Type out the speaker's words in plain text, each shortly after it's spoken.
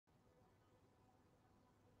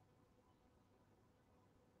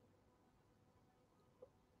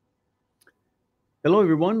Hello,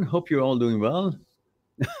 everyone. Hope you're all doing well.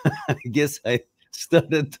 I guess I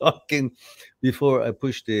started talking before I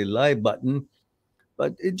pushed the live button,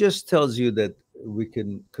 but it just tells you that we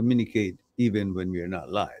can communicate even when we are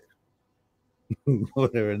not live,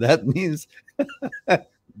 whatever that means.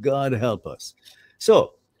 God help us.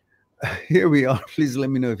 So, here we are. Please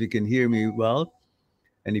let me know if you can hear me well.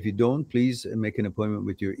 And if you don't, please make an appointment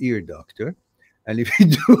with your ear doctor. And if you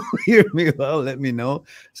do hear me well, let me know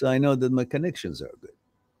so I know that my connections are good.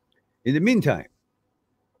 In the meantime,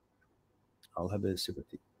 I'll have a sip of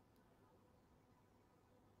tea.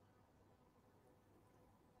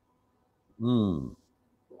 Mm.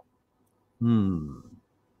 Hmm.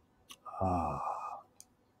 Ah,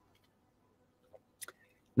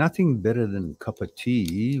 nothing better than a cup of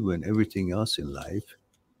tea when everything else in life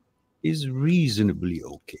is reasonably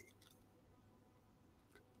okay.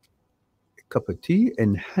 A cup of tea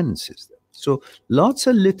enhances them. So, lots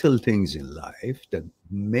of little things in life that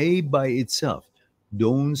may by itself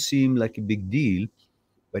don't seem like a big deal,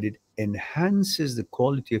 but it enhances the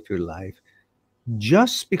quality of your life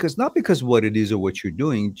just because, not because what it is or what you're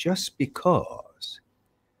doing, just because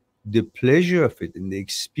the pleasure of it and the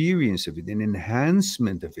experience of it and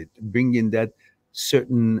enhancement of it, bringing that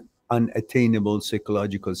certain unattainable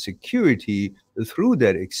psychological security through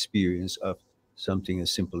that experience of something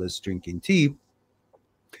as simple as drinking tea,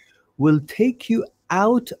 will take you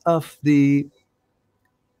out of the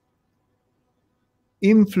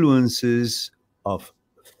influences of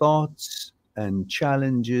thoughts and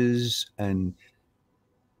challenges and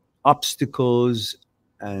obstacles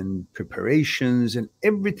and preparations and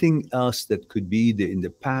everything else that could be either in the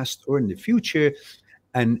past or in the future,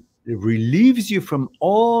 and relieves you from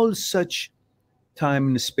all such time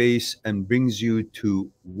and space and brings you to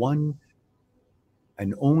one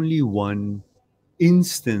and only one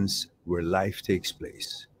instance where life takes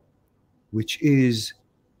place, which is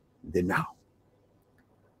the now,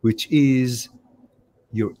 which is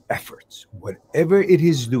your efforts, whatever it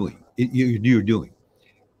is you're doing.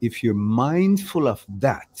 If you're mindful of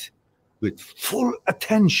that with full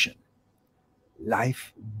attention,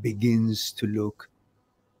 life begins to look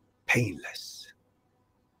painless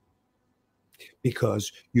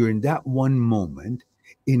because you're in that one moment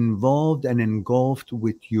involved and engulfed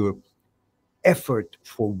with your effort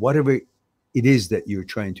for whatever it is that you're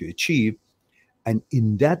trying to achieve. And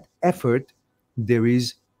in that effort, there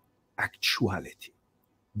is actuality,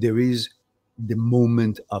 there is the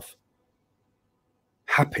moment of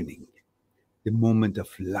happening, the moment of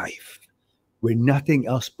life, where nothing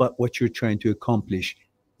else but what you're trying to accomplish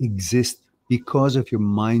exists because of your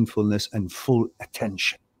mindfulness and full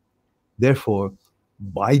attention. Therefore,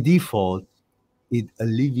 by default, it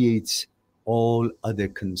alleviates all other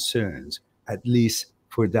concerns, at least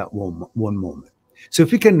for that one moment. So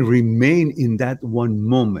if we can remain in that one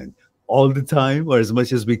moment all the time or as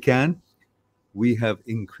much as we can, we have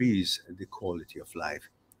increased the quality of life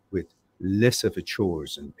with less of a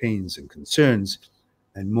chores and pains and concerns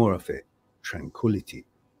and more of a tranquility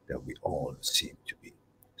that we all seem to be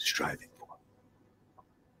striving for.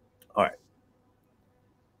 All right.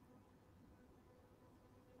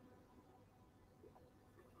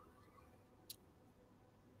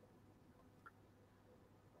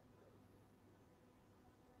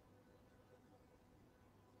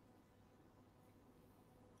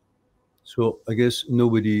 So I guess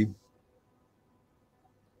nobody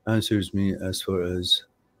answers me as far as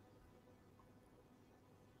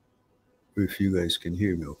if you guys can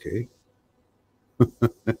hear me okay.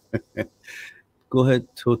 Go ahead,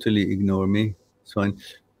 totally ignore me. It's fine.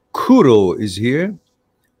 Kuro is here.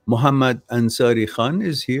 Muhammad Ansari Khan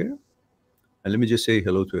is here. And let me just say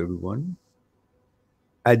hello to everyone.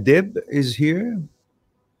 Adeb is here.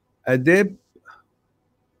 Adeb,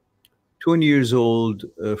 20 years old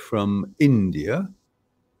from India.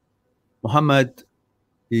 Muhammad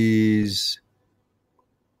is.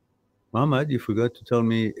 Muhammad, you forgot to tell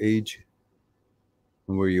me age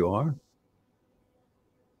and where you are.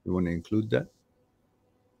 You want to include that?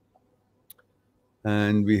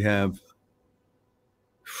 And we have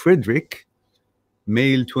Frederick,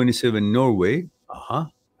 male 27, Norway. Uh-huh.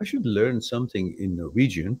 I should learn something in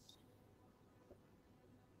Norwegian.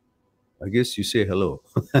 I guess you say hello.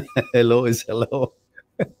 Hello is hello.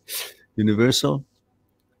 Universal.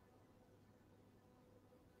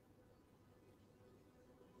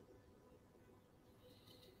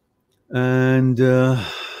 And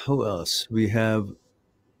who else? We have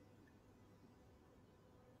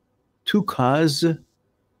Tukaz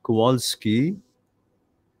Kowalski.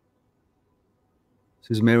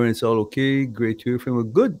 Says Marin, it's all okay. Great to hear from you.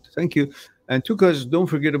 Good. Thank you. And Tukaz, don't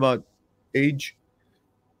forget about age.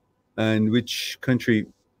 and which country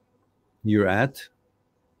you're at.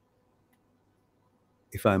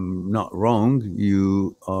 If I'm not wrong,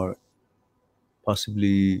 you are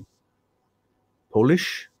possibly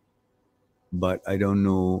Polish, but I don't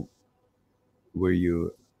know where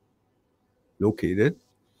you're located.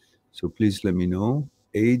 So please let me know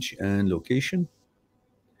age and location,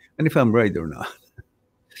 and if I'm right or not.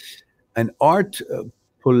 And Art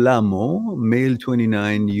Polamo, male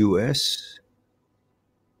 29, US.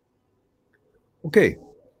 Okay.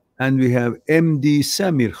 And we have MD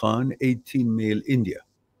Samir Khan, 18, male, India.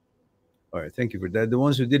 All right. Thank you for that. The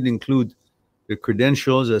ones who didn't include the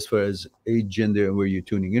credentials as far as age, gender, and where you're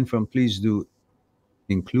tuning in from, please do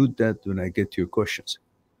include that when I get to your questions.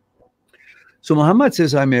 So Muhammad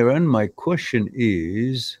says, I'm Aaron. My question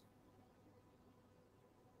is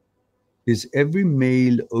every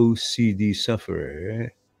male OCD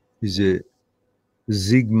sufferer is a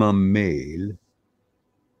Sigma male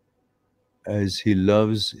as he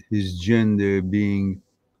loves his gender being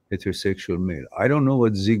heterosexual male? I don't know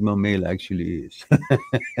what Sigma male actually is.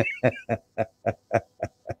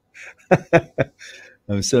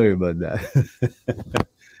 I'm sorry about that.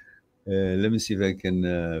 Let me see if I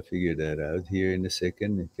can figure that out here in a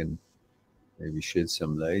second. I can maybe shed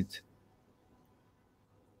some light.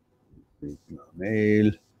 Sigma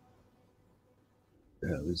male.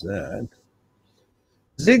 How is that?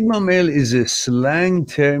 Sigma male is a slang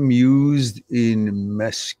term used in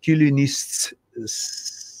masculinist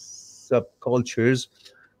subcultures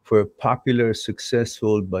for a popular,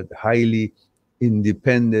 successful, but highly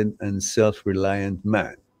independent and self-reliant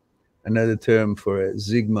man. Another term for a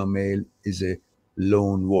Sigma male is a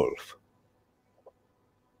lone wolf.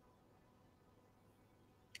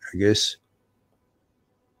 I guess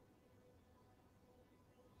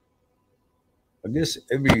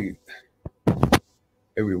every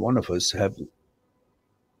one of us have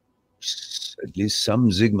at least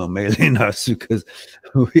some Sigma male in us, because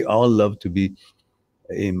we all love to be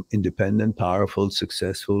independent, powerful,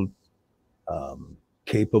 successful,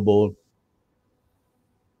 capable,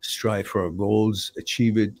 strive for our goals,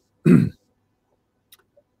 achieve it,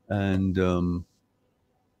 and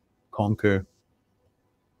conquer,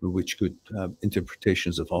 which could have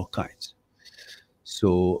interpretations of all kinds.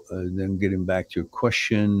 So then getting back to your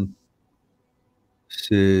question,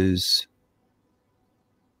 says,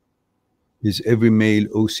 is every male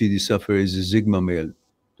OCD sufferer is a Sigma male?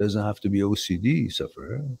 Doesn't have to be OCD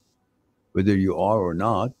sufferer, whether you are or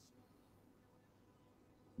not.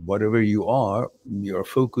 Whatever you are, you're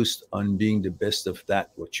focused on being the best of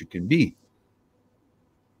that, what you can be.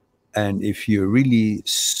 And if you're really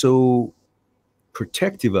so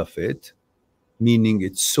protective of it, meaning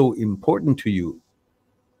it's so important to you,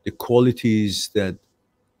 the qualities that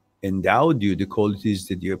endowed you, the qualities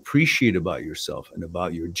that you appreciate about yourself and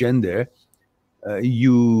about your gender,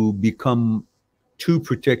 you become too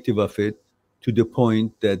protective of it to the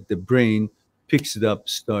point that the brain picks it up,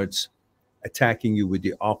 starts attacking you with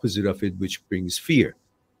the opposite of it, which brings fear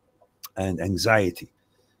and anxiety.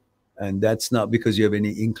 And that's not because you have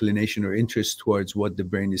any inclination or interest towards what the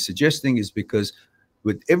brain is suggesting. Is because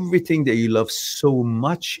with everything that you love so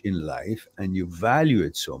much in life and you value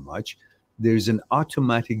it so much, there's an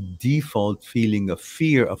automatic default feeling of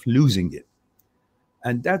fear of losing it.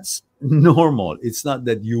 And that's normal. It's not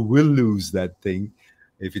that you will lose that thing.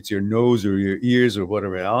 If it's your nose or your ears or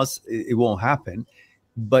whatever else, it won't happen.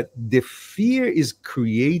 But the fear is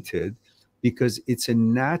created because it's a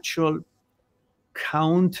natural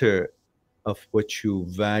counter of what you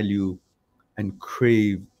value and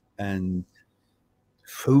crave and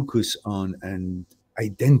focus on and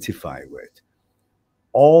identify with.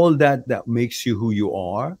 All that makes you who you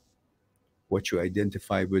are, what you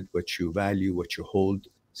identify with, what you value, what you hold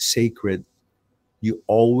sacred, you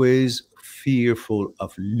always fearful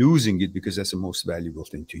of losing it because that's the most valuable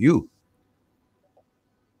thing to you.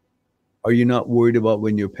 Are you not worried about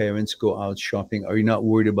when your parents go out shopping? Are you not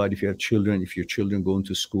worried about if you have children, if your children go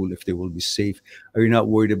into school, if they will be safe? Are you not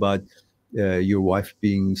worried about your wife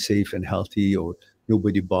being safe and healthy, or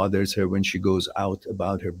nobody bothers her when she goes out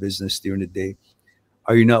about her business during the day?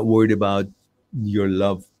 Are you not worried about your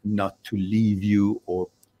love not to leave you, or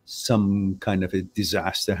some kind of a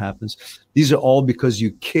disaster happens? These are all because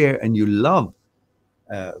you care and you love,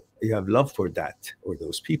 you have love for that or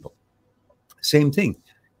those people. Same thing.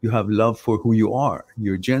 You have love for who you are,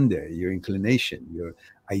 your gender, your inclination, your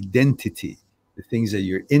identity, the things that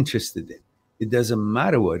you're interested in. It doesn't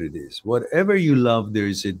matter what it is. Whatever you love, there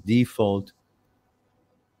is a default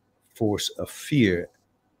force of fear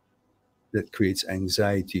that creates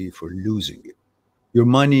anxiety for losing it. Your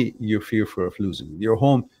money, you're fearful of losing it. Your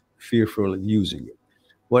home, fearful of using it.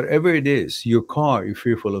 Whatever it is, your car, you're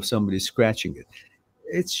fearful of somebody scratching it.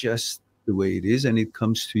 It's just the way it is, and it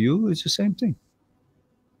comes to you. It's the same thing.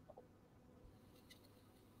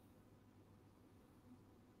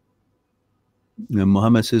 And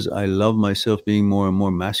Muhammad says, I love myself being more and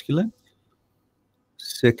more masculine.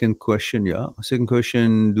 Second question, yeah. Second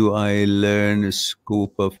question, do I learn to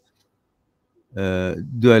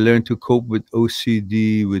cope with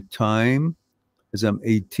OCD with time? As I'm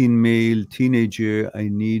 18 male teenager, I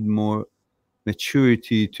need more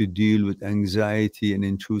maturity to deal with anxiety and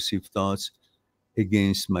intrusive thoughts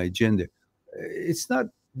against my gender. It's not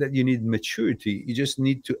that you need maturity, you just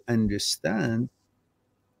need to understand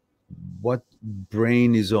what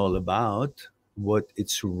brain is all about, what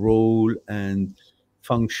its role and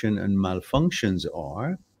function and malfunctions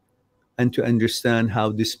are, and to understand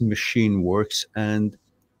how this machine works and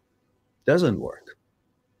doesn't work.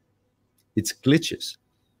 It's glitches,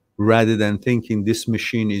 rather than thinking this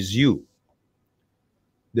machine is you.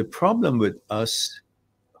 The problem with us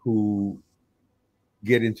who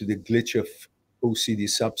get into the glitch of OCD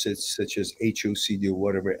subsets such as HOCD or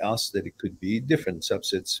whatever else that it could be, different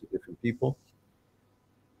subsets for different people,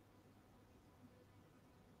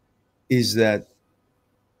 is that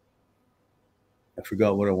I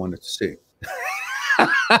forgot what I wanted to say.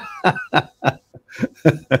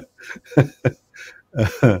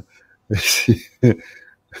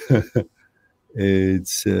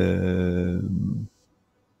 It's yeah.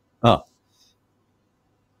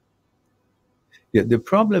 The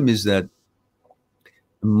problem is that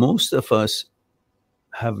most of us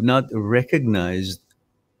have not recognized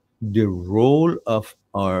the role of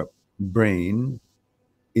our brain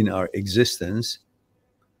in our existence,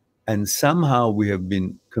 and somehow we have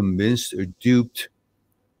been convinced or duped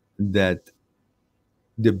that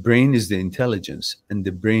the brain is the intelligence and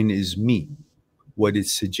the brain is me. What it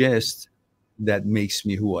suggests that makes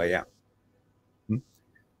me who I am.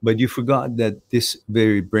 But you forgot that this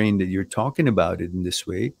very brain that you're talking about it in this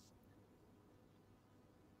way,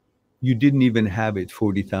 you didn't even have it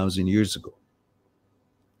 40,000 years ago.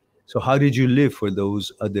 So how did you live for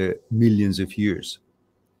those other millions of years?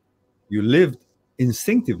 You lived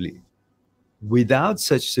instinctively without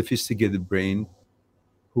such sophisticated brain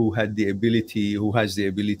who has the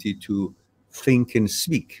ability to think and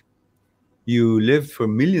speak. You lived for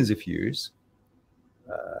millions of years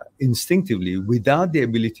instinctively without the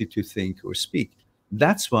ability to think or speak.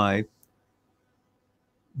 That's why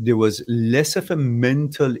there was less of a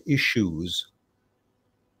mental issues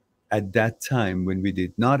at that time when we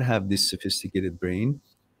did not have this sophisticated brain,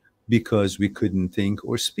 because we couldn't think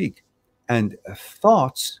or speak. And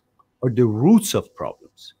thoughts are the roots of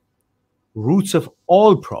problems, roots of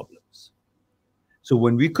all problems. So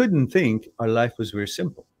when we couldn't think, our life was very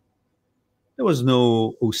simple. There was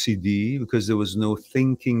no OCD because there was no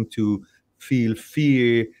thinking to feel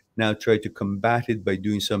fear. Now try to combat it by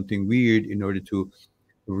doing something weird in order to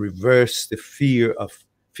reverse the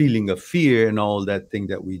feeling of fear and all that thing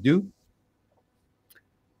that we do.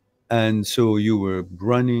 And so you were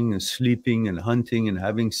running and sleeping and hunting and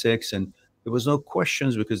having sex, and there was no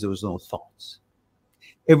questions because there was no thoughts.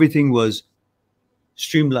 Everything was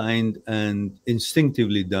streamlined and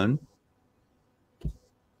instinctively done.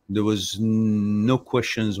 There was no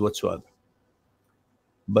questions whatsoever.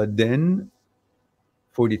 But then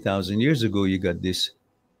 40,000 years ago, you got this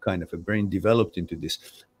kind of a brain developed into this.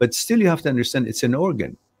 But still, you have to understand it's an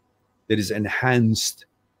organ that is enhanced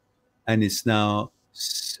and it's now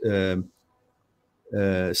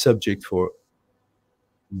subject for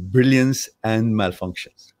brilliance and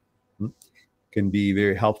malfunctions. Can be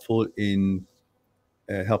very helpful in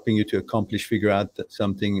helping you to figure out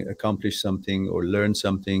something, accomplish something, or learn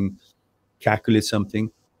something, calculate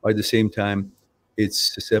something. Or at the same time,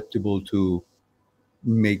 it's susceptible to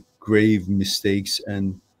make grave mistakes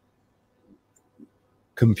and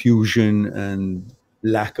confusion and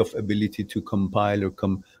lack of ability to compile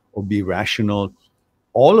or be rational.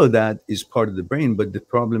 All of that is part of the brain, but the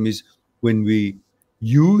problem is when we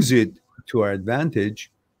use it to our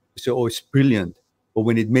advantage, we say, oh, it's brilliant. But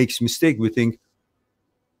when it makes mistake, we think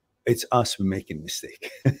it's us who making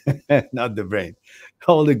mistake, not the brain.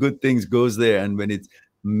 All the good things goes there, and when it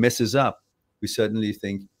messes up, we suddenly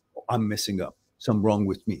think, oh, I'm messing up, something wrong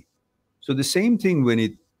with me. So the same thing when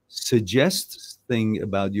it suggests thing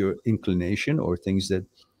about your inclination or things that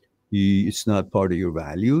it's not part of your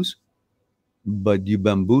values, but you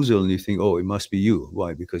bamboozle and you think, oh, it must be you.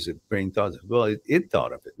 Why? Because the brain thought it. Well, it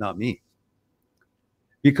thought of it, not me.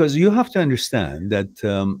 Because you have to understand that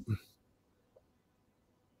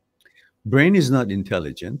brain is not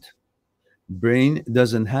intelligent. Brain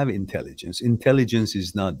doesn't have intelligence. Intelligence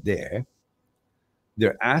is not there.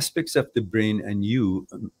 There are aspects of the brain and you,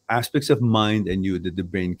 aspects of mind and you that the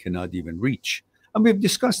brain cannot even reach. And we've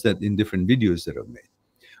discussed that in different videos that I've made.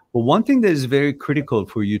 But one thing that is very critical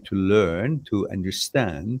for you to learn, to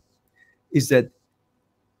understand, is that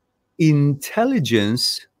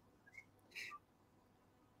intelligence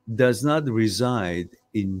does not reside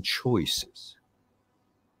in choices.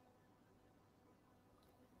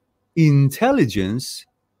 Intelligence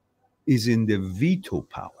is in the veto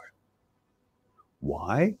power.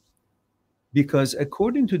 Why? Because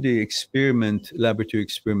according to the laboratory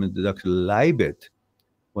experiment, Dr. Leibet,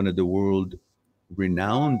 one of the world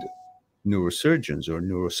renowned neurosurgeons or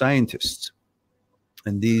neuroscientists,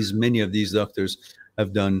 and many of these doctors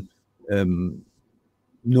have done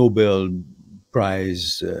Nobel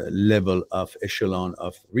Prize level of echelon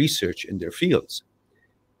of research in their fields.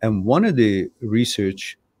 And one of the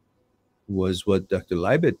research was what Dr.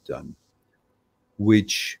 Leibet done,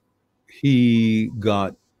 which he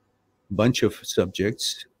got a bunch of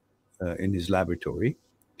subjects in his laboratory,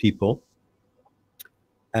 people,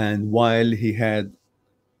 and while he had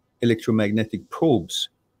electromagnetic probes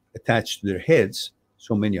attached to their heads,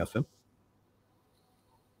 so many of them,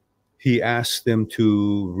 he asked them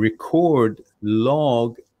to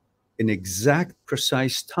log an exact,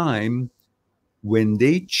 precise time when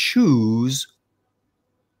they choose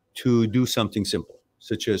to do something simple,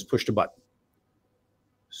 such as push the button.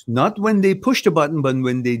 Not when they push the button, but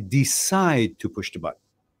when they decide to push the button.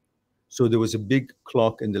 So there was a big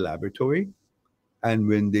clock in the laboratory, and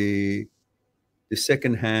when the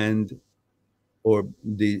second hand, or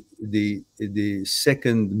the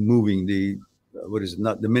second moving, what is it,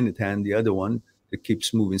 not the minute hand, the other one that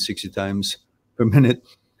keeps moving 60 times per minute,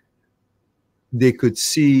 they could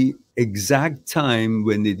see exact time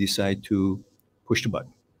when they decide to push the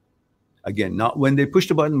button. Again, not when they push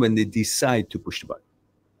the button, when they decide to push the button.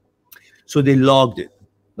 So they logged it,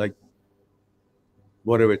 like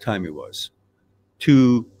whatever time it was,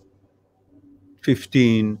 2,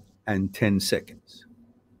 15, and 10 seconds.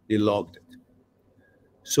 They logged it.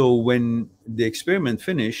 So when the experiment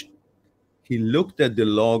finished, he looked at the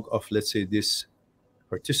log of, let's say, this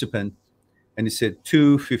participant, and he said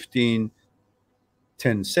 2, 15,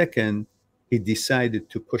 10 seconds, he decided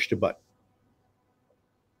to push the button.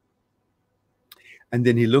 And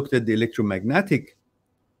then he looked at the electromagnetic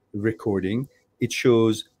recording. It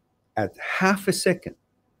shows at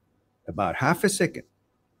about half a second,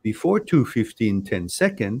 before 2, 15, 10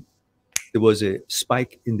 seconds, there was a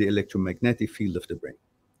spike in the electromagnetic field of the brain.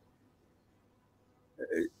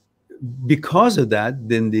 Because of that,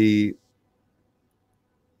 then the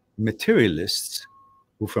materialists,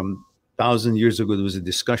 who from 1,000 years ago, there was a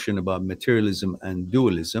discussion about materialism and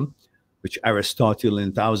dualism, which Aristotle in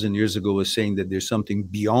 1,000 years ago was saying that there's something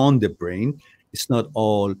beyond the brain. It's not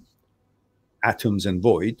all atoms and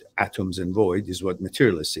void. Atoms and void is what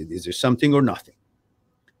materialists say. Is there something or nothing?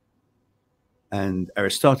 And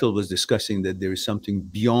Aristotle was discussing that there is something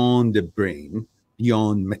beyond the brain,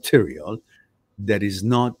 beyond material, that is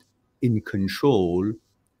not in control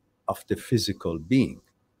of the physical being.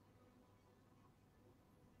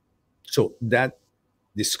 So that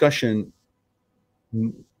discussion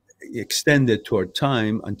extended toward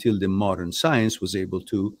time until the modern science was able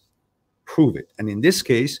to prove it. And in this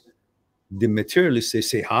case, the materialists, they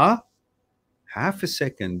say, half a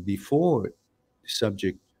second before the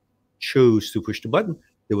subject chose to push the button,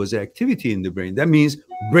 there was activity in the brain. That means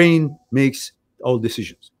brain makes all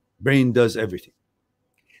decisions. Brain does everything.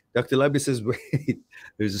 Dr. Leibniz says, wait,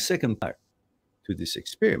 there's a second part to this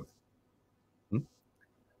experiment.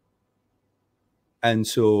 And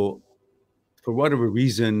so for whatever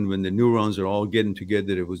reason, when the neurons are all getting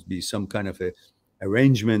together, there would be some kind of a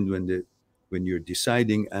arrangement when you're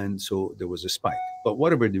deciding, and so there was a spike. But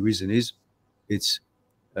whatever the reason is, it's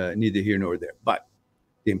neither here nor there. But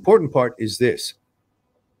the important part is this,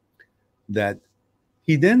 that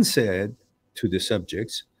he then said to the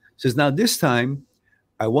subjects, says, now this time,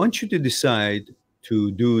 I want you to decide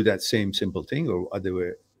to do that same simple thing or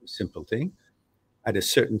other simple thing at a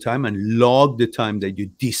certain time and log the time that you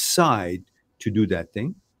decide to do that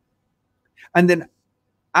thing. And then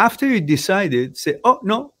after you decided, say, oh,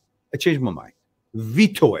 no, I changed my mind.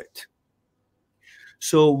 Veto it.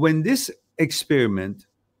 So when this experiment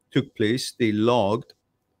took place, they logged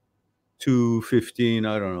 2, 15,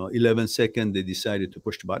 11 seconds, they decided to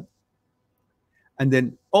push the button. And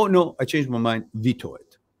then, oh, no, I changed my mind, veto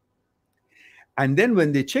it. And then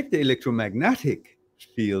when they checked the electromagnetic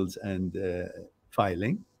fields and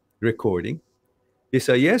recording, they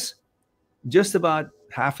say, yes, just about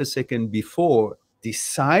half a second before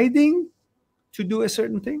deciding to do a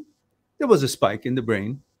certain thing, there was a spike in the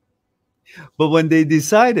brain. But when they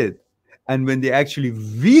decided and when they actually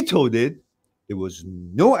vetoed it, there was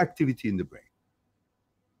no activity in the brain.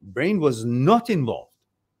 Brain was not involved,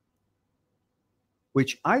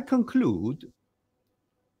 which I conclude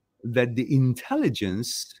that the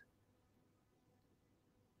intelligence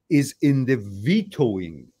is in the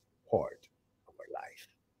vetoing part of our life.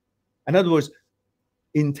 In other words,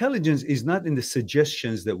 intelligence is not in the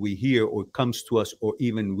suggestions that we hear or comes to us or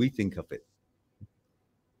even we think of it.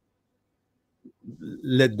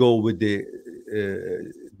 Let go with the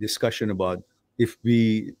discussion about if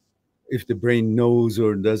the brain knows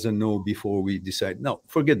or doesn't know before we decide. No,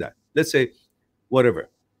 forget that. Let's say whatever.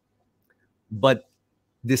 But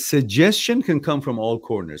the suggestion can come from all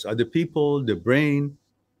corners. Other people, the brain,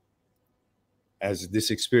 as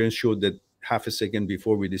this experience showed that half a second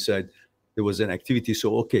before we decide there was an activity.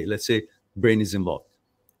 So, okay, let's say brain is involved.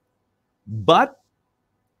 But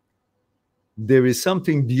there is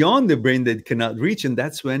something beyond the brain that cannot reach, and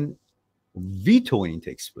that's when vetoing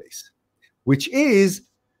takes place, which is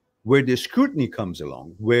where the scrutiny comes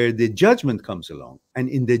along, where the judgment comes along. And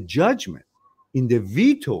in the judgment, in the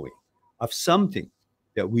vetoing of something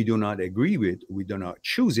that we do not agree with, we do not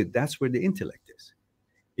choose it, that's where the intellect is.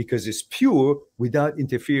 Because it's pure without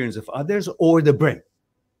interference of others or the brain.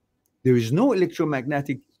 There is no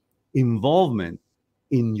electromagnetic involvement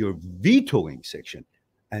in your vetoing section.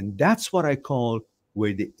 And that's what I call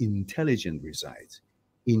where the intelligence resides.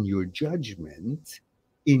 In your judgment,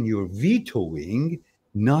 in your vetoing,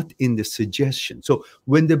 not in the suggestion. So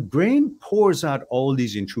when the brain pours out all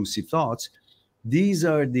these intrusive thoughts, these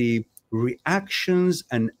are the reactions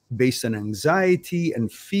and based on anxiety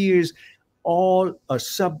and fears, all are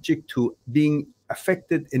subject to being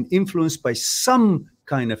affected and influenced by some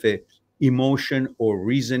kind of a emotion or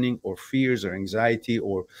reasoning or fears or anxiety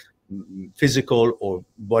or physical or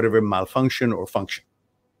whatever malfunction or function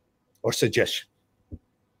or suggestion.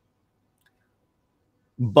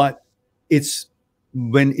 But it's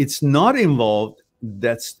when it's not involved,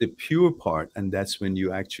 that's the pure part, and that's when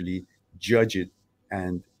you actually judge it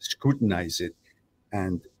and scrutinize it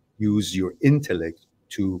and use your intellect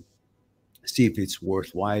to see if it's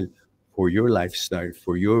worthwhile for your lifestyle,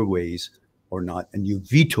 for your ways or not, and you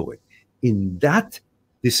veto it. In that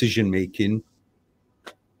decision making,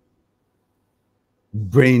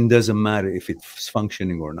 brain doesn't matter if it's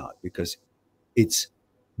functioning or not, because it's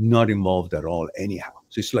not involved at all anyhow.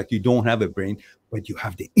 So it's like you don't have a brain, but you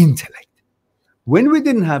have the intellect. When we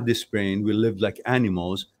didn't have this brain, we lived like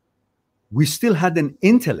animals. We still had an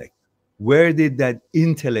intellect. Where did that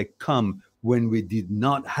intellect come when we did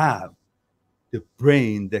not have the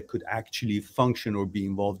brain that could actually function or be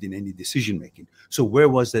involved in any decision making? So where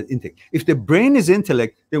was that intellect? If the brain is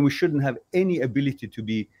intellect, then we shouldn't have any ability to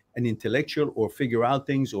be an intellectual or figure out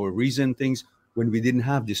things or reason things when we didn't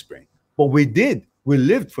have this brain. But we did. We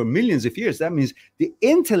lived for millions of years. That means the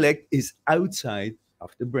intellect is outside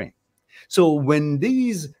of the brain. So when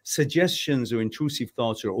these suggestions or intrusive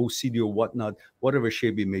thoughts or OCD or whatnot, whatever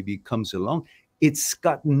shape it may be, comes along, it's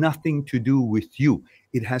got nothing to do with you.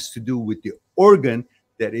 It has to do with the organ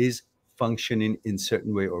that is functioning in a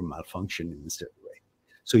certain way or malfunctioning in a certain way.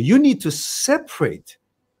 So you need to separate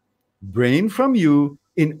brain from you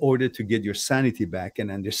in order to get your sanity back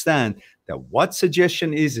and understand that what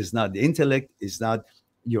suggestion is not the intellect, is not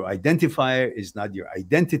your identifier, is not your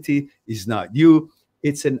identity, is not you.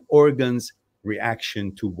 It's an organ's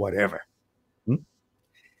reaction to whatever.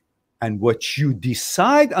 And what you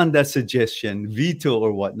decide on that suggestion, veto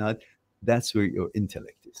or whatnot, that's where your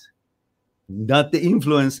intellect is. Not the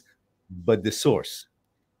influence, but the source.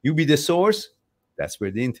 You be the source, that's where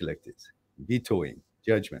the intellect is. Vetoing,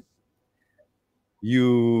 judgment.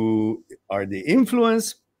 You are the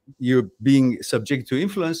influence, you're being subject to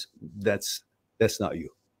influence, that's not you.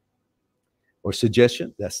 Or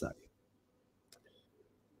suggestion, that's not you.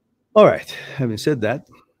 All right, having said that,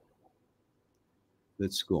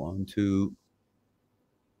 let's go on to,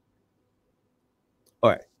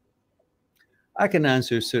 all right. I can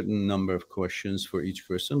answer a certain number of questions for each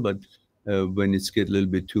person, but when it's get a little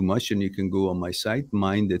bit too much, then you can go on my site,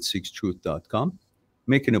 mind@sixtruth.com,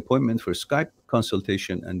 make an appointment for Skype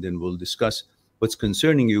consultation, and then we'll discuss what's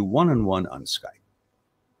concerning you one-on-one on Skype.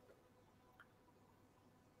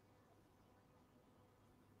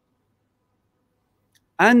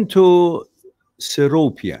 Anto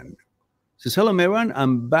Seropian says, hello, Mehran.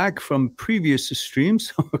 I'm back from previous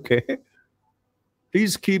streams. Okay.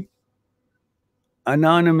 Please keep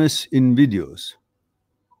anonymous in videos.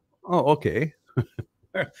 Oh, okay.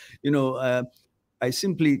 I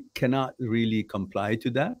simply cannot really comply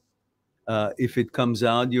to that. If it comes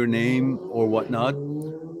out your name or whatnot,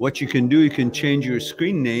 What you can do, you can change your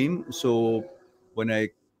screen name. So when I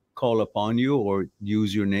call upon you or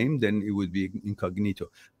use your name, then it would be incognito.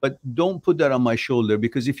 But don't put that on my shoulder,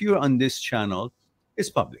 because if you're on this channel, it's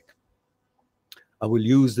public. I will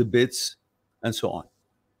use the bits and so on.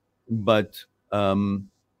 But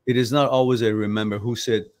it is not always I remember who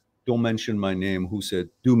said, don't mention my name, who said,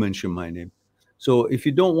 do mention my name. So if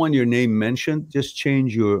you don't want your name mentioned, just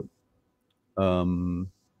change your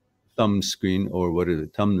thumb screen, or what is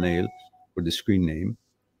it, thumbnail, or the screen name.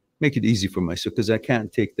 Make it easy for myself, because I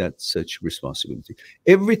can't take that such responsibility.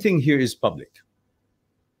 Everything here is public.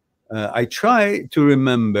 I try to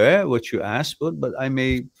remember what you asked, but I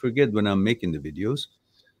may forget when I'm making the videos.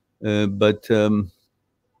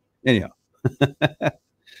 Anyhow.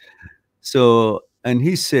 So, and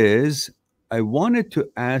he says, I wanted to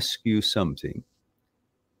ask you something.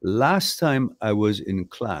 Last time I was in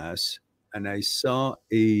class and I saw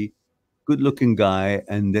a good-looking guy,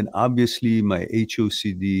 and then obviously my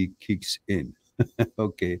HOCD kicks in.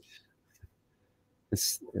 Okay.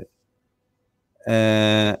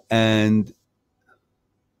 And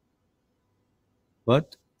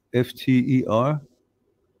what? FTER?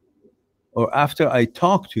 Or after I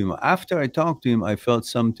talked to him, I felt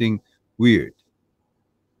something weird.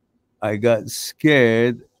 I got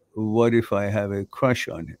scared. What if I have a crush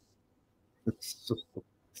on him? So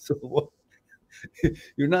what?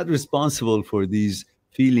 You're not responsible for these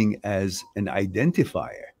feeling as an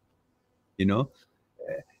identifier, you know?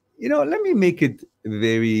 Let me make it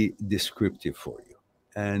very descriptive for you,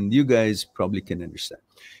 and you guys probably can understand.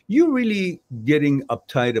 You're really getting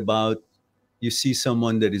uptight about, you see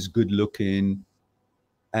someone that is good looking,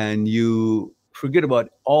 and you forget about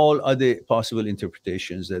all other possible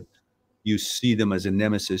interpretations, that you see them as a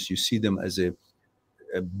nemesis, you see them as a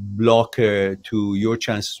blocker to your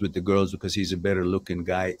chances with the girls because he's a better looking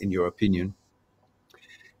guy in your opinion.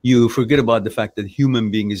 You forget about the fact that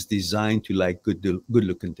human being is designed to like good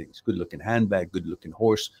looking things, good looking handbag, good looking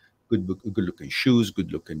horse, good looking shoes,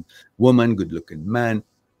 good looking woman, good looking man.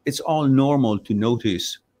 It's all normal to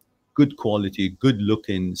notice good quality, good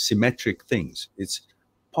looking, symmetric things. It's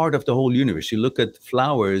part of the whole universe. You look at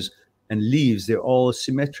flowers and leaves, they're all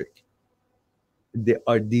symmetric. They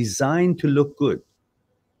are designed to look good.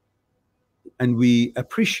 And we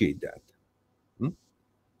appreciate that.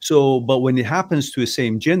 So, but when it happens to the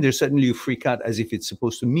same gender, suddenly you freak out as if it's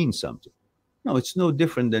supposed to mean something. No, it's no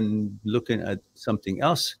different than looking at something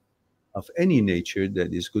else of any nature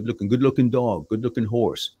that is good looking dog, good looking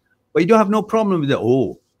horse. But you don't have no problem with that.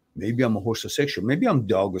 Oh, maybe I'm a horsosexual. Maybe I'm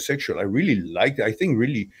dogosexual. I really like it. I think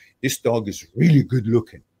really this dog is really good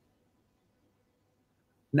looking.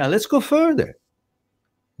 Now let's go further.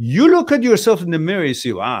 You look at yourself in the mirror, you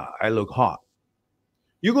see, wow, I look hot.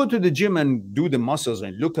 You go to the gym and do the muscles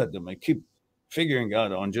and look at them and keep figuring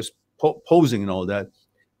out on just posing and all that.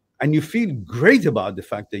 And you feel great about the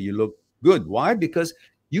fact that you look good. Why? Because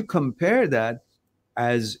you compare that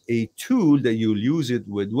as a tool that you'll use it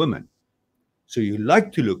with women. So you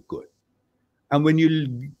like to look good. And when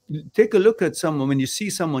you take a look at someone, when you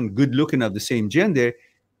see someone good looking of the same gender,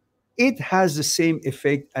 it has the same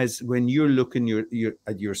effect as when you're looking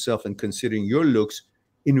at yourself and considering your looks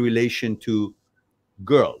in relation to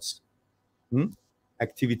girls,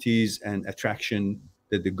 activities and attraction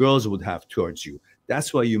that the girls would have towards you.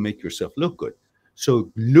 That's why you make yourself look good.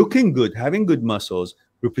 So looking good, having good muscles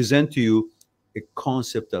represent to you a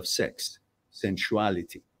concept of sex,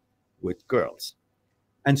 sensuality with girls.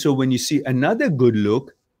 And so when you see another good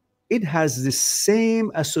look, it has the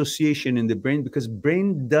same association in the brain, because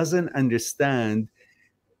brain doesn't understand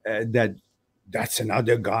that that's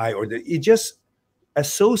another guy, or that it just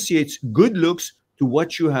associates good looks to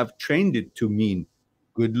what you have trained it to mean.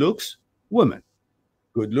 Good looks, woman.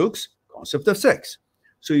 Good looks, concept of sex.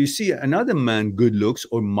 So you see another man, good looks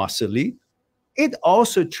or muscly, it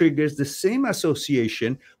also triggers the same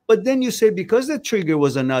association. But then you say, because the trigger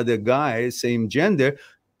was another guy, same gender,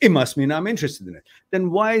 it must mean I'm interested in it.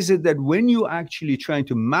 Then why is it that when you actually trying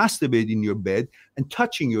to masturbate in your bed and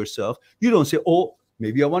touching yourself, you don't say, oh,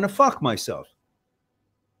 maybe I want to fuck myself.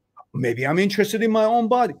 Maybe I'm interested in my own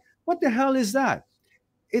body. What the hell is that?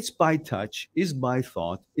 It's by touch, is by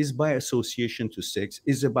thought, is by association to sex,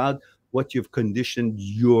 is about what you've conditioned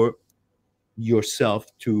yourself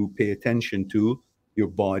to pay attention to, your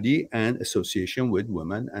body and association with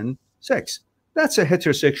women and sex. That's a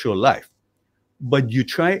heterosexual life. But you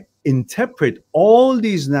try interpret all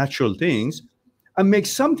these natural things and make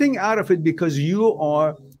something out of it because you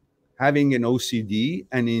are having an OCD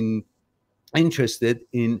and interested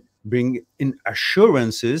in bringing in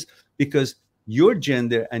assurances, because your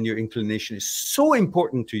gender and your inclination is so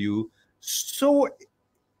important to you, so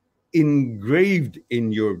engraved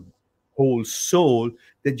in your whole soul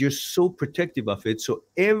that you're so protective of it. So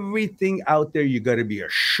everything out there, you got to be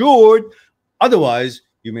assured. Otherwise,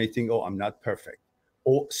 you may think, oh, I'm not perfect,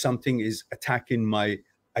 or something is attacking my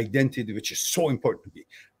identity, which is so important to me.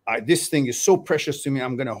 This thing is so precious to me.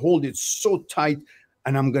 I'm going to hold it so tight,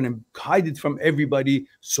 and I'm going to hide it from everybody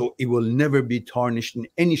so it will never be tarnished in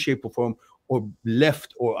any shape or form, or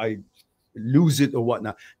left, or I lose it or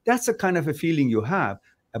whatnot. That's a kind of a feeling you have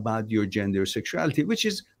about your gender or sexuality, which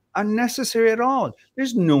is unnecessary at all.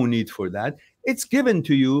 There's no need for that. It's given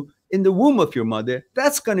to you in the womb of your mother.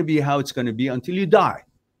 That's going to be how it's going to be until you die.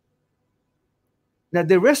 Now,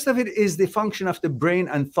 the rest of it is the function of the brain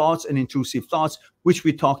and thoughts and intrusive thoughts, which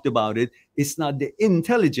we talked about it. It's not the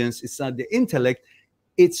intelligence, it's not the intellect.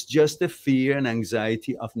 It's just the fear and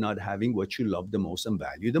anxiety of not having what you love the most and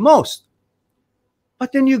value the most.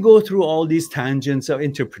 But then you go through all these tangents of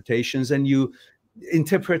interpretations, and you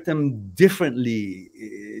interpret them differently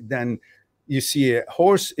than you see a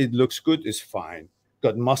horse. It looks good, is fine.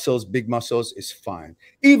 Got muscles, big muscles, is fine.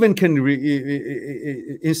 Even can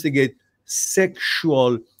instigate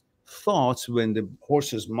sexual thoughts when the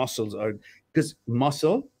horse's muscles are, because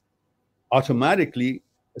muscle automatically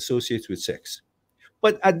associates with sex.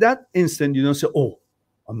 But at that instant, you don't say, oh,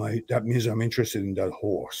 that means I'm interested in that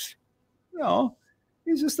horse. No,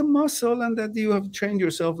 it's just a muscle, and that you have trained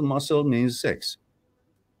yourself. The muscle means sex.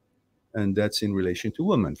 And that's in relation to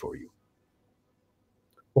women for you.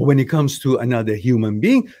 But when it comes to another human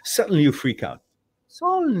being, suddenly you freak out. It's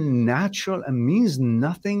all natural and means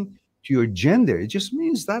nothing to your gender. It just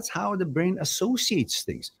means that's how the brain associates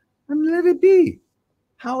things. And let it be.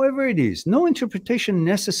 However it is. No interpretation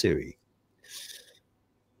necessary.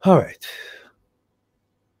 All right.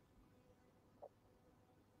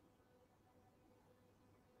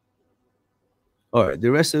 All right.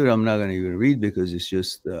 The rest of it I'm not going to even read because it's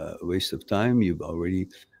just a waste of time. You've already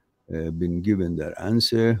been given that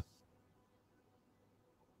answer.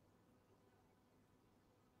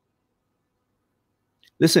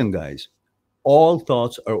 Listen, guys, all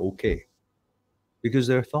thoughts are okay because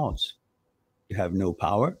they're thoughts. They have no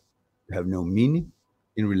power, they have no meaning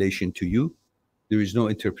in relation to you. There is no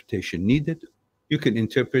interpretation needed. You can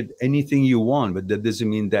interpret anything you want, but that doesn't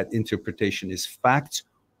mean that interpretation is fact,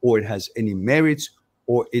 or it has any merits,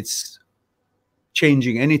 or it's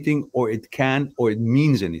changing anything, or it can, or it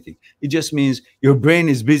means anything. It just means your brain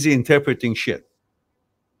is busy interpreting shit.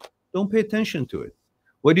 Don't pay attention to it.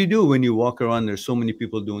 What do you do when you walk around? There's so many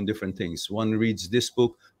people doing different things. One reads this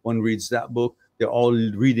book, one reads that book. They're all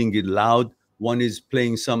reading it loud. One is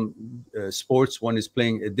playing some sports, one is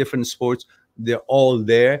playing a different sports. They're all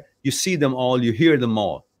there. You see them all, you hear them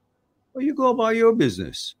all. Well, you go about your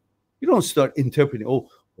business. You don't start interpreting, oh,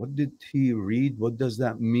 what did he read? What does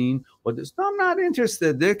that mean? No, I'm not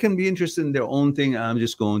interested. They can be interested in their own thing. I'm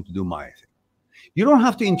just going to do my thing. You don't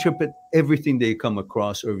have to interpret everything they come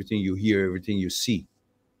across, or everything you hear, everything you see.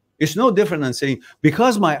 It's no different than saying,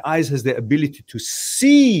 because my eyes has the ability to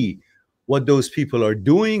see what those people are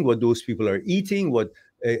doing, what those people are eating, what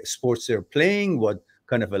sports they're playing, what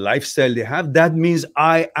kind of a lifestyle they have, that means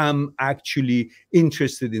I am actually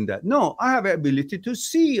interested in that. No, I have the ability to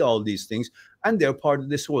see all these things, and they're part of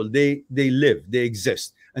this world. They live, they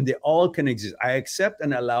exist, and they all can exist. I accept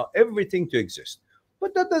and allow everything to exist.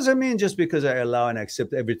 But that doesn't mean just because I allow and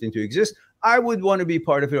accept everything to exist, I would want to be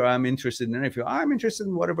part of it, or I'm interested in it. I'm interested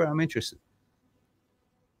in whatever I'm interested in.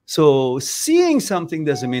 So seeing something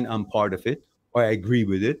doesn't mean I'm part of it, or I agree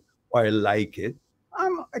with it, or I like it.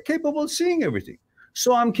 I'm capable of seeing everything.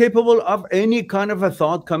 So I'm capable of any kind of a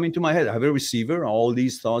thought coming to my head. I have a receiver, all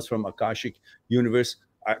these thoughts from Akashic universe,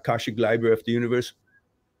 Akashic library of the universe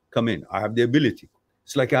come in. I have the ability.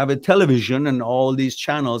 It's like I have a television, and all these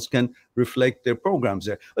channels can reflect their programs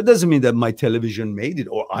there. It doesn't mean that my television made it,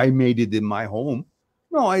 or I made it in my home.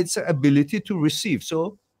 No, it's an ability to receive.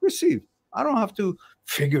 So receive. I don't have to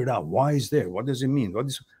figure it out. Why is there? What does it mean?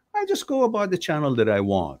 I just go about the channel that I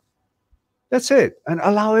want. That's it. And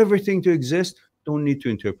allow everything to exist. Don't need to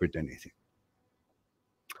interpret anything.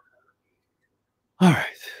 All right.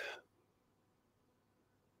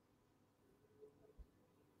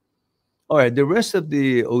 All right. The rest of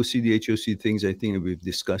the OCD, HOC things, I think we've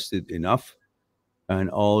discussed it enough, and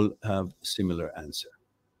all have similar answer.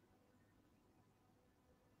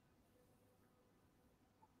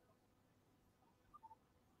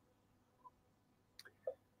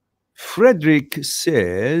 Frederick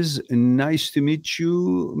says, nice to meet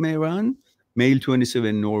you, Mehran. Male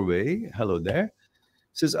 27, Norway. Hello there.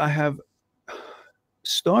 Says, I have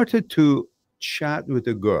started to chat with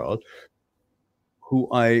a girl who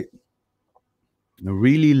I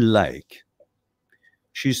really like.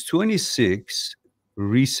 She's 26,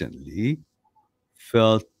 recently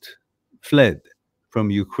felt fled from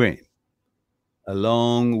Ukraine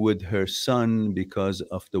along with her son because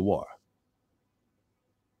of the war.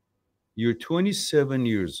 You're 27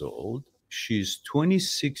 years old. She's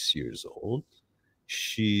 26 years old.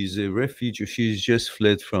 She's a refugee. She's just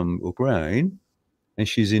fled from Ukraine and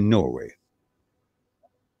she's in Norway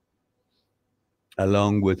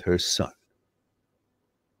along with her son.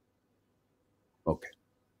 Okay.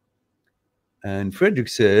 And Frederick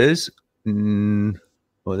says,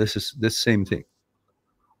 well, this is the same thing.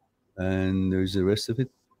 And there's the rest of it.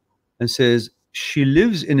 And says, she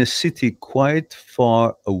lives in a city quite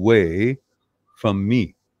far away from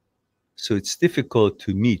me. So it's difficult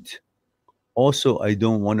to meet. Also, I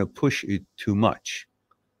don't want to push it too much.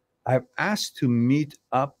 I've asked to meet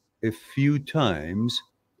up a few times,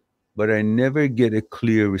 but I never get a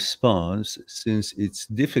clear response since it's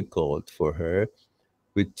difficult for her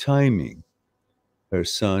with timing, her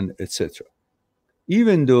son, etc.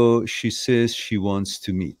 Even though she says she wants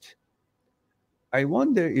to meet. I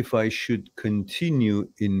wonder if I should continue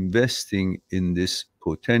investing in this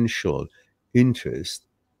potential interest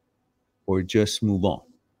or just move on.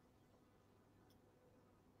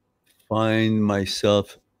 Find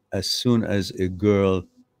myself as soon as a girl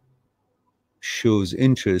shows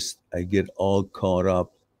interest, I get all caught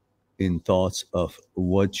up in thoughts of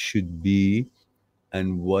what should be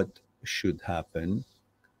and what should happen.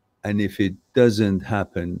 And if it doesn't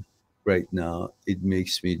happen right now, it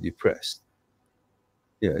makes me depressed.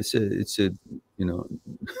 Yeah, it's a you know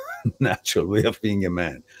natural way of being a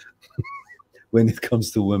man when it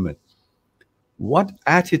comes to women. What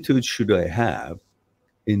attitude should I have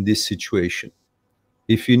in this situation?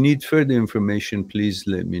 If you need further information, please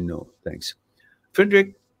let me know. Thanks.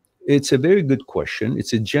 Frederick, it's a very good question.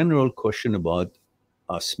 It's a general question about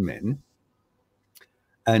us men,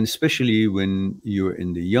 and especially when you're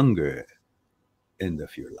in the younger end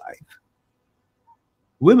of your life.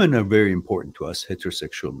 Women are very important to us,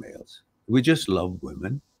 heterosexual males. We just love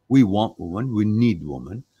women. We want women. We need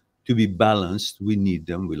women. To be balanced, we need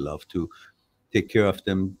them. We love to take care of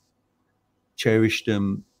them, cherish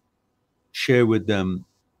them, share with them,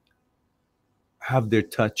 have their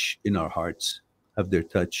touch in our hearts, have their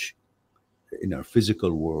touch in our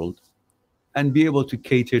physical world, and be able to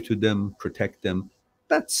cater to them, protect them.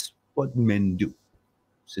 That's what men do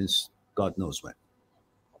since God knows when.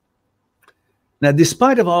 Now,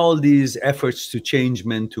 despite of all these efforts to change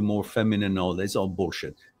men to more feminine, all that's all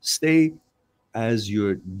bullshit. Stay as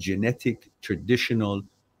your genetic, traditional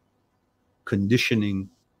conditioning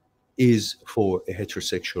is for a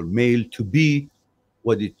heterosexual male to be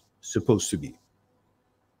what it's supposed to be.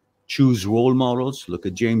 Choose role models. Look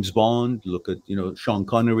at James Bond. Look at Sean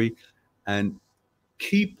Connery, and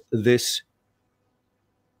keep this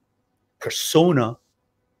persona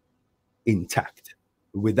intact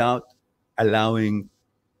without allowing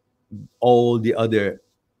all the other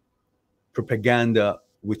propaganda,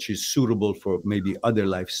 which is suitable for maybe other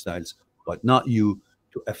lifestyles, but not you,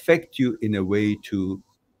 to affect you in a way to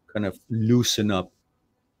kind of loosen up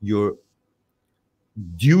your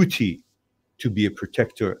duty to be a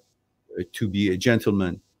protector, to be a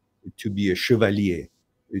gentleman, to be a chevalier,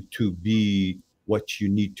 to be what you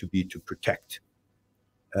need to be to protect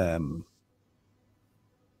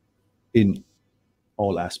in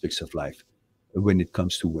all aspects of life when it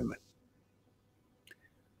comes to women.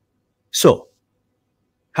 So,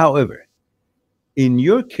 however, in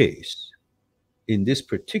your case, in this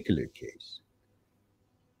particular case,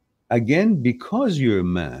 again, because you're a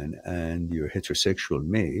man and you're a heterosexual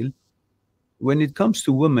male, when it comes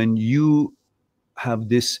to women, you have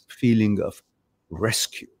this feeling of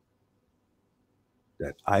rescue,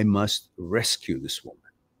 that I must rescue this woman.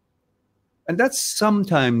 And that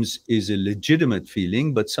sometimes is a legitimate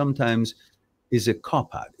feeling, but sometimes is a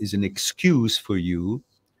cop-out, is an excuse for you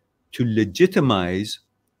to legitimize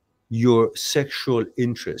your sexual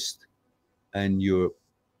interest and your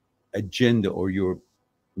agenda or your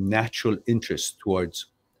natural interest towards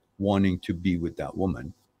wanting to be with that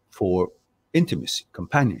woman for intimacy,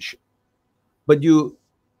 companionship. But you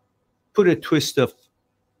put a twist of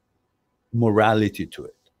morality to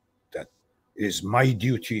it, that it is my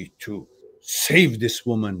duty to save this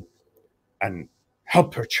woman and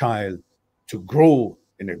help her child to grow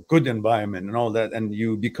in a good environment and all that. And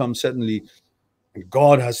you become suddenly,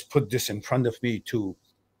 God has put this in front of me to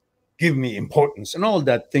give me importance and all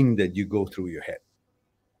that thing that you go through your head.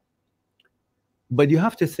 But you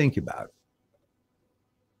have to think about it.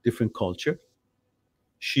 Different culture.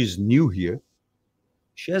 She's new here.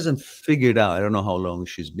 She hasn't figured out, I don't know how long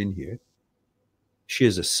she's been here. She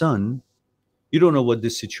has a son. You don't know what the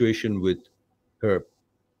situation with her,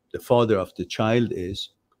 the father of the child is,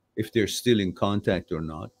 if they're still in contact or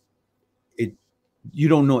not. It, you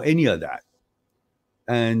don't know any of that.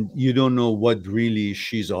 And you don't know what really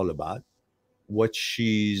she's all about, what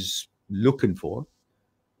she's looking for,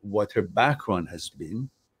 what her background has been,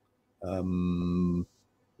 um,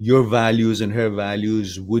 your values and her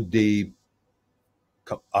values. Would they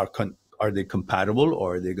are they compatible,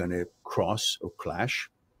 or are they going to cross or clash?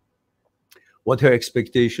 What her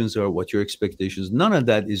expectations are, what your expectations, none of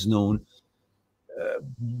that is known,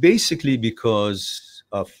 basically because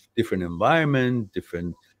of different environment,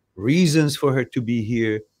 different reasons for her to be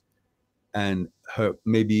here, and her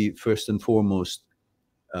maybe first and foremost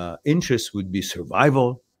interest would be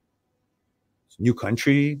survival, new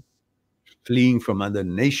country, fleeing from another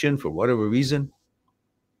nation for whatever reason,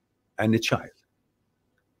 and a child.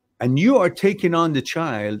 And you are taking on the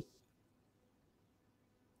child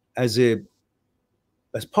as a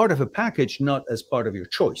as part of a package, not as part of your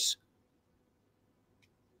choice.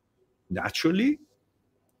 Naturally,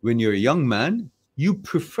 when you're a young man, you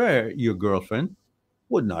prefer your girlfriend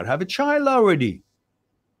would not have a child already.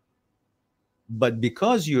 But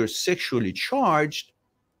because you're sexually charged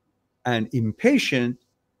and impatient,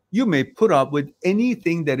 you may put up with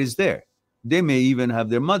anything that is there. They may even have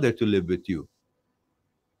their mother to live with you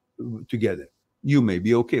together. You may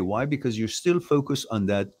be okay. Why? Because you're still focused on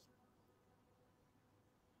that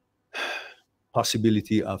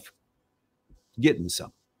possibility of getting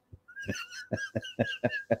some.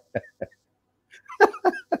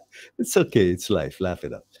 It's okay. It's life. Laugh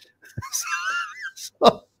it up.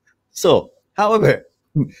 so, however,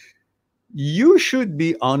 you should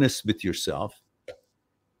be honest with yourself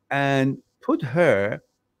and put her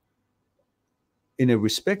in a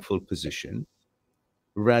respectful position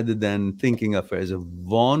rather than thinking of her as a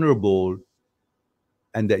vulnerable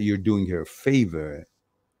and that you're doing her a favor,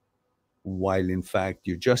 while in fact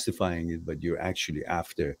you're justifying it, but you're actually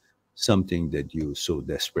after something that you so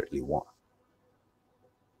desperately want.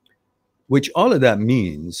 Which all of that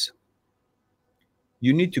means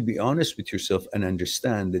you need to be honest with yourself and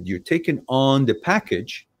understand that you're taking on the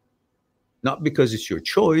package, not because it's your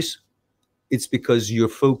choice, it's because you're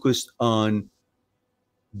focused on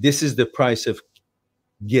this is the price of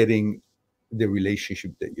getting the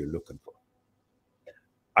relationship that you're looking for.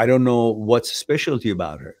 I don't know what's specialty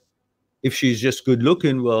about her. If she's just good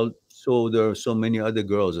looking, well, so there are so many other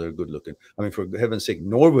girls that are good looking. I mean, for heaven's sake,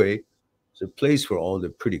 Norway is a place for all the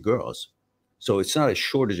pretty girls. So it's not a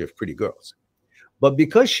shortage of pretty girls. But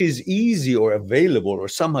because she's easy or available, or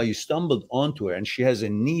somehow you stumbled onto her and she has a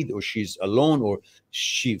need, or she's alone, or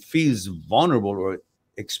she feels vulnerable or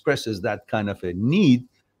expresses that kind of a need,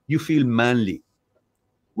 you feel manly,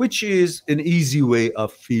 which is an easy way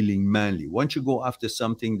of feeling manly. Once you go after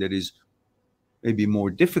something that is maybe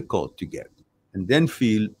more difficult to get, and then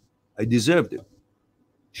feel, I deserved it.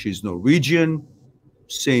 She's Norwegian,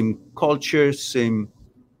 same culture, same,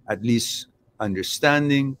 at least,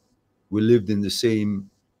 understanding. We lived in the same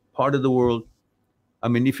part of the world. I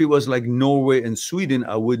mean, if it was like Norway and Sweden,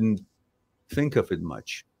 I wouldn't think of it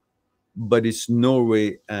much. But it's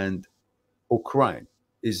Norway and Ukraine,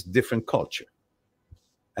 is different culture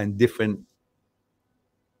and different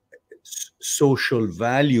social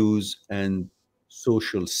values and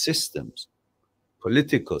social systems,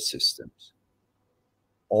 political systems.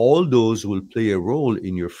 All those will play a role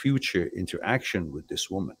in your future interaction with this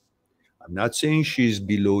woman. I'm not saying she's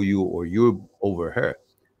below you or you're over her.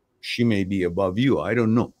 She may be above you. I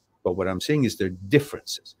don't know. But what I'm saying is there are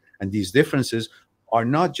differences. And these differences are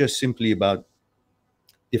not just simply about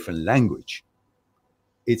different language.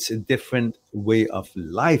 It's a different way of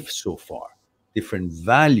life so far, different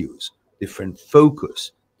values, different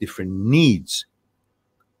focus, different needs.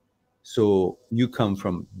 So you come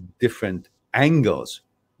from different angles.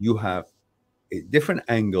 You have a different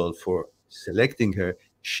angle for selecting her.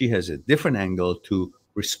 She has a different angle to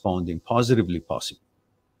responding positively, possibly.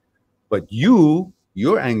 But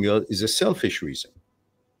your angle is a selfish reason.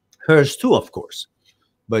 Hers too, of course.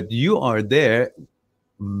 But you are there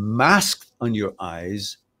masked on your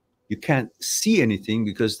eyes. You can't see anything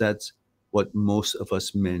because that's what most of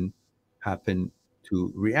us men happen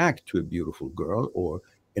to react to a beautiful girl or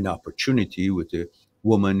an opportunity with a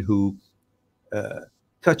woman who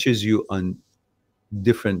touches you on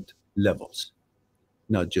different levels,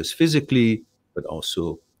 not just physically, but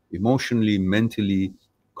also emotionally, mentally,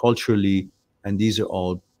 culturally. And these are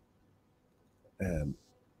all um,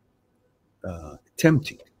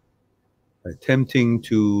 tempting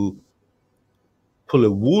to pull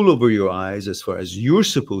a wool over your eyes as far as you're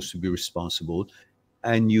supposed to be responsible,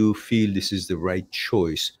 and you feel this is the right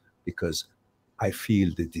choice because I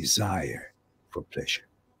feel the desire for pleasure.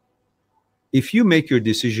 If you make your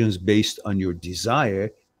decisions based on your desire,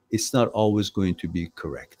 it's not always going to be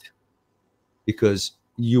correct, because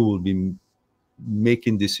you will be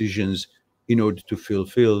making decisions in order to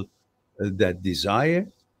fulfill that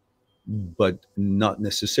desire, but not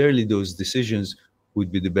necessarily those decisions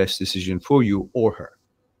would be the best decision for you or her.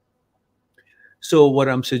 So, what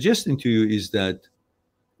I'm suggesting to you is that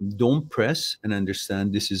don't press and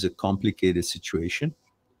understand this is a complicated situation.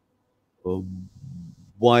 Uh,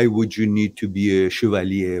 why would you need to be a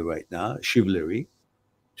chevalier right now, chivalry,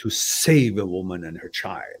 to save a woman and her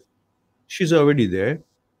child? She's already there.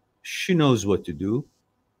 She knows what to do.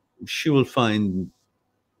 She will find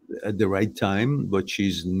at the right time what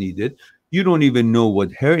she's needed. You don't even know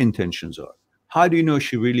what her intentions are. How do you know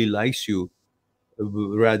she really likes you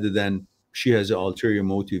rather than she has an ulterior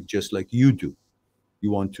motive just like you do?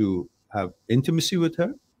 You want to have intimacy with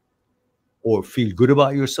her or feel good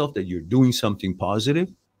about yourself that you're doing something positive,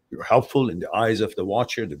 you're helpful in the eyes of the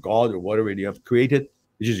watcher, the God, or whatever you have created,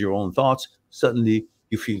 which is your own thoughts. Suddenly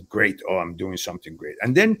you feel great. Oh, I'm doing something great.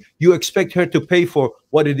 And then you expect her to pay for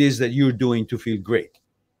what it is that you're doing to feel great.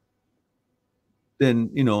 Then,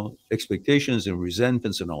 expectations and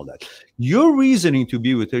resentments and all that. Your reasoning to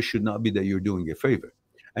be with her should not be that you're doing a favor.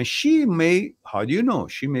 And she may, how do you know?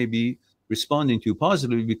 She may be responding to you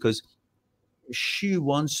positively because she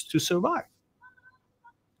wants to survive.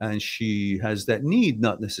 And she has that need,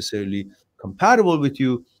 not necessarily compatible with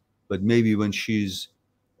you, but maybe when she's,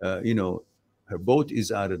 her boat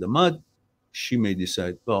is out of the mud, she may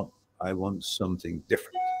decide, well, I want something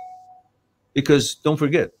different. Because don't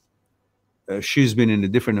forget, she's been in a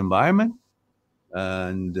different environment,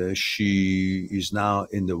 and she is now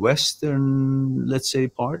in the Western, let's say,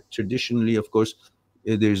 part. Traditionally, of course,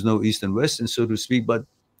 there's no East and West, and so to speak, but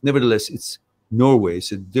nevertheless, it's Norway.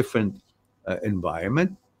 It's a different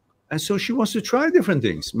environment. And so she wants to try different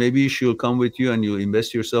things. Maybe she'll come with you and you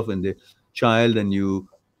invest yourself in the child and you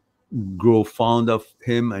grow fond of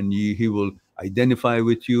him and he will identify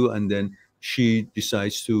with you. And then she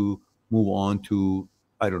decides to move on to,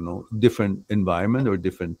 I don't know, different environment or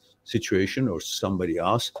different situation or somebody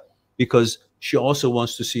else, because she also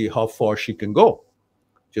wants to see how far she can go.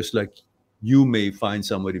 Just like you may find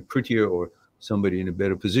somebody prettier or somebody in a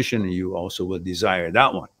better position and you also will desire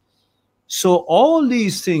that one. So all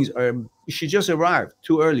these things are, she just arrived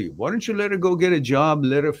too early. Why don't you let her go get a job,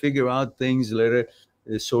 let her figure out things, let her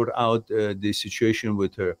sort out the situation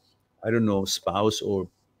with her, I don't know, spouse or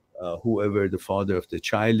whoever the father of the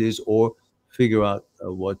child is, or figure out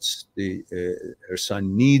what's her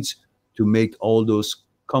son needs to make all those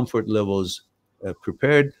comfort levels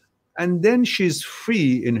prepared. And then she's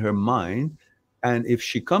free in her mind. And if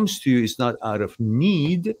she comes to you, it's not out of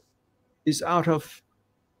need, it's out of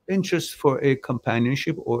interest for a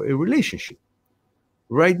companionship or a relationship.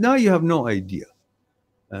 Right now, you have no idea.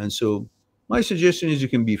 And so my suggestion is you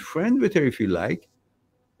can be friend with her if you like,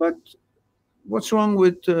 but what's wrong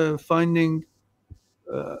with finding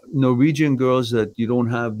Norwegian girls that you don't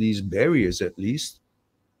have these barriers? At least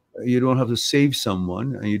you don't have to save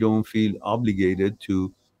someone and you don't feel obligated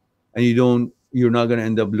to, and you're not going to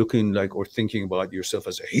end up looking like or thinking about yourself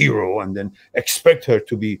as a hero and then expect her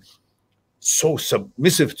to be so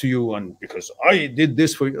submissive to you and because I did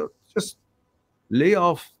this for you. Just lay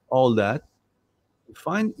off all that,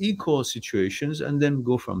 find equal situations, and then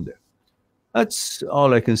go from there. That's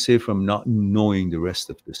all I can say from not knowing the rest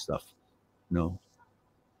of the stuff. No,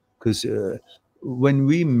 because when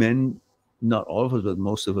we men, not all of us, but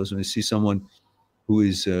most of us, when we see someone who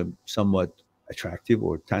is somewhat attractive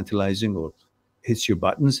or tantalizing or hits your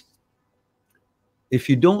buttons, if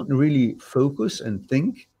you don't really focus and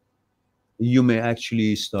think, you may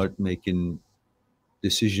actually start making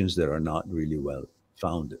decisions that are not really well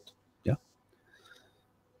founded. Yeah.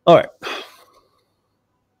 All right.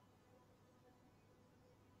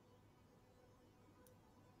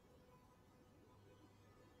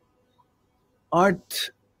 Art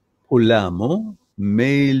Polamo,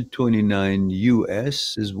 male 29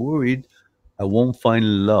 US, is worried I won't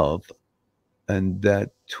find love and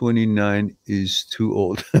that 29 is too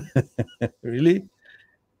old. Really?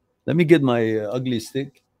 Let me get my ugly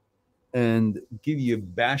stick and give you a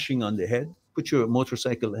bashing on the head. Put your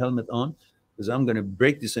motorcycle helmet on because I'm going to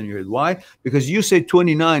break this on your head. Why? Because you say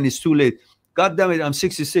 29 is too late. God damn it, I'm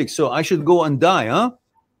 66, so I should go and die, huh?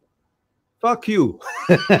 Fuck you.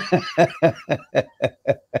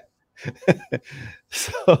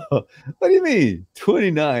 So, what do you mean?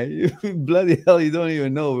 29? Bloody hell, you don't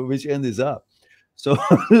even know which end is up. So,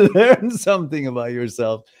 learn something about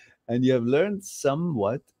yourself. And you have learned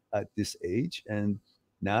somewhat at this age. And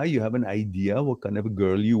Now you have an idea what kind of a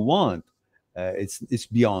girl you want. It's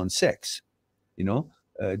beyond sex, you know.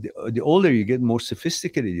 The older you get, more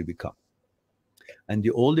sophisticated you become, and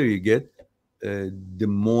the older you get, the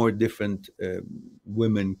more different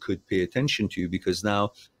women could pay attention to you, because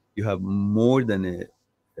now you have more than a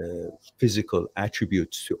physical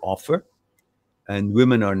attributes to offer, and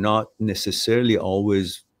women are not necessarily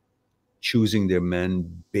always choosing their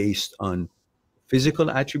men based on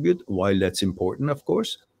physical attribute, while that's important, of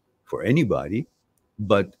course, for anybody,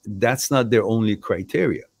 but that's not their only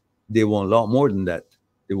criteria. They want a lot more than that.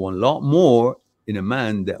 They want a lot more in a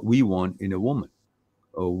man that we want in a woman.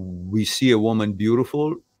 We see a woman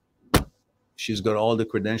beautiful, she's got all the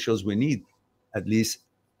credentials we need, at least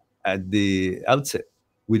at the outset.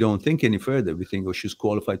 We don't think any further. We think, oh, she's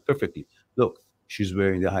qualified perfectly. Look, she's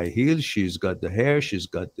wearing the high heels, she's got the hair, she's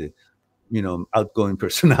got the, outgoing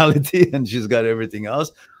personality, and she's got everything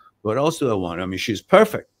else. What else do I want? I mean, she's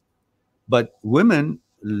perfect. But women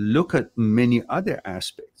look at many other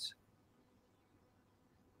aspects: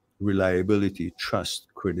 reliability, trust,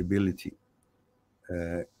 credibility,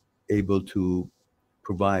 able to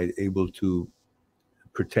provide, able to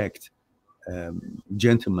protect,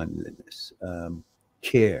 gentlemanliness,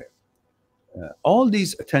 care, all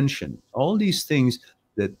these attention, all these things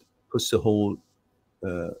that puts the whole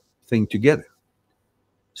thing together.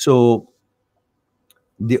 So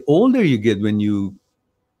the older you get, when you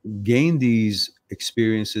gain these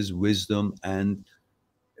experiences, wisdom, and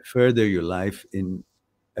further your life in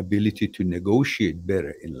ability to negotiate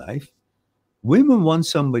better in life, women want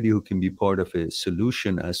somebody who can be part of a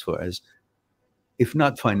solution, as far as, if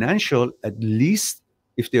not financial, at least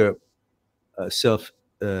if they're self,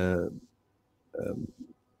 they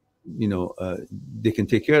can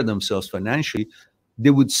take care of themselves financially, they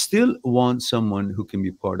would still want someone who can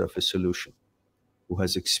be part of a solution, who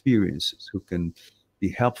has experiences, who can be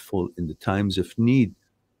helpful in the times of need,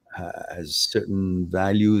 has certain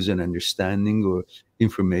values and understanding or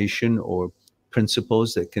information or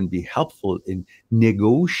principles that can be helpful in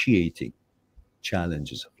negotiating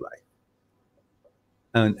challenges of life.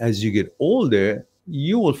 And as you get older,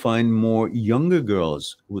 you will find more younger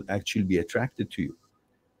girls will actually be attracted to you,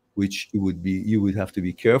 which you would have to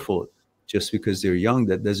be careful. Just because they're young,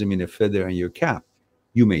 that doesn't mean a feather in your cap.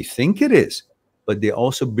 You may think it is, but they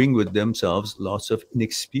also bring with themselves lots of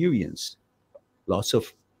inexperience, lots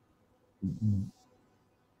of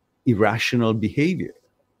irrational behavior,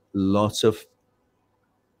 lots of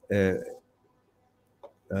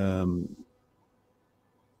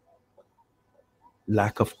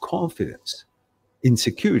lack of confidence,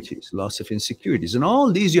 insecurities, lots of insecurities. And all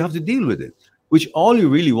these, you have to deal with it, which all you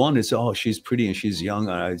really want is, oh, she's pretty and she's young,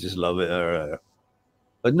 and I just love it.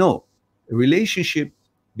 But no, a relationship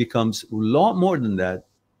becomes a lot more than that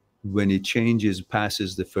when it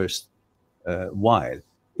passes the first while.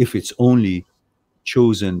 If it's only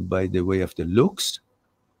chosen by the way of the looks,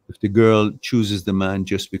 if the girl chooses the man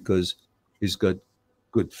just because he's got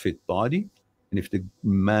good fit body, and if the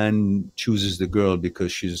man chooses the girl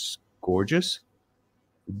because she's gorgeous,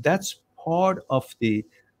 that's part of the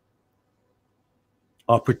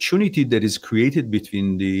opportunity that is created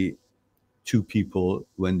between the two people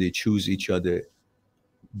when they choose each other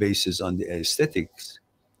basis on the aesthetics.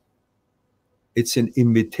 It's an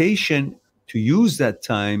invitation to use that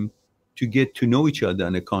time to get to know each other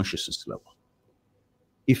on a consciousness level.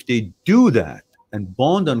 If they do that and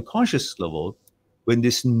bond on conscious level, when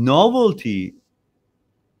this novelty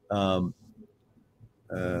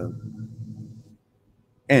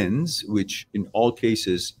ends, which in all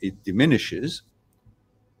cases it diminishes,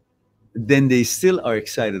 then they still are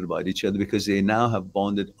excited about each other because they now have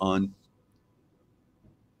bonded on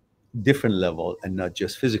different level and not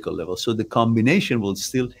just physical level. So the combination will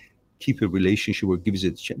still keep a relationship, or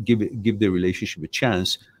give the relationship a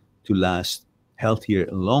chance to last healthier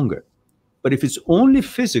and longer. But if it's only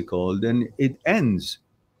physical, then it ends.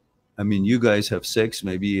 I mean, you guys have sex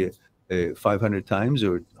maybe 500 times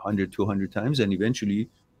or 100, 200 times, and eventually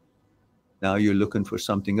now you're looking for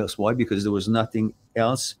something else. Why? Because there was nothing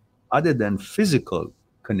else other than physical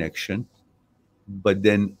connection, but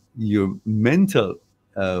then your mental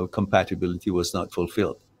compatibility was not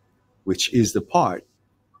fulfilled, which is the part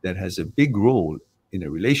that has a big role in a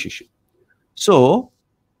relationship. So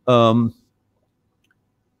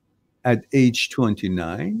at age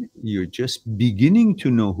 29, you're just beginning to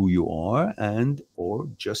know who you are, and or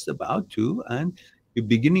just about to, and you're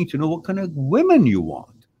beginning to know what kind of women you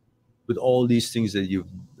want. With all these things that you've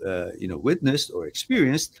witnessed or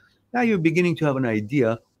experienced, now you're beginning to have an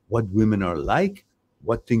idea what women are like,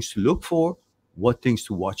 what things to look for, what things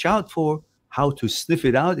to watch out for, how to sniff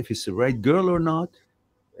it out if it's the right girl or not.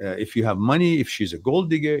 if you have money, if she's a gold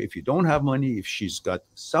digger, if you don't have money, if she's got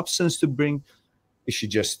substance to bring, is she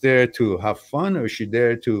just there to have fun, or is she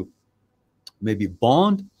there to maybe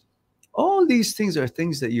bond? All these things are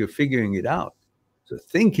things that you're figuring it out. So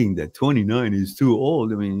thinking that 29 is too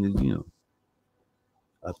old, I mean,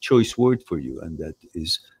 a choice word for you, and that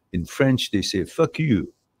is, in French they say "fuck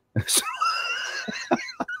you."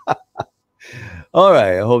 All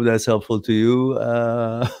right, I hope that's helpful to you.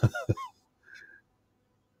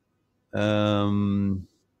 Um,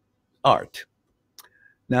 Art.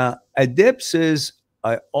 Now, Adept says,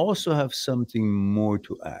 I also have something more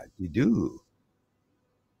to add. You do.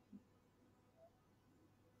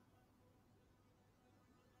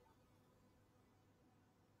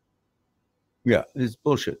 Yeah, it's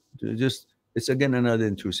bullshit. Just, it's again another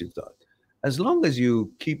intrusive thought. As long as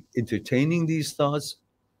you keep entertaining these thoughts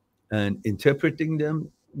and interpreting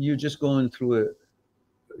them, you're just going through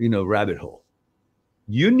a rabbit hole.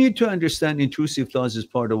 You need to understand intrusive thoughts is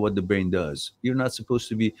part of what the brain does. You're not supposed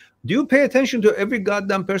to be. Do you pay attention to every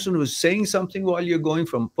goddamn person who's saying something while you're going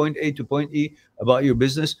from point A to point E about your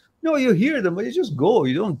business? No, you hear them, but you just go.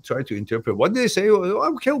 You don't try to interpret what they say.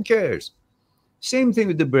 Who cares? Same thing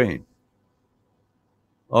with the brain.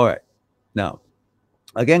 All right. Now,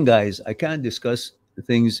 again, guys, I can't discuss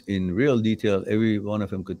things in real detail. Every one of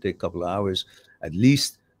them could take a couple of hours at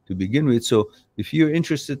least to begin with. So if you're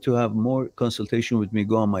interested to have more consultation with me,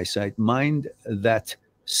 go on my site,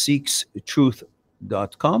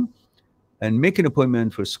 mindthatseekstruth.com, and make an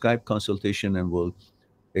appointment for Skype consultation, and we'll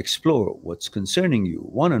explore what's concerning you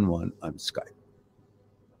one-on-one on Skype.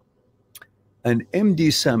 And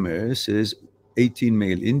MD Summer says 18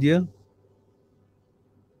 male India.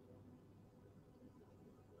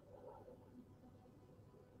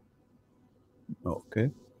 Okay.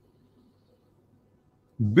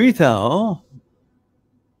 Brithao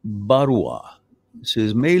Barua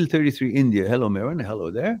says male 33 India. Hello, Marin. Hello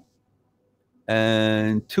there.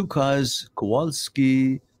 And Tukaz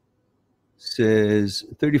Kowalski says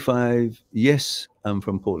 35. Yes, I'm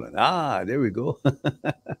from Poland. Ah, there we go.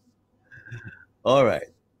 All right.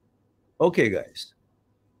 Okay, guys.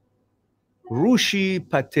 Rushi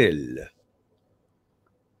Patel.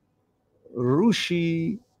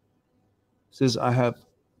 Rushi says, I have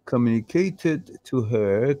communicated to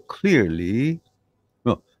her clearly.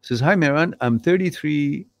 No, says, hi, Meran. I'm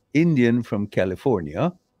 33 Indian from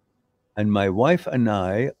California, and my wife and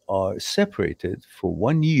I are separated for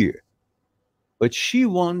 1 year. But she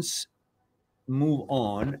wants move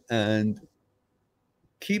on and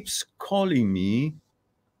keeps calling me,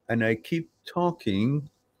 and I keep talking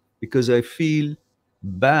because I feel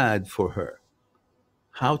bad for her.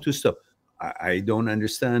 How to stop? I don't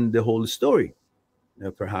understand the whole story.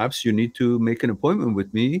 Perhaps you need to make an appointment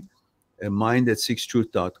with me,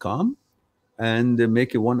 mind@sixtruth.com, and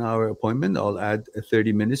make a 1 hour appointment. I'll add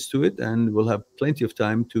 30 minutes to it, and we'll have plenty of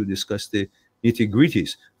time to discuss the nitty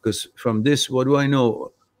gritties. Because from this, what do I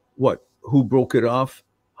know? What? Who broke it off?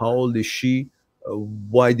 How old is she?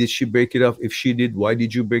 Why did she break it off? If she did, why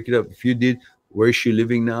did you break it up? If you did, where is she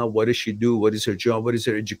living now? What does she do? What is her job? What is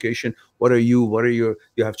her education? What are you? What are you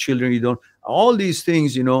have children? You don't? All these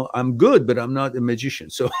things, I'm good, but I'm not a magician.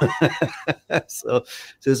 So, so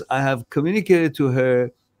says, I have communicated to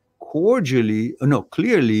her cordially, no,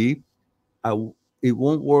 clearly, it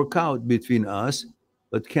won't work out between us,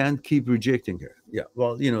 but can't keep rejecting her. Yeah,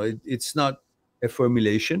 well, it's not a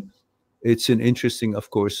formulation. It's an interesting, of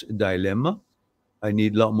course, dilemma. I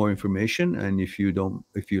need a lot more information, and if you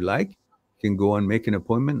like, can go and make an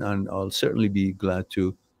appointment, and I'll certainly be glad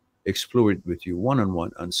to explore it with you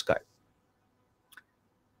one-on-one on Skype.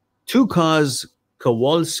 Tukaz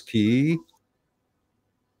Kowalski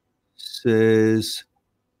says,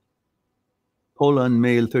 Poland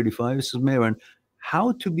male 35 says, Maran,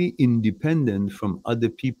 how to be independent from other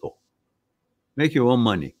people, make your own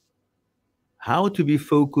money, how to be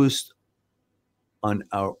focused on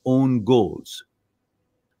our own goals,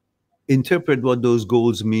 interpret what those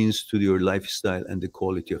goals means to your lifestyle and the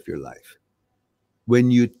quality of your life.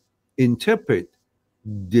 When you interpret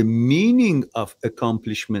the meaning of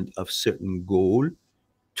accomplishment of certain goal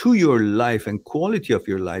to your life and quality of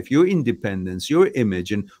your life, your independence, your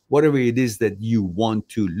image, and whatever it is that you want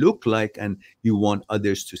to look like and you want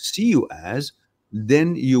others to see you as,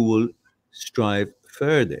 then you will strive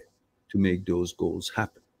further to make those goals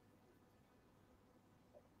happen.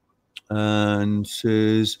 And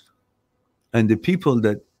says, and the people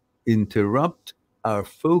that interrupt our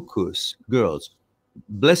focus, girls,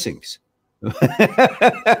 blessings.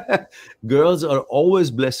 Girls are always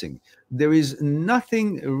blessing. There is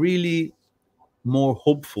nothing really more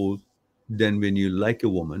hopeful than when you like a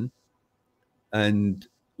woman and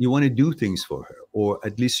you want to do things for her, or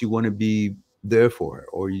at least you want to be there for her,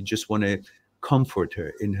 or you just want to comfort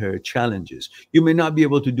her in her challenges. You may not be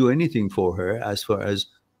able to do anything for her as far as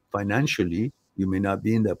financially, you may not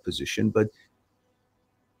be in that position, but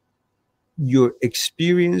your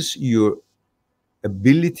experience, your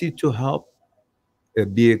ability to help,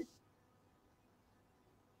 be a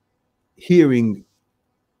hearing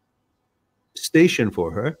station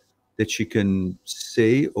for her that she can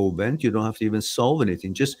say or vent. You don't have to even solve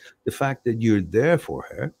anything. Just the fact that you're there for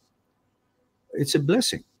her, it's a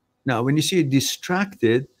blessing. Now, when you see it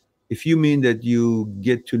distracted, if you mean that you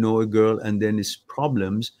get to know a girl and then it's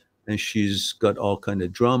problems and she's got all kind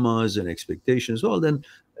of dramas and expectations, well, then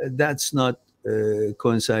that's not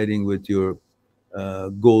coinciding with your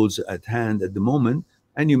goals at hand at the moment,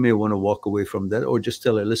 and you may want to walk away from that, or just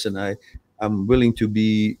tell her, listen, I'm willing to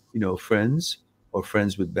be, friends, or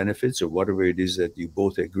friends with benefits, or whatever it is that you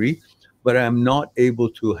both agree, but I'm not able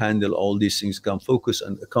to handle all these things. Come focus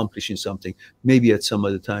on accomplishing something, maybe at some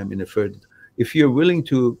other time in a further. If you're willing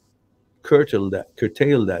to curtail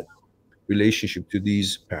that relationship to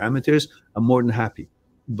these parameters, I'm more than happy.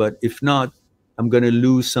 But if not, I'm going to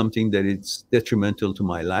lose something that is detrimental to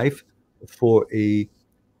my life for a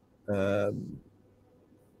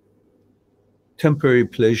temporary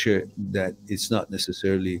pleasure that it's not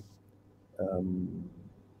necessarily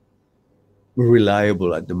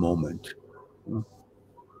reliable at the moment.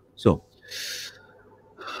 So,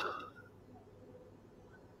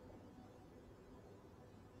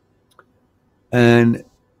 and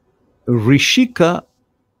Rishika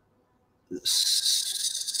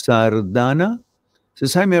Sardana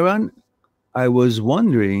says, hi, Meran. I was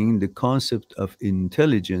wondering the concept of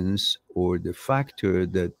intelligence, or the factor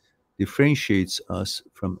that differentiates us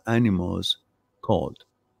from animals, called.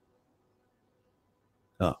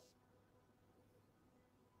 Ah.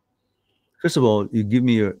 First of all, you give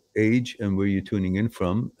me your age and where you're tuning in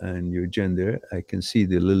from and your gender. I can see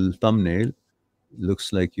the little thumbnail.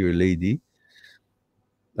 Looks like you're a lady.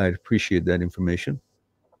 I appreciate that information.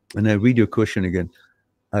 And I read your question again.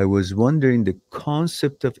 I was wondering the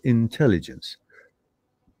concept of intelligence,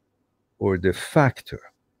 or the factor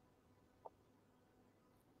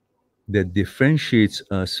that differentiates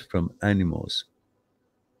us from animals.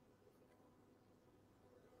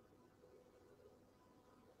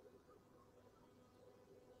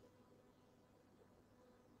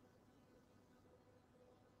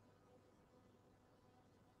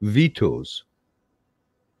 Vetoes.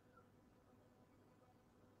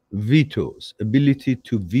 Vetoes. Ability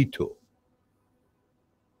to veto.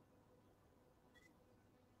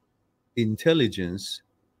 Intelligence,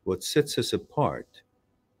 what sets us apart,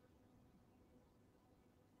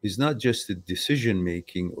 is not just the decision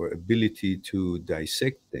making or ability to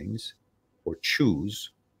dissect things or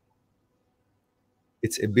choose.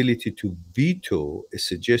 Its ability to veto a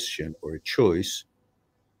suggestion or a choice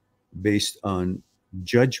based on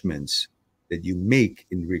judgments that you make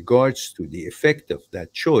in regards to the effect of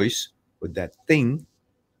that choice or that thing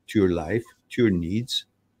to your life, to your needs,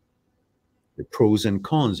 the pros and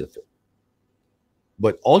cons of it.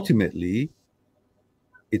 But ultimately,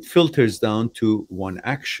 it filters down to one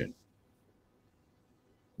action,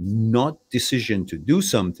 not decision to do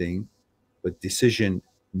something, but decision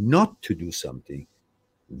not to do something.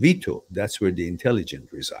 Veto, that's where the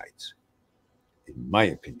intelligence resides, in my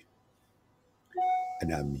opinion.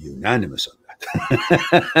 And I'm unanimous on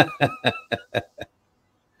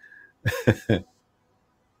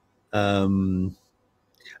that.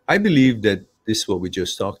 I believe that this, what we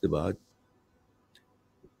just talked about,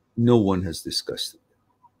 no one has discussed it.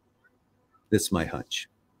 That's my hunch.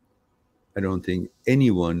 I don't think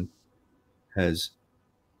anyone has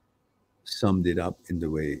summed it up in the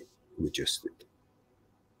way we just did.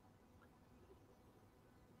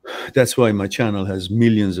 That's why my channel has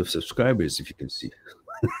millions of subscribers, if you can see.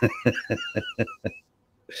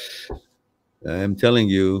 I'm telling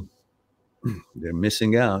you, they're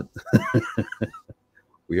missing out.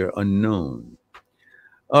 We are unknown.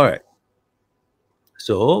 All right.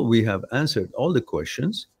 So we have answered all the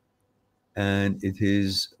questions, and it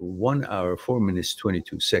is 1 hour, 4 minutes,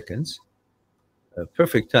 22 seconds.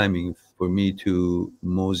 Perfect timing for me to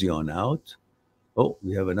mosey on out. Oh,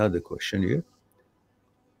 we have another question here.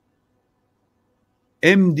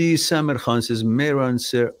 MD Samer Khan says, Mehran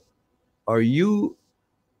sir, are you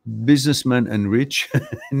businessman and rich?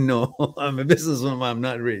 No, I'm a businessman, I'm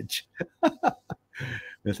not rich.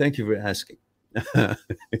 Well, thank you for asking.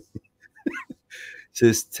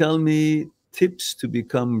 Says, tell me tips to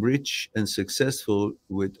become rich and successful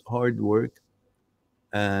with hard work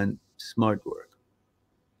and smart work.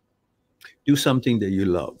 Do something that you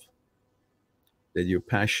love. that you're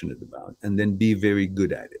passionate about, and then be very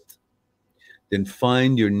good at it. Then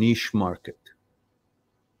find your niche market.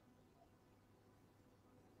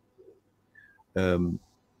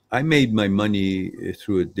 I made my money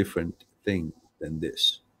through a different thing than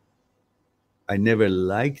this. I never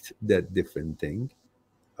liked that different thing.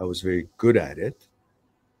 I was very good at it.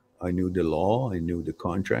 I knew the law, I knew the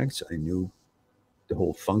contracts, I knew the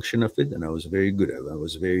whole function of it, and I was very good at it. I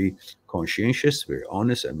was very conscientious, very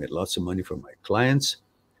honest. I made lots of money for my clients,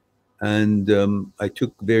 and I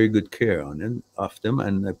took very good care of them,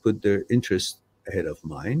 and I put their interest ahead of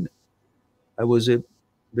mine. I was a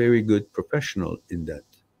very good professional in that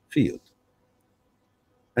field,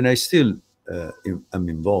 and I still am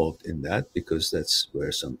involved in that because that's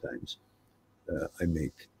where sometimes I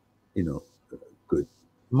make, you know, good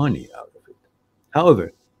money out of it.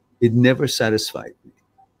 However, it never satisfied me.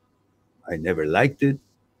 I never liked it.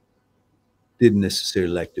 Didn't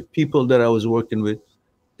necessarily like the people that I was working with.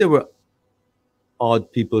 There were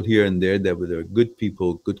odd people here and there that were good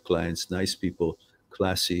people, good clients, nice people,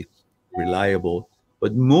 classy, reliable.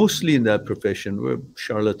 But mostly in that profession were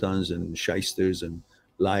charlatans and shysters and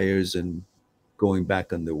liars and going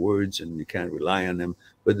back on their words, and you can't rely on them.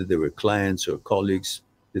 Whether they were clients or colleagues,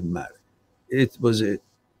 didn't matter. It was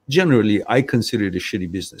generally, I consider it a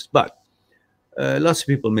shitty business. But lots of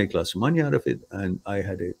people make lots of money out of it, and I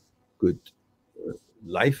had a good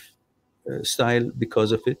life style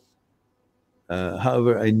because of it.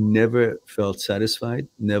 However, I never felt satisfied,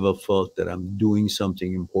 never felt that I'm doing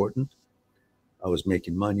something important. I was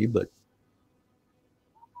making money, but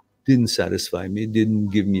didn't satisfy me, didn't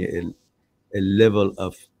give me a level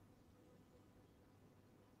of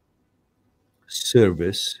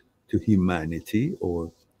service to humanity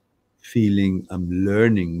or feeling I'm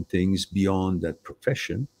learning things beyond that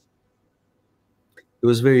profession. It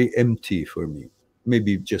was very empty for me.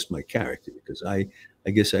 Maybe just my character, because I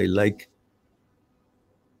guess I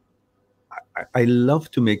love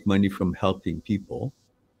to make money from helping people.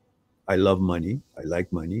 I love money. I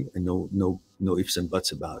like money. I know no ifs and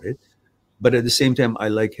buts about it. But at the same time, I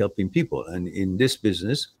like helping people. And in this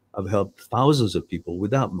business, I've helped thousands of people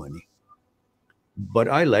without money. But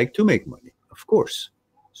I like to make money, of course.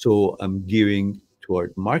 So I'm gearing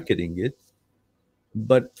toward marketing it.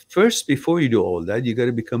 But first, before you do all that, you got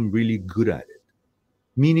to become really good at it,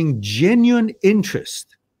 meaning genuine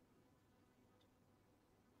interest.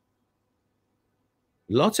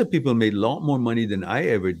 Lots of people made a lot more money than I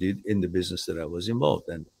ever did in the business that I was involved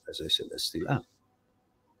in. As I said, I still am.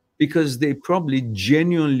 Because they probably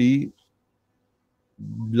genuinely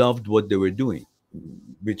loved what they were doing,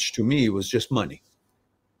 which to me was just money.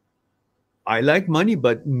 I like money,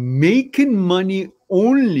 but making money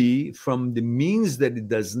only from the means that it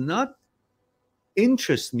does not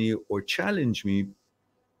interest me or challenge me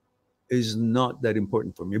is not that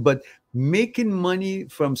important for me. But making money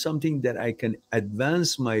from something that I can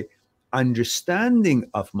advance my understanding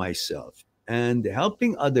of myself and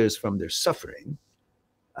helping others from their suffering,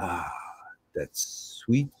 that's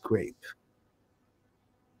sweet grape.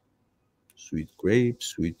 Sweet grape,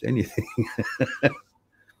 sweet anything.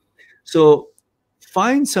 So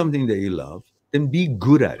find something that you love, then be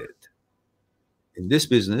good at it. In this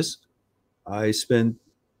business, I spent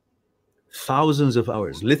thousands of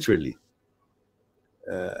hours, literally,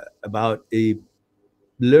 about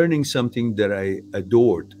learning something that I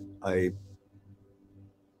adored. I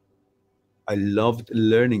loved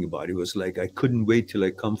learning about it. It was like I couldn't wait till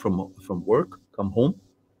I come from work, come home,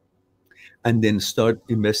 and then start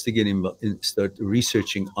investigating, start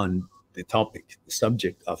researching on the topic, the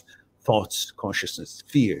subject of thoughts, consciousness,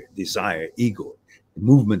 fear, desire, ego, the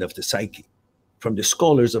movement of the psyche. From the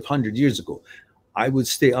scholars of 100 years ago, I would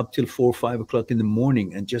stay up till 4 or 5 o'clock in the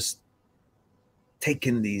morning and just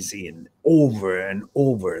taking these in over and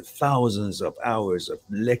over, thousands of hours of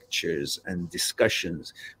lectures and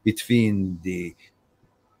discussions between the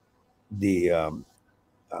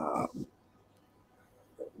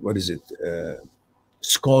what is it,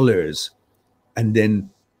 scholars, and then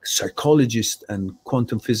psychologists and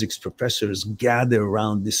quantum physics professors gather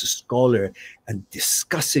around this scholar and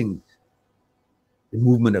discussing the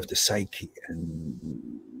movement of the psyche and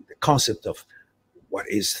the concept of what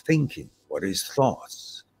is thinking, what is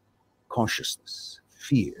thoughts, consciousness,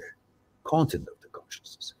 fear, content of the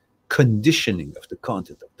consciousness, conditioning of the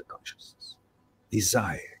content of the consciousness,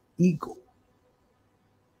 desire, ego,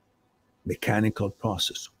 mechanical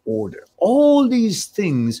process, order, all these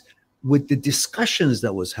things with the discussions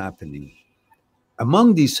that was happening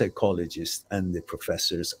among these psychologists and the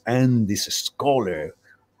professors and this scholar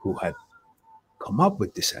who had come up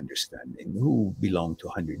with this understanding, who belonged to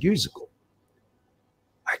 100 years ago.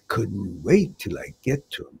 I couldn't wait till I get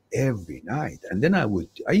to them every night. And then I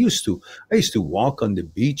used to walk on the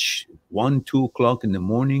beach 1, 2 o'clock in the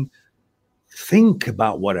morning, think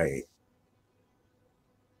about what I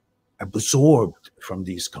absorbed from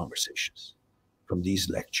these conversations, from these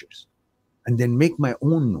lectures, and then make my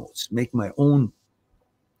own notes, make my own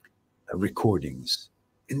recordings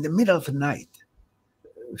in the middle of the night.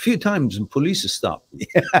 A few times the police stopped me.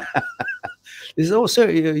 They said, "Oh, sir,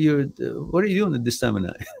 what are you doing at this time of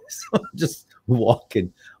night?" So I'm just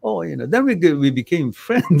walking. Oh, then we became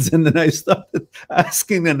friends, and then I started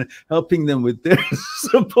asking and helping them with their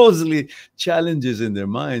supposedly challenges in their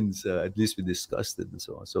minds. At least we discussed it and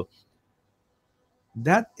so on. So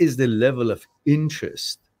that is the level of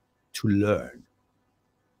interest to learn.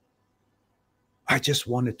 I just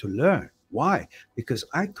wanted to learn. Why? Because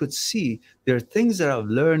I could see there are things that I've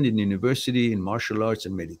learned in university, in martial arts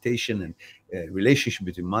and meditation, and relationship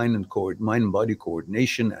between mind and body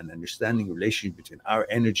coordination, and understanding the relationship between our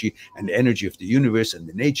energy and the energy of the universe and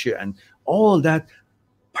the nature and all that.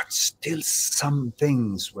 But still some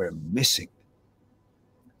things were missing.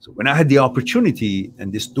 So when I had the opportunity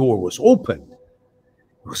and this door was open,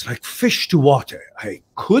 it was like fish to water. I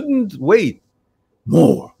couldn't wait.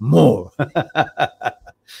 More.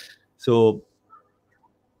 So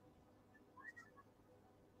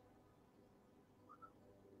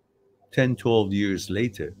 10, 12 years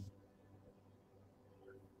later,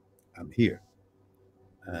 I'm here.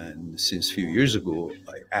 And since a few years ago,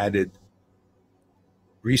 I added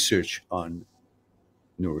research on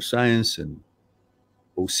neuroscience and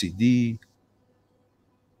OCD,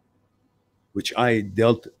 which I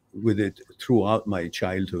dealt with it throughout my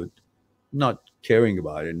childhood, not caring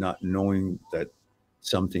about it, not knowing that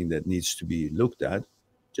something that needs to be looked at,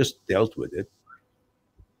 just dealt with it.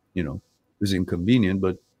 It was inconvenient,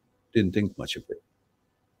 but didn't think much of it.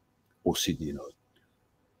 OCD,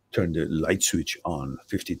 turn the light switch on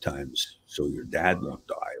 50 times so your dad won't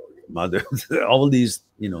die or your mother, all these,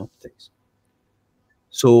 things.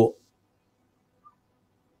 So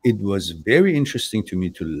it was very interesting to me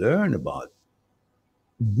to learn about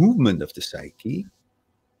movement of the psyche,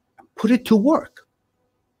 put it to work,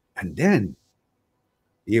 and then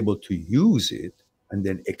be able to use it and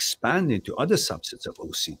then expand into other subsets of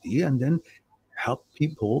OCD and then help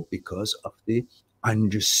people because of the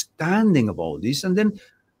understanding of all these. And then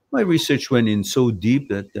my research went in so deep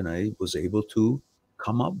that then I was able to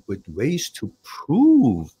come up with ways to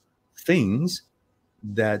prove things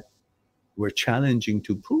that were challenging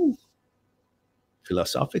to prove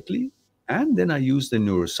philosophically. And then I used the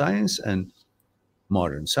neuroscience and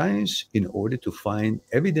modern science in order to find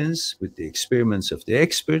evidence with the experiments of the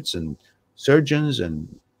experts and surgeons and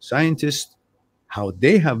scientists, how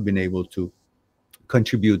they have been able to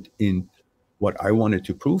contribute in what I wanted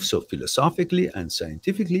to prove. So philosophically and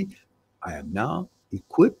scientifically, I am now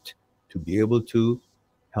equipped to be able to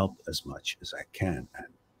help as much as I can and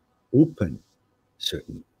open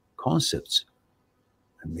certain concepts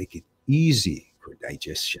and make it easy for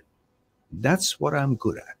digestion. That's what I'm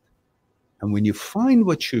good at. And when you find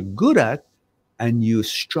what you're good at and you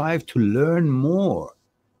strive to learn more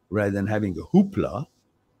rather than having a hoopla,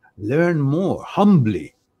 learn more,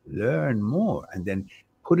 humbly learn more, and then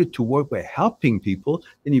put it to work by helping people,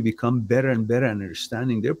 then you become better and better at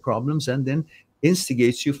understanding their problems, and then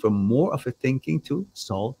instigates you from more of a thinking to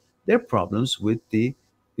solve their problems with the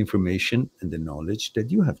information and the knowledge that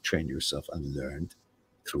you have trained yourself and learned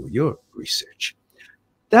through your research.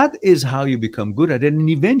 That is how you become good at it. And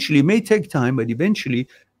eventually, it may take time, but eventually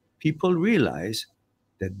people realize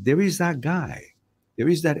that there is that guy, there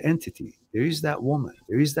is that entity, there is that woman,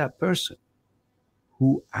 there is that person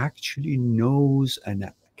who actually knows and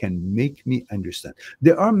can make me understand.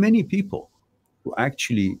 There are many people who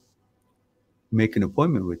actually make an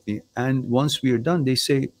appointment with me. And once we are done, they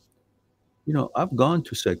say, I've gone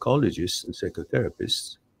to psychologists and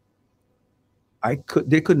psychotherapists.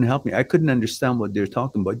 They couldn't help me. I couldn't understand what they're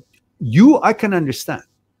talking about. I can understand.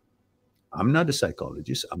 I'm not a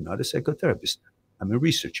psychologist. I'm not a psychotherapist. I'm a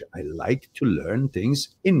researcher. I like to learn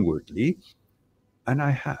things inwardly, and I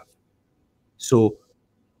have. So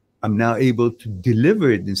I'm now able to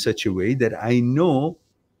deliver it in such a way that I know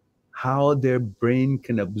how their brain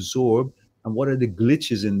can absorb and what are the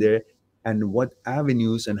glitches in there and what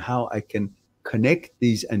avenues and how I can connect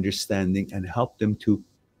these understanding and help them to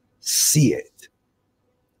see it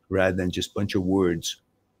rather than just a bunch of words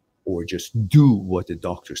or just do what the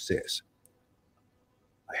doctor says.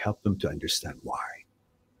 I help them to understand why.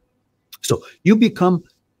 So you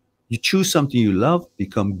choose something you love,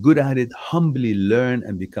 become good at it, humbly learn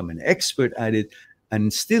and become an expert at it,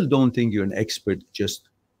 and still don't think you're an expert just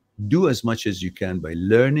Do as much as you can by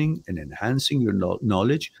learning and enhancing your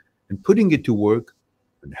knowledge and putting it to work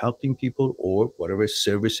and helping people or whatever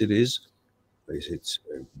service it is. If it's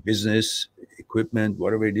business, equipment,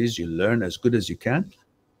 whatever it is, you learn as good as you can,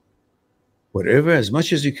 whatever, as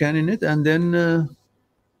much as you can in it, and then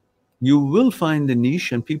you will find the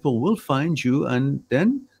niche and people will find you, and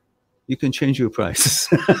then you can change your prices.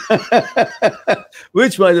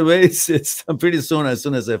 Which, by the way, it's pretty soon,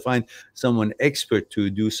 as I find someone expert to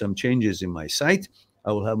do some changes in my site,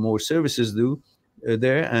 I will have more services do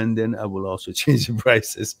there, and then I will also change the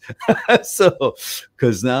prices. So,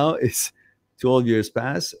 because now it's 12 years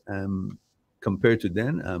past, compared to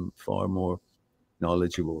then, I'm far more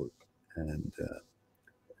knowledgeable and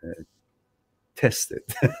tested.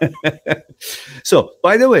 So,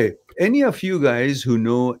 by the way, any of you guys who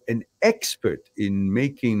know an expert in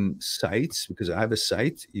making sites, because I have a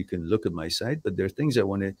site, you can look at my site, but there are things I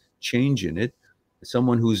want to change in it.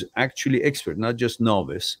 Someone who's actually expert, not just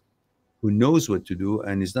novice, who knows what to do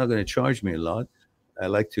and is not going to charge me a lot. I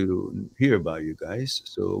like to hear about you guys,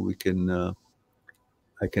 so we can.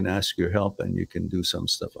 I can ask your help, and you can do some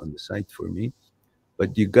stuff on the site for me.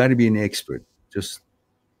 But you got to be an expert. Just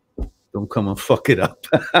don't come and fuck it up.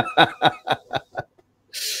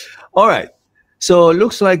 All right. So it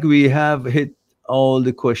looks like we have hit all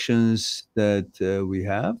the questions that we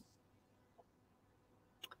have.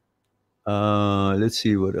 Let's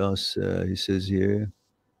see what else he says here.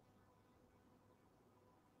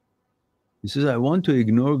 He says, I want to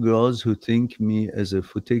ignore girls who take me as a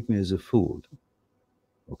fool.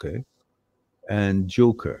 Okay. And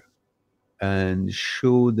joker. And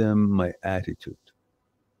show them my attitude.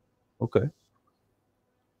 Okay.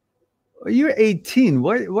 You're 18.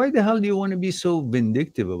 Why the hell do you want to be so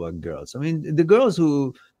vindictive about girls? I mean, the girls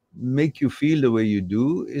who make you feel the way you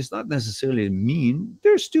do is not necessarily mean.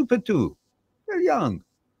 They're stupid too. They're young.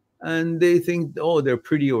 And they think, oh, they're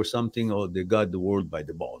pretty or something, or they got the world by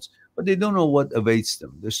the balls. But they don't know what awaits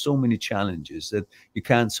them. There's so many challenges that you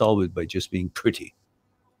can't solve it by just being pretty.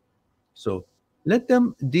 So let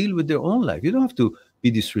them deal with their own life. You don't have to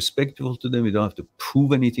be disrespectful to them. You don't have to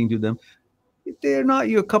prove anything to them. If they're not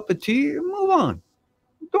your cup of tea, move on.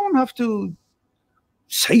 You don't have to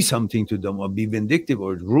say something to them or be vindictive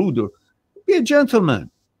or rude, or be a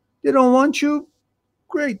gentleman. They don't want you.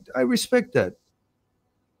 Great. I respect that.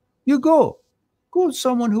 You go to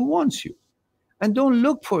someone who wants you, and don't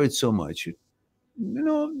look for it so much.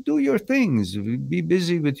 Do your things. Be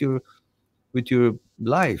busy with your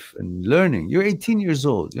life and learning. You're 18 years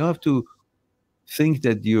old. You don't have to think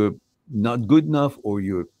that you're not good enough, or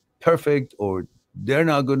you're perfect, or they're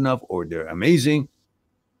not good enough, or they're amazing,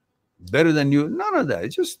 better than you. None of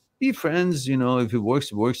that. Just be friends. If it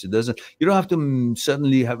works, it works. It doesn't. You don't have to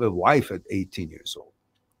suddenly have a wife at 18 years old.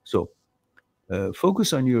 So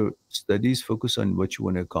focus on your studies, focus on what you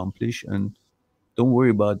want to accomplish, and don't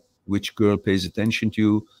worry about which girl pays attention to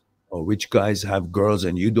you or which guys have girls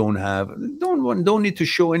and you don't have. Don't need to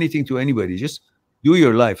show anything to anybody. Just do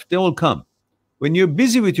your life. They will come. When you're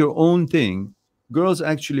busy with your own thing, girls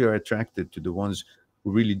actually are attracted to the ones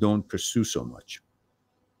who really don't pursue so much.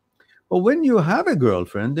 But when you have a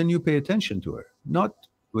girlfriend, then you pay attention to her, not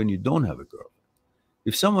when you don't have a girl.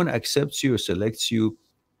 If someone accepts you or selects you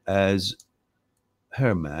as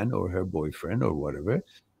her man or her boyfriend or whatever,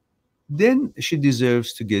 then she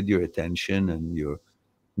deserves to get your attention and your,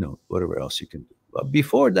 whatever else you can do. But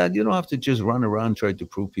before that, you don't have to just run around trying to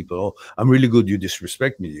prove people, oh, I'm really good, you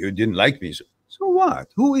disrespect me, you didn't like me. So what?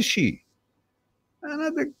 Who is she?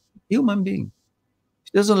 Another human being.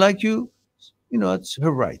 She doesn't like you, it's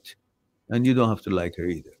her right. And you don't have to like her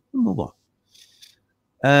either. Move on.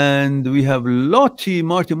 And we have Lottie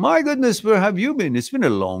Martin. My goodness, where have you been? It's been a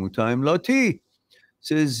long time, Lottie.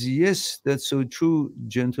 Says, yes, that's so true.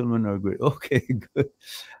 Gentlemen are great. Okay, good.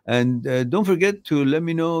 And don't forget to let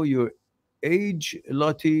me know your age,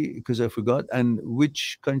 Lottie, because I forgot, and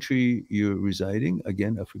which country you're residing.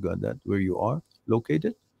 Again, I forgot that, where you are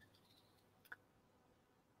located.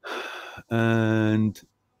 And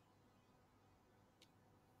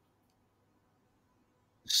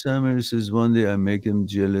Summer says, one day I make them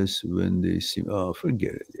jealous when they see me. Oh,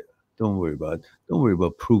 forget it. Yeah. Don't worry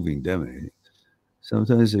about proving them anything.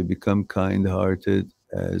 Sometimes they become kind-hearted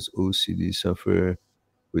as OCD sufferer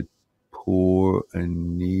with poor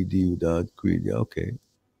and needy without greed. Yeah, okay.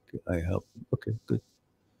 I help. Okay, good.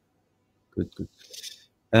 Good.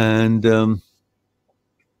 And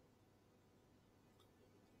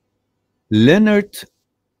Leonard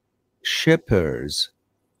Shephers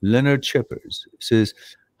says,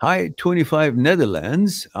 hi, 25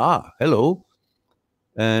 Netherlands. Hello.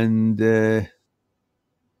 And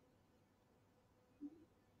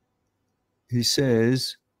He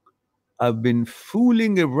says, I've been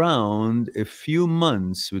fooling around a few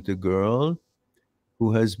months with a girl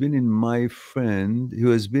who has been in my friend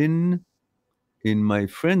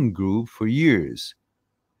group for years.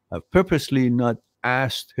 I've purposely not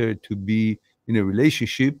asked her to be in a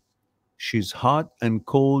relationship. She's hot and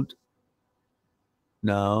cold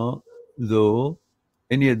now, though.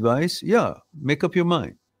 Any advice? Yeah, make up your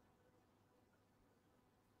mind.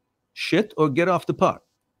 Shit or get off the pot.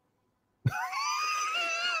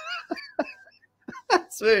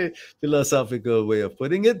 That's a very philosophical way of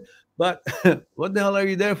putting it. But what the hell are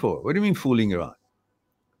you there for? What do you mean fooling around?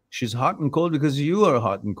 She's hot and cold because you are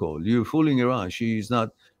hot and cold. You're fooling around. She's not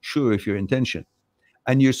sure if your intention.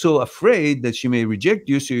 And you're so afraid that she may reject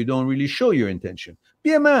you, so you don't really show your intention.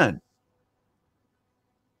 Be a man.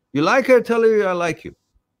 You like her, tell her I like you.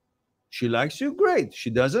 She likes you, great. She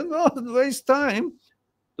doesn't, well, don't waste time.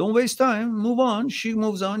 Don't waste time. Move on. She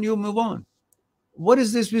moves on, you move on. What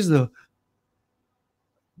is this wisdom?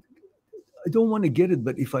 I don't want to get it,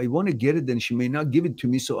 but if I want to get it, then she may not give it to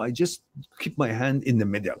me. So I just keep my hand in the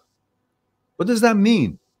middle. What does that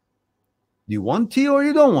mean? Do you want tea or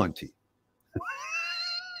you don't want tea?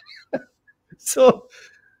 So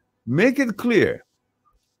make it clear.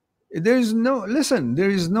 There is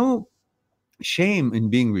no shame in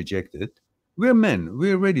being rejected. We're men.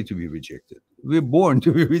 We're ready to be rejected. We're born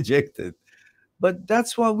to be rejected. But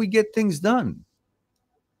that's why we get things done.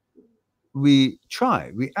 We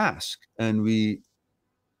try, we ask, and we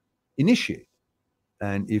initiate.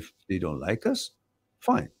 And if they don't like us,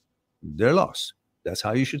 fine. They're lost. That's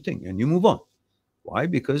how you should think. And you move on. Why?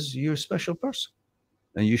 Because you're a special person.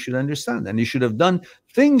 And you should understand. And you should have done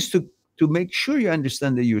things to make sure you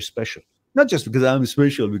understand that you're special. Not just because I'm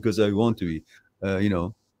special because I want to be,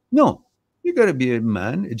 No, you got to be a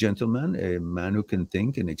man, a gentleman, a man who can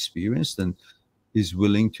think and experience and is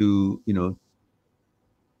willing to,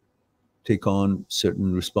 take on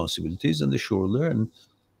certain responsibilities on the shoulder and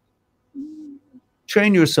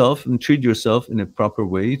train yourself and treat yourself in a proper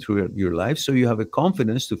way throughout your life so you have a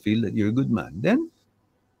confidence to feel that you're a good man. Then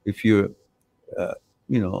if you're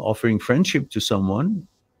offering friendship to someone,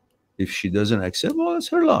 if she doesn't accept, well, it's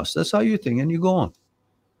her loss. That's how you think, and you go on.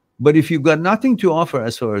 But if you've got nothing to offer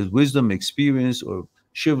as far as wisdom, experience, or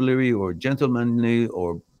chivalry, or gentlemanly,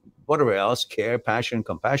 or whatever else, care, passion,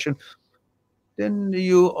 compassion, then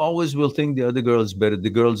you always will think the other girl is better. The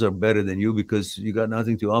girls are better than you because you got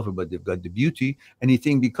nothing to offer, but they've got the beauty. And you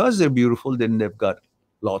think because they're beautiful, then they've got a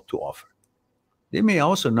lot to offer. They may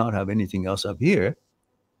also not have anything else up here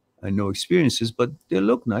and no experiences, but they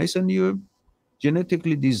look nice and you're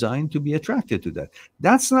genetically designed to be attracted to that.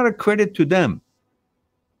 That's not a credit to them.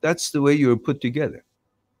 That's the way you're put together.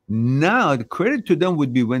 Now, the credit to them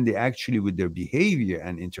would be when they actually, with their behavior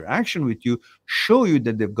and interaction with you, show you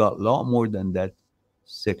that they've got a lot more than that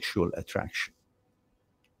sexual attraction.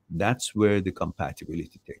 That's where the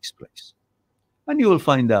compatibility takes place. And you will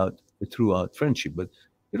find out throughout friendship, but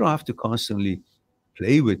you don't have to constantly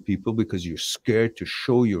play with people because you're scared to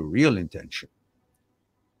show your real intention.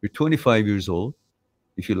 You're 25 years old.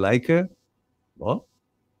 If you like her, well,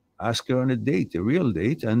 ask her on a date, a real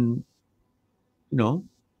date, and,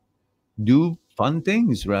 do fun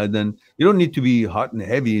things rather than, you don't need to be hot and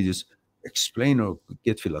heavy, just explain or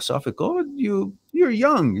get philosophical. You're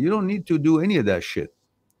young. You don't need to do any of that shit.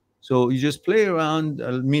 So you just play around,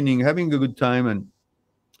 meaning having a good time and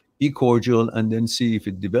be cordial and then see if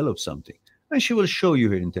it develops something. And she will show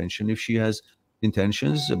you her intention. If she has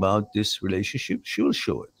intentions about this relationship, she will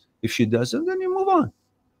show it. If she doesn't, then you move on.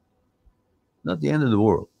 Not the end of the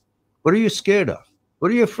world. What are you scared of?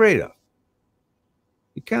 What are you afraid of?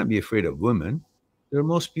 You can't be afraid of women. They're the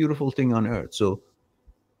most beautiful thing on earth. So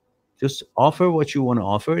just offer what you want to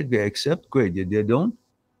offer. If they accept, great. If they don't,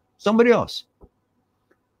 somebody else.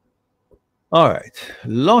 All right.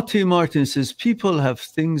 Lottie Martin says, people have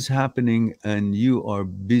things happening and you are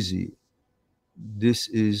busy. This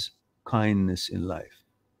is kindness in life.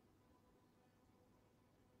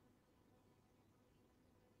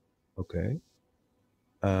 Okay.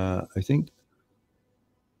 I think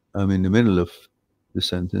I'm in the middle of the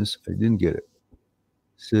sentence. I didn't get it.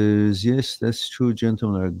 Says, yes, that's true.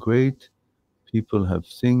 Gentlemen are great. People have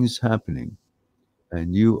things happening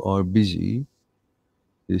and you are busy.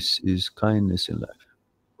 This is kindness in life.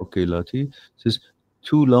 Okay, Lottie. Says,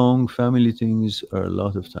 too long family things are a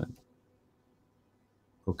lot of time.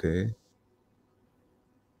 Okay.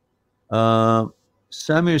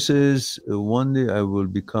 Samir says, one day I will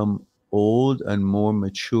become old and more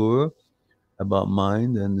mature about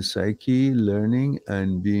mind and the psyche, learning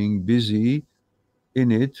and being busy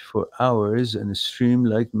in it for hours and stream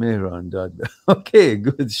like Mehran. Okay,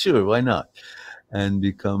 good, sure, why not? And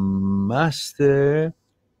become master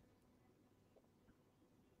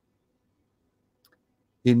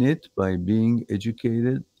in it by being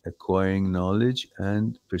educated, acquiring knowledge,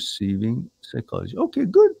 and perceiving psychology. Okay,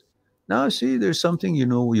 good. Now, see, there's something you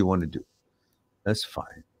know you want to do. That's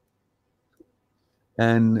fine.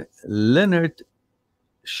 And Leonard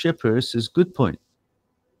Shepard says, good point.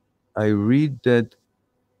 I read that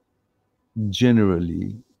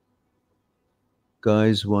generally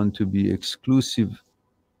guys want to be exclusive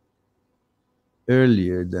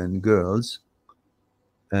earlier than girls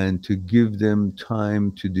and to give them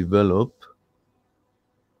time to develop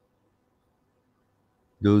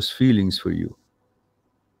those feelings for you.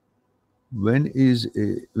 When is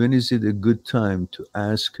it a good time to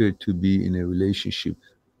ask her to be in a relationship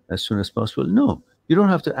as soon as possible? No, you don't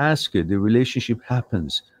have to ask her. The relationship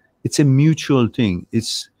happens. It's a mutual thing.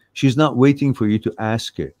 It's she's not waiting for you to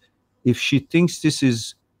ask her. If she thinks this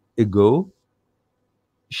is a go,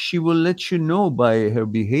 she will let you know by her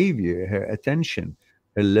behavior, her attention,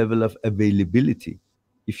 her level of availability.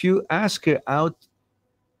 If you ask her out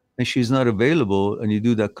and she's not available, and you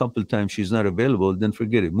do that a couple times, she's not available, then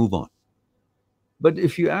forget it, move on. But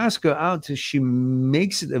if you ask her out, she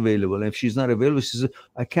makes it available. And if she's not available, she says,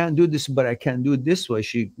 I can't do this, but I can do it this way.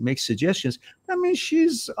 She makes suggestions. I mean,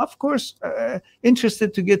 she's, of course,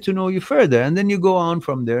 interested to get to know you further. And then you go on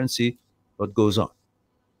from there and see what goes on.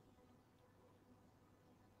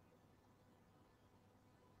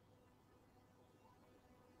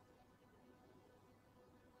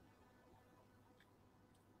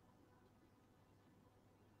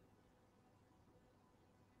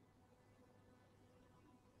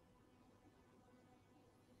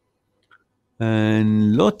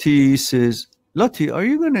 And Lottie says, Lottie, are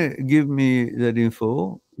you going to give me that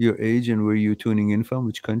info, your age and where you're tuning in from,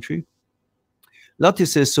 which country? Lottie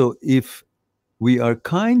says, so if we are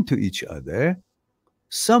kind to each other,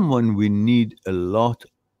 someone we need a lot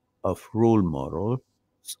of role model.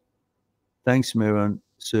 Thanks, Meron,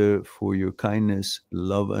 sir, for your kindness,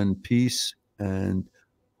 love, and peace, and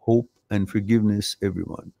hope and forgiveness,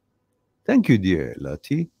 everyone. Thank you, dear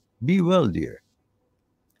Lottie. Be well, dear.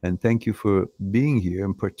 And thank you for being here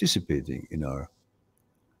and participating in our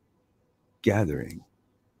gathering.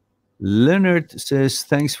 Leonard says,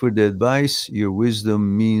 thanks for the advice. Your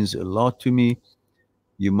wisdom means a lot to me.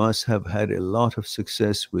 You must have had a lot of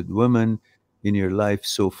success with women in your life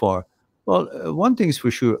so far. Well, one thing is for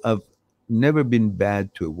sure, I've never been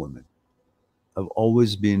bad to a woman. I've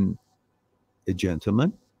always been a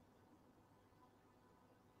gentleman,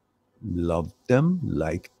 loved them,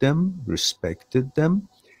 liked them, respected them,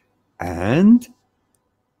 and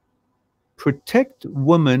protect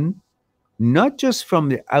women not just from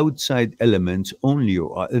the outside elements only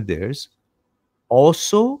or others,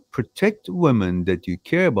 also protect women that you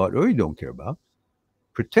care about or you don't care about.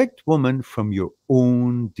 Protect women from your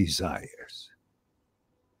own desires.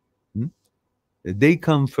 Hmm? They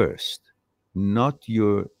come first, not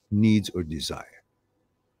your needs or desire.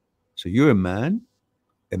 So you're a man.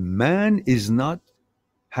 A man is not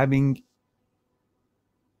having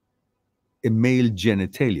a male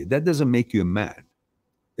genitalia. That doesn't make you a man.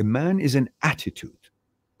 A man is an attitude.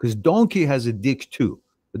 Because donkey has a dick too,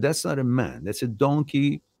 but that's not a man. That's a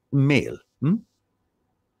donkey male. Hmm?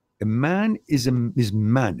 A man is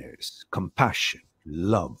manners, compassion,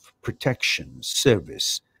 love, protection,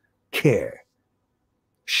 service, care,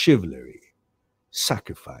 chivalry,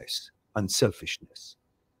 sacrifice, unselfishness,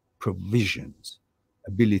 provisions,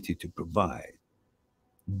 ability to provide,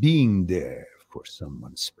 being there for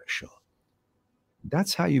someone special.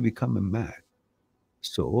 That's how you become a man.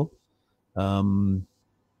 So, um,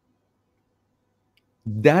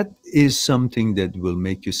 that is something that will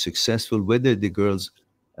make you successful, whether the girls,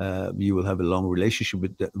 you will have a long relationship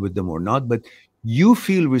with them or not, but you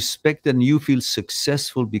feel respected and you feel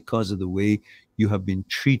successful because of the way you have been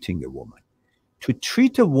treating a woman. To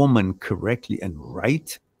treat a woman correctly and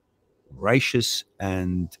right, righteous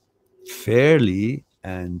and fairly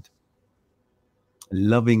and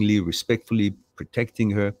lovingly, respectfully protecting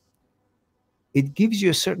her, it gives you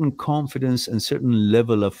a certain confidence and certain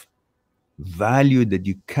level of value that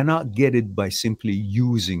you cannot get it by simply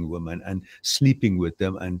using women and sleeping with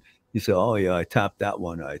them. And you say, oh yeah, I tapped that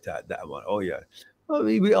one, I tapped that one. Oh yeah. Well,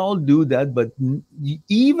 we all do that, but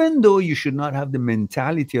even though you should not have the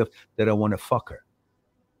mentality of that I want to fuck her,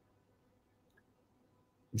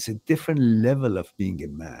 it's a different level of being a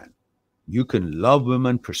man. You can love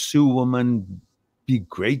women, pursue women, be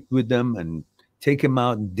great with them, and take them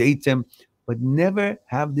out and date them, but never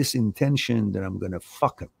have this intention that I'm going to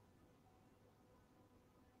fuck them.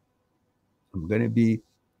 I'm going to be a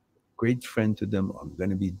great friend to them. I'm going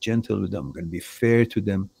to be gentle with them. I'm going to be fair to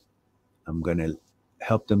them. I'm going to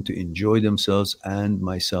help them to enjoy themselves and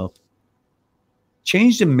myself.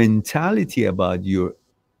 Change the mentality about your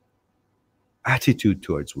attitude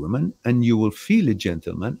towards women, and you will feel a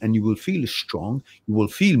gentleman, and you will feel strong, you will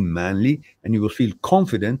feel manly, and you will feel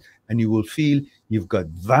confident, and you will feel you've got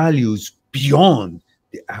values beyond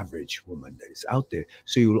the average woman that is out there.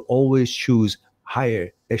 So you will always choose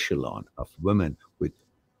higher echelon of women with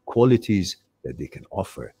qualities that they can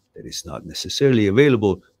offer that is not necessarily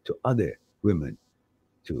available to other women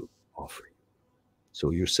to offer.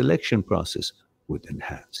 So your selection process would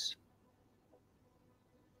enhance.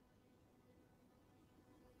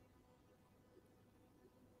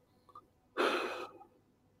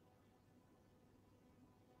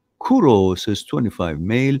 Kuro says 25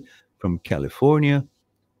 male from California.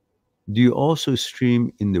 Do you also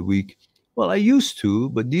stream in the week? Well, I used to,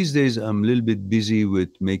 but these days I'm a little bit busy with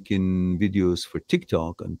making videos for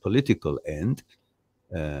TikTok on political end.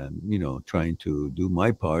 Trying to do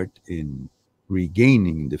my part in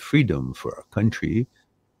regaining the freedom for our country,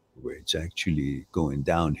 where it's actually going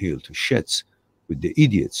downhill to shits with the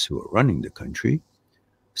idiots who are running the country.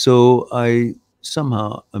 So I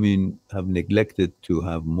somehow, have neglected to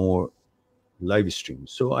have more live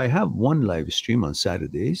streams. So I have one live stream on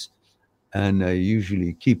Saturdays, and I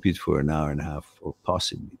usually keep it for an hour and a half or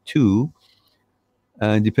possibly two,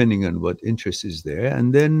 depending on what interest is there.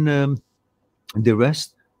 And then the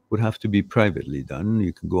rest would have to be privately done.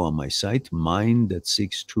 You can go on my site,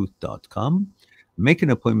 mind.seekstruth.com, make an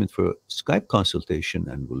appointment for a Skype consultation,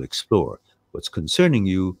 and we'll explore what's concerning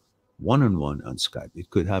you one on one on Skype. It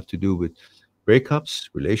could have to do with breakups,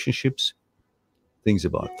 relationships, things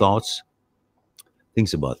about thoughts,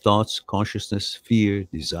 consciousness, fear,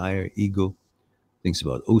 desire, ego, things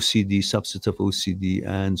about OCD, subsets of OCD,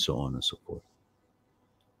 and so on and so forth.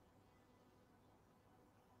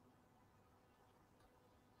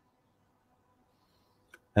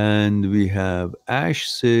 And we have Ash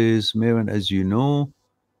says, Marin, as you know,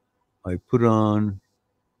 I put an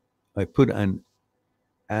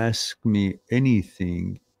ask me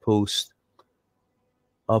anything post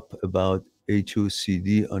up about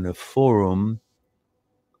HOCD on a forum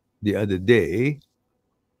the other day,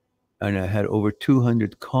 and I had over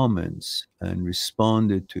 200 comments and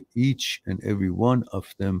responded to each and every one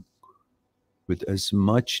of them with as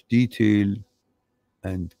much detail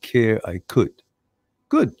and care I could.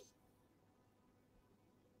 Good.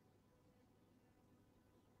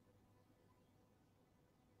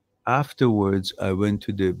 Afterwards, I went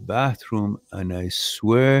to the bathroom, and I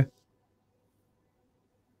swear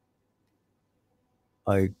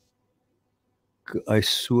I I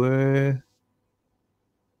swear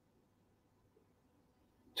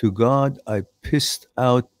to God, I pissed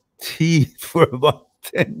out tea for about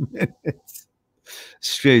 10 minutes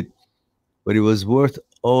straight, but it was worth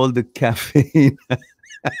all the caffeine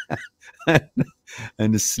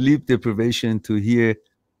and, the sleep deprivation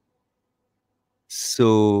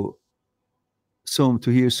so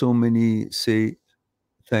to hear so many say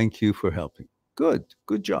thank you for helping. Good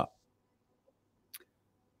job.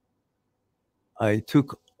 I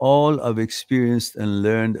took all I've experienced and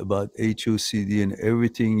learned about HOCD and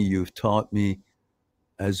everything you've taught me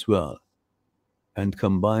as well, and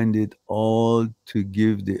combined it all to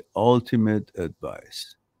give the ultimate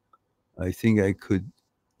advice. I think I could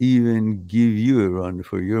even give you a run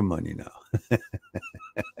for your money now.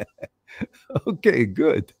 Okay,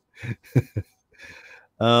 good.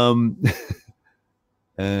 um,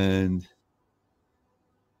 and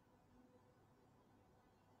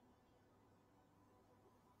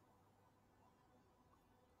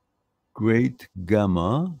Great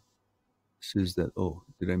Gamma says that, oh,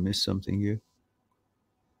 did I miss something here?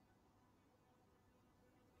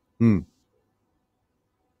 MD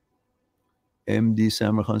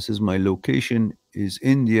Samarkhan says, my location is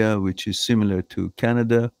India, which is similar to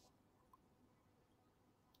Canada,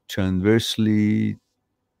 transversely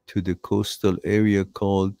to the coastal area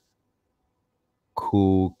called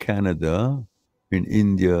Canada in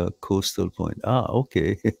India, coastal point. Ah,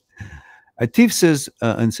 okay. Atif says,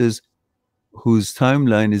 whose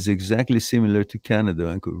timeline is exactly similar to Canada.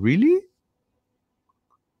 I go, really?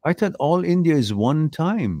 I thought all India is one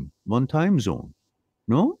time zone.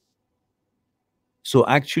 No? So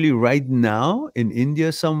actually, right now in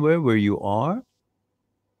India, somewhere where you are,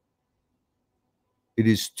 it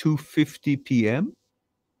is 2:50 p.m.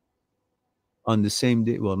 on the same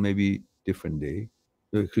day. Well, maybe different day.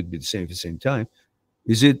 It could be the same at the same time.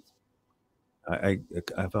 Is it? I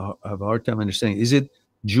have a hard time understanding. Is it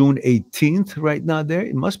June 18th right now there.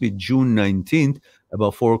 It must be June 19th,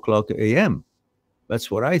 about 4 o'clock a.m.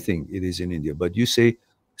 That's what I think it is in India. But you say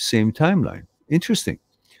same timeline. Interesting.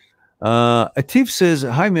 Atif says,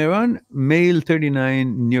 hi, Mehran, male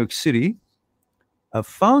 39, New York City. I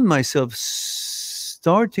found myself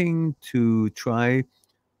starting to try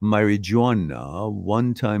marijuana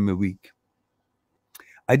one time a week.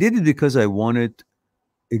 I did it because I wanted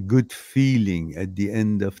a good feeling at the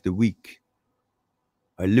end of the week.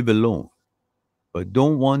 I live alone, but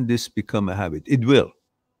don't want this become a habit. It will.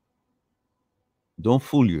 Don't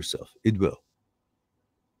fool yourself. It will.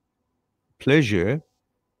 Pleasure,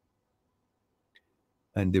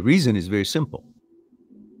 and the reason is very simple.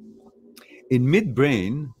 In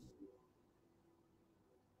midbrain,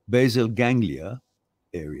 basal ganglia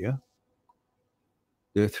area,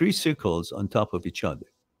 there are three circles on top of each other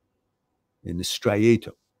in the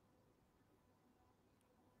striatum.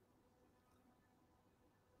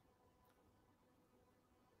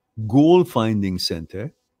 Goal finding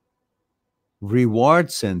center,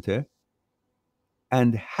 reward center,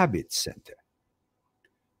 and habit center.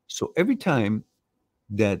 So every time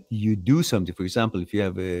that you do something, for example, if you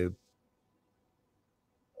have a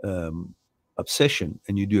obsession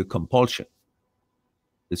and you do a compulsion,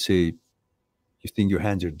 let's say you think your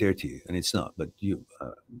hands are dirty and it's not, but you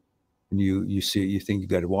see, you think you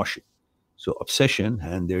got to wash it. So obsession,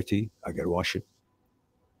 hand dirty, I got to wash it.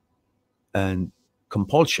 And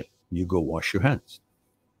compulsion, you go wash your hands.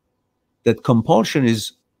 That compulsion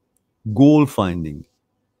is goal finding,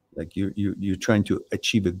 like you're trying to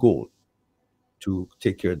achieve a goal to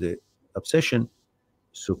take care of the obsession.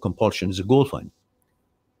 So compulsion is a goal finding.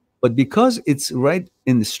 But because it's right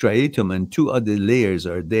in the striatum and two other layers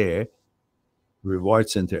are there, reward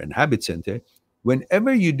center and habit center,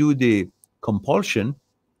 whenever you do the compulsion,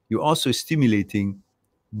 you're also stimulating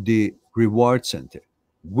the reward center,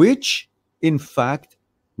 which in fact,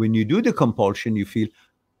 when you do the compulsion, you feel,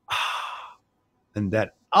 ah, and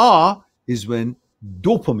that is when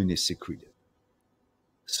dopamine is secreted.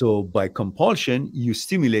 So by compulsion, you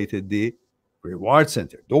stimulated the reward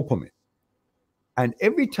center, dopamine. And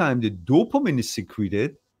every time the dopamine is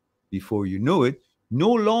secreted, before you know it,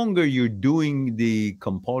 no longer you're doing the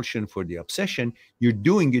compulsion for the obsession, you're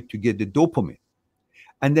doing it to get the dopamine.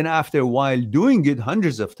 And then after a while doing it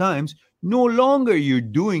hundreds of times, no longer you're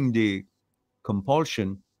doing the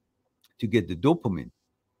compulsion to get the dopamine.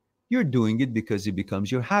 You're doing it because it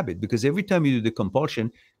becomes your habit. Because every time you do the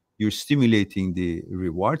compulsion, you're stimulating the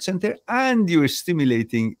reward center and you're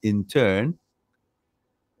stimulating in turn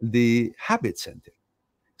the habit center.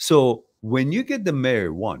 So when you get the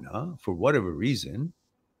marijuana, for whatever reason,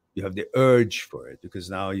 you have the urge for it because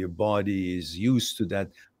now your body is used to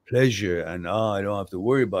that pleasure and I don't have to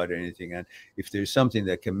worry about anything. And if there's something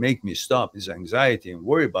that can make me stop this anxiety and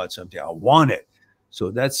worry about something, I want it. So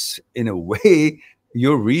that's in a way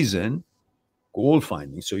your reason, goal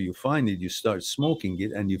finding. So you find it, you start smoking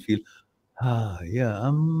it and you feel, yeah,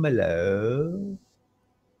 I'm mellow,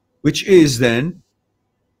 which is then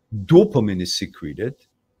dopamine is secreted.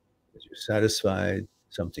 You're satisfied,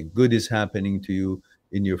 something good is happening to you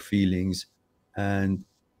in your feelings, and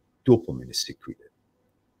dopamine is secreted.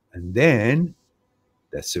 And then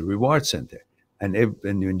that's the reward center. And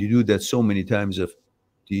when you do that so many times of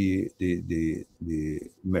the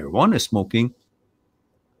marijuana smoking,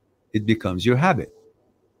 it becomes your habit.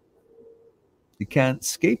 You can't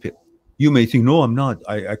escape it. You may think, no, I'm not.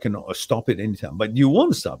 I can stop it anytime. But you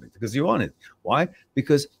won't stop it because you want it. Why?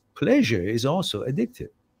 Because pleasure is also addictive.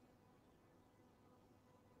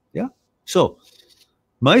 Yeah. So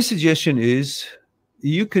my suggestion is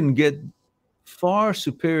you can get far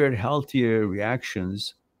superior, healthier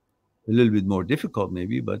reactions, a little bit more difficult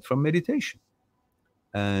maybe, but from meditation.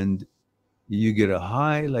 And you get a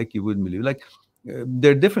high like you wouldn't believe. Like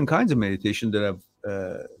there are different kinds of meditation that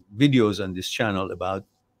have videos on this channel about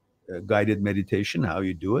guided meditation, how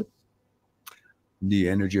you do it, the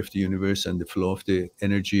energy of the universe and the flow of the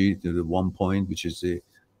energy to the one point, which is the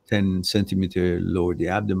 10 centimeter lower the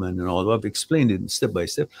abdomen and all. I've explained it step by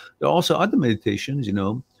step. There are also other meditations,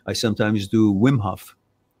 I sometimes do Wim Hof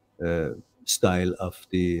style of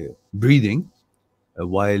the breathing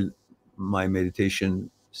while my meditation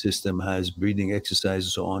system has breathing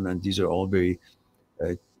exercises on, and these are all very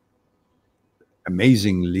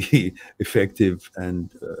amazingly effective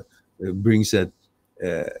and brings that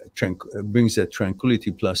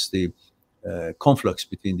tranquility plus the conflux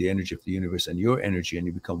between the energy of the universe and your energy, and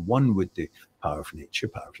you become one with the power of nature,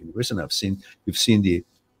 power of the universe. And you've seen the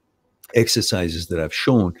exercises that I've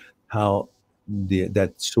shown how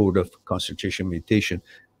that sort of concentration meditation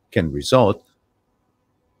can result,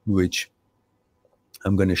 which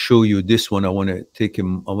I'm going to show you this one. I want you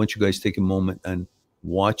guys to take a moment and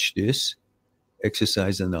watch this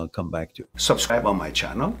exercise, and I'll come back to it. Subscribe on my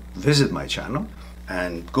channel, visit my channel,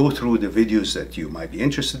 and go through the videos that you might be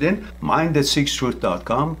interested in.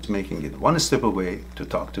 Mind@seekstruth.com is making it one step away to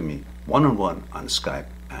talk to me one-on-one on Skype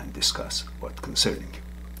and discuss what's concerning you.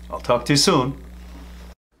 I'll talk to you soon.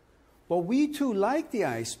 But we too, like the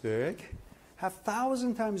iceberg, have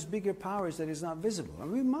 1,000 times bigger powers that is not visible,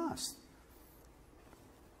 and we must.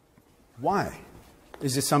 Why?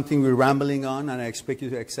 Is it something we're rambling on and I expect you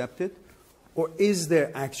to accept it? Or is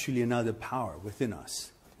there actually another power within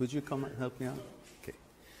us? Would you come and help me out? Okay.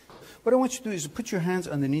 What I want you to do is put your hands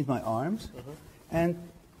underneath my arms and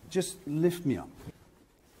just lift me up.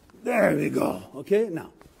 There we go. Okay,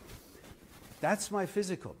 now, that's my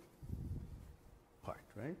physical part,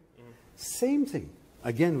 right? Same thing.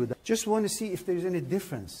 Again, with that. Just want to see if there's any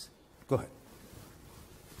difference. Go ahead.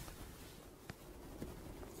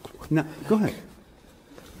 Now, go ahead.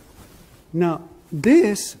 Now,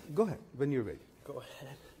 this, go ahead, when you're ready. Go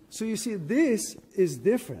ahead. So you see, this is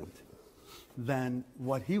different than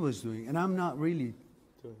what he was doing, and I'm not really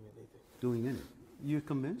doing anything. You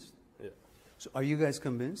convinced? Yeah. So are you guys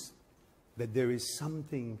convinced that there is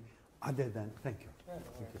something other than, thank you. Yeah, no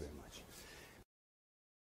Thank you very much.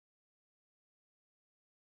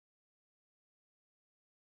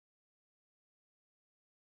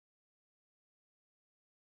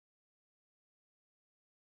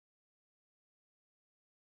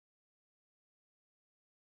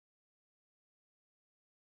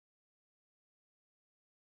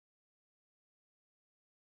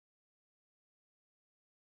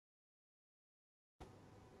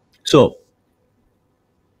 So,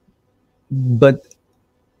 but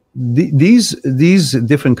these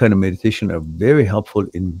different kind of meditation are very helpful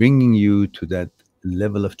in bringing you to that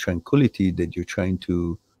level of tranquility that you're trying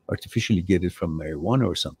to artificially get it from marijuana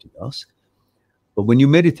or something else. But when you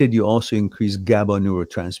meditate, you also increase GABA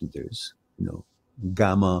neurotransmitters,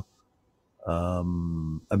 gamma,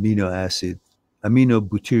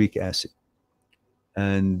 aminobutyric acid.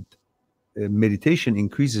 And meditation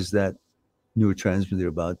increases that neurotransmitter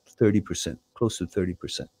about 30%, close to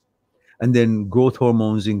 30%. And then growth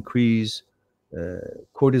hormones increase,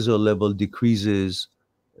 cortisol level decreases,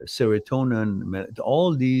 serotonin,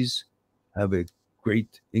 all these have a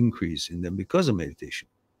great increase in them because of meditation.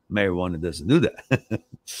 Marijuana doesn't do that. It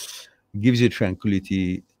gives you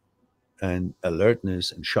tranquility and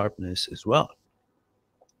alertness and sharpness as well.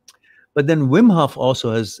 But then Wim Hof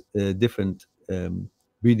also has a different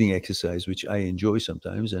breathing exercise, which I enjoy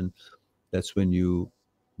sometimes. And that's when you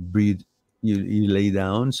breathe, you lay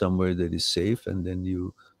down somewhere that is safe, and then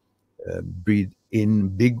you breathe in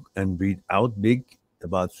big and breathe out big,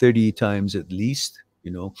 about 30 times at least.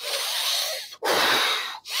 You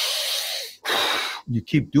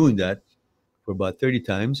keep doing that for about 30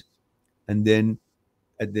 times, and then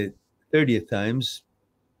at the 30th times,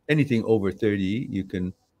 anything over 30, you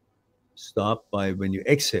can stop by when you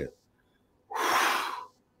exhale,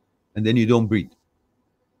 and then you don't breathe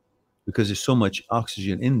because there's so much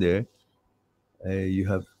oxygen in there. You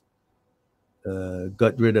have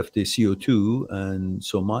got rid of the CO2 and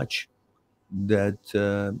so much that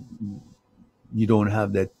you don't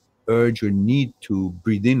have that urge or need to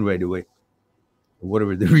breathe in right away.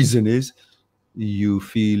 Whatever the reason is, you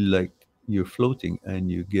feel like you're floating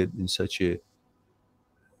and you get in such a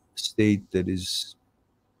state that is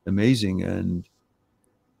amazing. And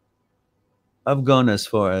I've gone as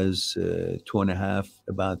far as 2.5,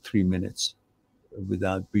 about 3 minutes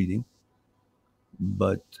without breathing.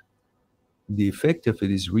 But the effect of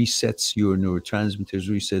it is resets your neurotransmitters,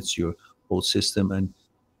 resets your whole system, and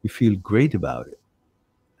you feel great about it.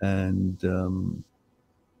 And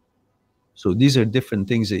so these are different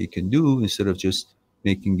things that you can do instead of just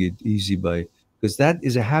making it easy because that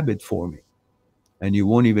is a habit forming, and you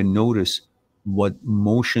won't even notice what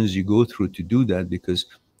motions you go through to do that, because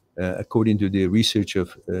according to the research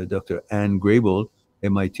of Dr. Anne Grable,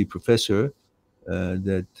 MIT professor,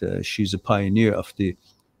 that she's a pioneer of the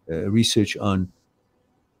research on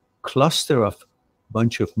cluster of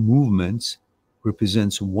bunch of movements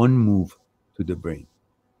represents one move to the brain.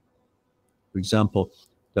 For example,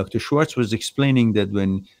 Dr. Schwartz was explaining that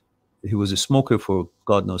when he was a smoker for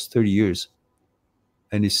God knows 30 years,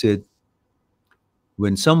 and he said,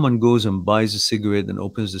 when someone goes and buys a cigarette and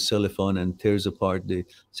opens the cellophane and tears apart the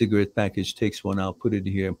cigarette package, takes one out, put it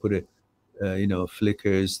here, and put it,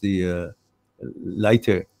 flickers the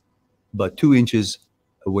lighter about 2 inches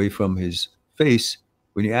away from his face.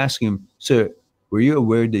 When you ask him, sir, were you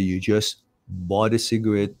aware that you just bought a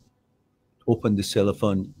cigarette, opened the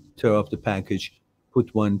cellophane, tear off the package,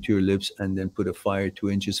 put one to your lips and then put a fire 2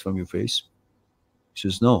 inches from your face? She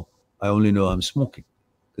says, no, I only know I'm smoking.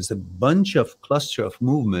 Because the bunch of cluster of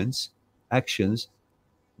movements, actions,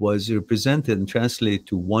 was represented and translated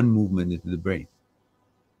to one movement into the brain.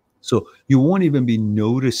 So you won't even be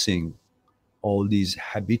noticing all these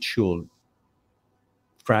habitual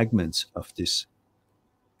fragments of this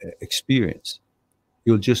experience.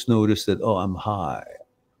 You'll just notice that, oh, I'm high,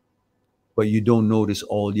 but you don't notice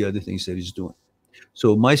all the other things that he's doing.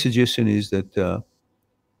 So my suggestion is that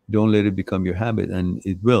don't let it become your habit, and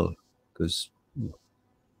it will, because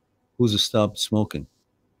who's stopped smoking?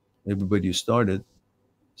 Everybody who started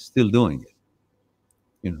still doing it.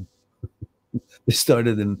 You know, they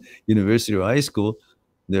started in university or high school.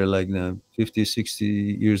 They're like now 50, 60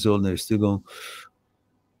 years old, and they're still going,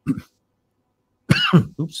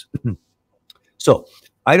 oops. So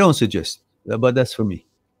I don't suggest, but that's for me.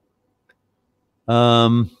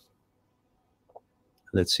 Um,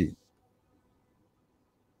 let's see.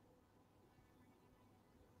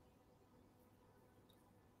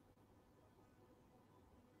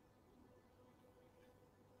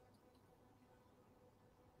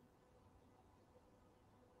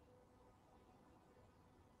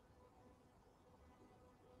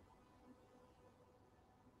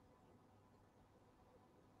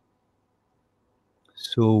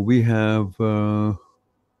 So we have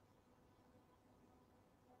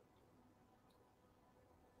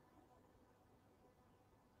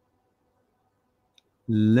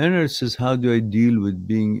Leonard says, how do I deal with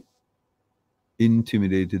being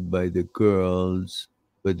intimidated by the girl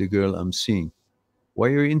I'm seeing? Why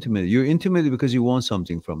are you intimidated? You're intimidated because you want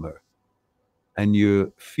something from her, and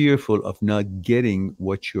you're fearful of not getting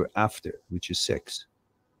what you're after, which is sex.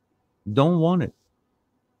 Don't want it.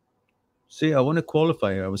 Say, I want to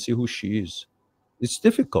qualify her. I want to see who she is. It's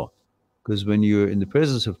difficult because when you're in the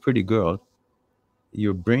presence of a pretty girl,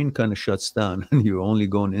 your brain kind of shuts down and you're only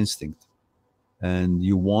going instinct, and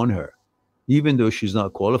you want her, even though she's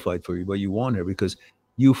not qualified for you, but you want her because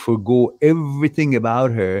you forgo everything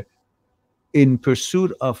about her in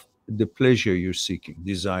pursuit of the pleasure you're seeking,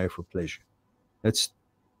 desire for pleasure. That's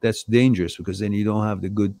that's dangerous because then you don't have the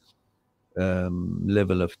good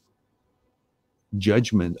level of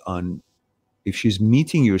judgment on if she's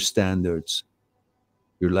meeting your standards,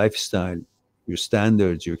 your lifestyle, your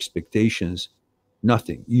standards, your expectations.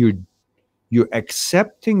 Nothing. You're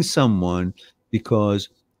accepting someone because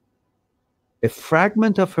a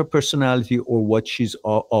fragment of her personality or what she's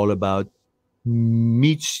all about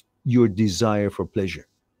meets your desire for pleasure.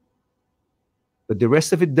 But the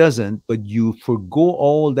rest of it doesn't, but you forgo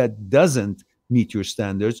all that doesn't meet your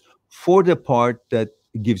standards for the part that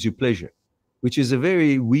gives you pleasure, which is a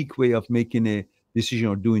very weak way of making a decision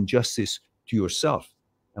or doing justice to yourself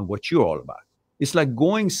and what you're all about. It's like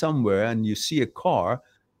going somewhere and you see a car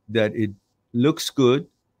that it looks good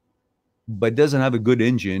but doesn't have a good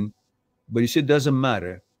engine, but you say it doesn't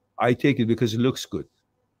matter. I take it because it looks good.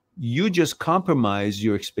 You just compromise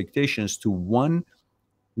your expectations to one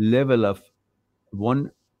level of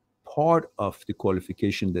one part of the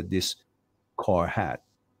qualification that this car had,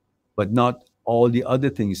 but not all the other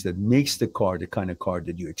things that makes the car the kind of car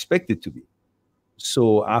that you expect it to be.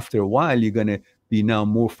 So after a while, you're going to be now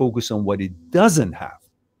more focused on what it doesn't have,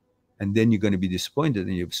 and then you're going to be disappointed,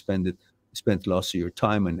 and you've spent lots of your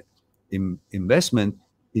time and investment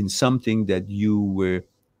in something that you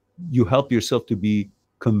help yourself to be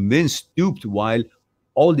convinced, duped, while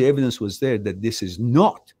all the evidence was there that this is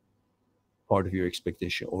not part of your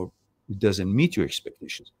expectation or it doesn't meet your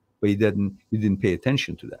expectations, but you didn't pay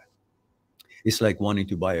attention to that. It's like wanting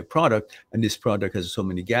to buy a product, and this product has so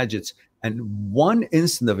many gadgets, and one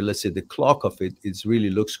instant of it, let's say the clock of it really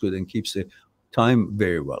looks good and keeps the time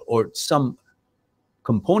very well, or some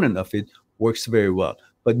component of it works very well,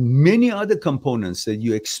 but many other components that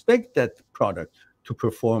you expect that product to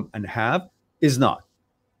perform and have is not.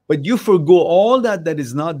 But you forgo all that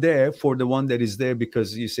is not there for the one that is there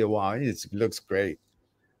because you say, wow, it looks great.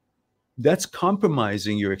 That's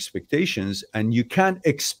compromising your expectations, and you can't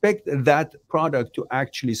expect that product to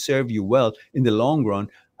actually serve you well in the long run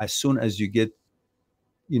as soon as you get,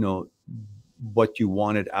 you know, what you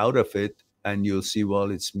wanted out of it, and you'll see,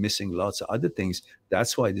 well, it's missing lots of other things.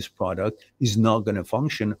 That's why this product is not going to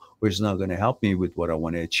function or is not going to help me with what I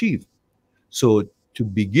want to achieve. So to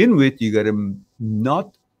begin with, you got to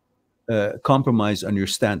not compromise on your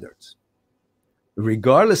standards,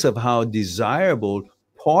 regardless of how desirable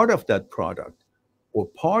part of that product or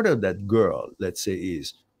part of that girl, let's say,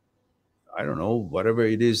 is. I don't know, whatever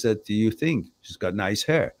it is that you think. She's got nice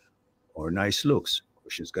hair or nice looks, or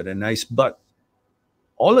she's got a nice butt.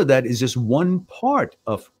 All of that is just one part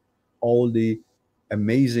of all the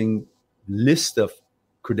amazing list of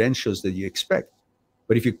credentials that you expect.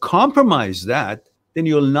 But if you compromise that, then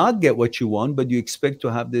you'll not get what you want, but you expect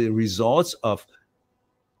to have the results of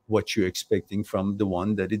what you're expecting from the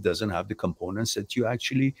one that it doesn't have the components that you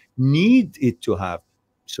actually need it to have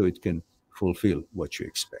so it can fulfill what you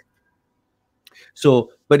expect.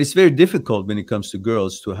 So, but it's very difficult when it comes to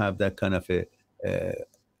girls to have that kind of a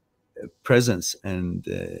presence and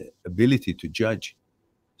ability to judge.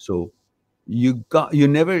 So you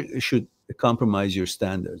never should compromise your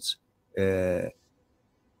standards uh,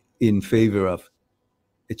 in favor of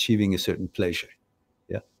achieving a certain pleasure.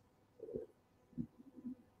 Yeah,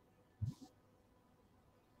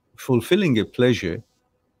 fulfilling a pleasure,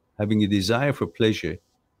 having a desire for pleasure,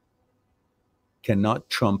 cannot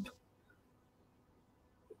trump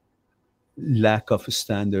lack of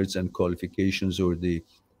standards and qualifications or the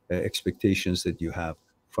expectations that you have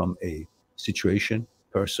from a situation,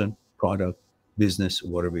 person, product, business,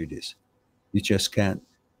 whatever it is. You just can't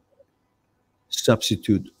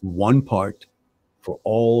substitute one part for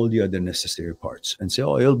all the other necessary parts and say,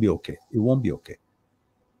 oh, it'll be okay. It won't be okay.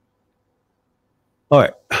 All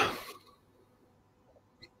right.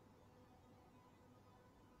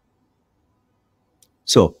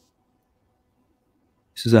 So,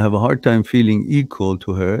 he says, I have a hard time feeling equal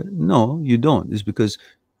to her. No, you don't. It's because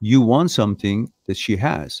you want something that she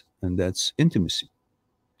has, and that's intimacy,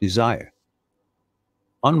 desire.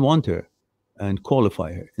 Unwant her and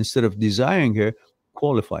qualify her. Instead of desiring her,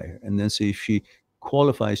 qualify her. And then say if she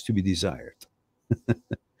qualifies to be desired.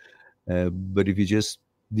 But if you just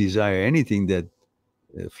desire anything that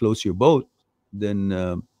floats your boat,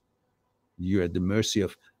 then you're at the mercy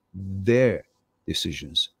of their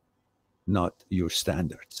decisions, not your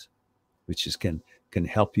standards, which is can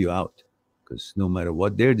help you out. Because no matter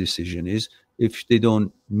what their decision is, if they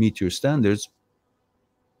don't meet your standards,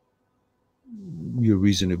 your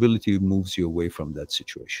reasonability moves you away from that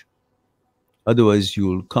situation. Otherwise,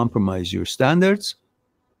 you'll compromise your standards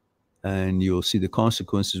and you'll see the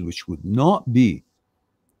consequences, which would not be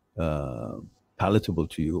uh, palatable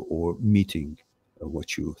to you or meeting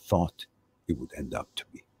what you thought it would end up to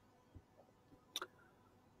be.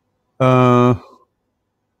 Uh,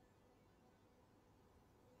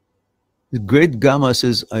 the Great Gamma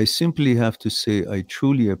says, I simply have to say, I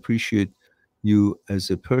truly appreciate you as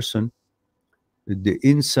a person. The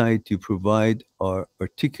insight you provide are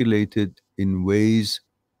articulated in ways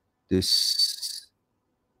this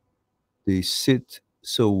they sit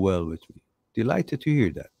so well with me. Delighted to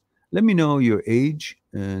hear that. Let me know your age,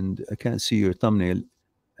 and I can't see your thumbnail,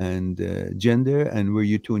 and gender, and where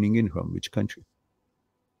you're tuning in from, which country.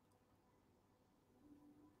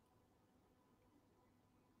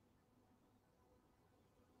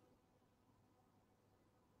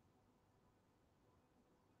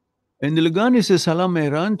 And Lugani says, Salam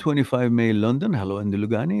Iran, 25 May, London. Hello, and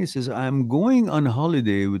Lugani. He says, I'm going on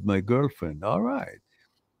holiday with my girlfriend. All right.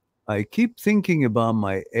 I keep thinking about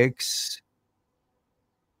my ex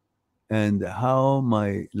and how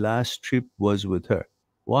my last trip was with her.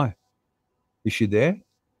 Why? Is she there?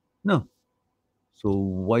 No. So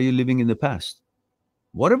why are you living in the past?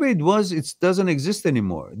 Whatever it was, it doesn't exist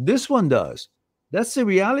anymore. This one does. That's the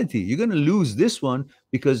reality. You're going to lose this one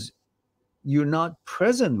because you're not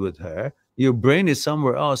present with her. Your brain is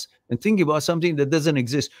somewhere else and thinking about something that doesn't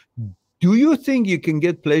exist. Do you think you can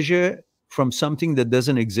get pleasure from something that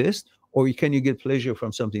doesn't exist? Or can you get pleasure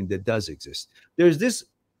from something that does exist? There's this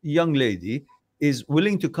young lady is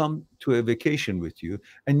willing to come to a vacation with you,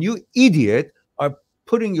 and you idiot are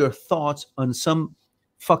putting your thoughts on some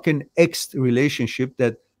fucking ex relationship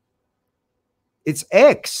that it's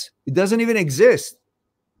ex. It doesn't even exist.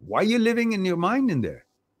 Why are you living in your mind in there?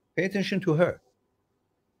 Pay attention to her.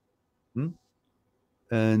 Hmm?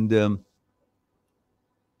 And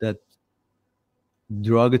that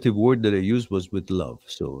derogative word that I used was with love.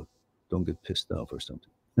 So don't get pissed off or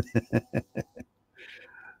something.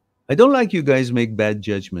 I don't like you guys make bad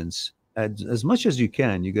judgments. As much as you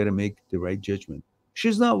can, you got to make the right judgment.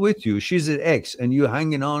 She's not with you. She's an ex, and you're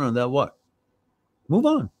hanging on that what? Move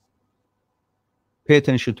on. Pay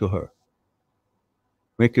attention to her.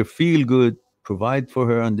 Make her feel good. Provide for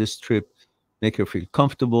her on this trip. Make her feel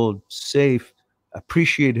comfortable, safe.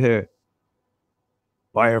 Appreciate her.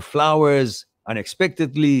 Buy her flowers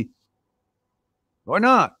unexpectedly or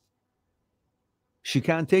not. She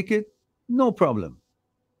can't take it? No problem.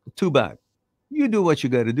 Too bad. You do what you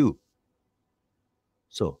got to do.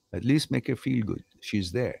 So at least make her feel good.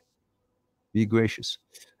 She's there. Be gracious.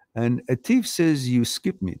 And Atif says you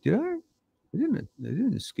skipped me. Did I? I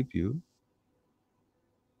didn't skip you.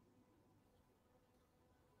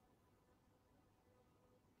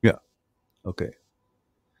 Yeah. Okay.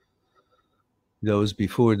 That was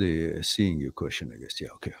before the seeing you question, I guess. Yeah,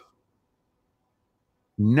 okay.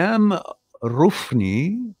 Nam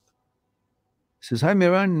Rufni says, "Hi,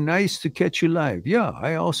 Miran. Nice to catch you live. Yeah,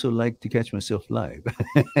 I also like to catch myself live.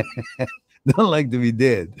 Don't like to be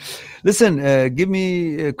dead. Listen, give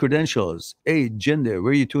me credentials. Age, gender,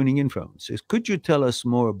 where are you tuning in from? Says, could you tell us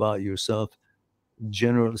more about yourself,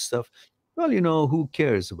 general stuff? Well, who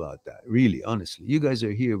cares about that? Really, honestly, you guys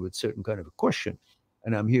are here with certain kind of a question,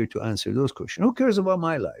 and I'm here to answer those questions. Who cares about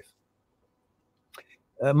my life?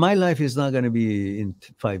 My life is not going to be in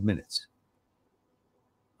 5 minutes.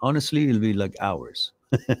 Honestly, it'll be like hours.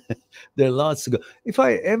 There are lots to go. If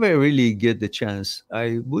I ever really get the chance,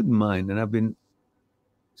 I wouldn't mind, and I've been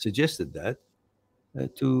suggested that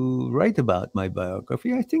to write about my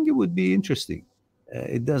biography. I think it would be interesting.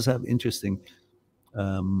 It does have interesting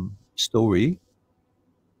story.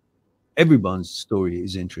 Everyone's story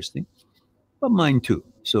is interesting, but mine too.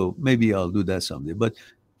 So maybe I'll do that someday. But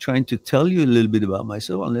trying to tell you a little bit about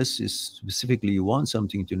myself, unless it's specifically you want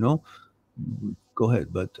something to know, go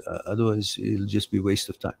ahead. But otherwise, it'll just be a waste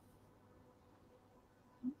of time.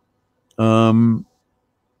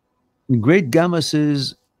 Great Gamma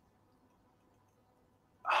says,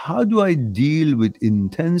 how do I deal with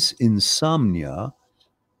intense insomnia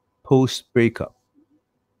post breakup?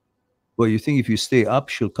 Well, you think if you stay up,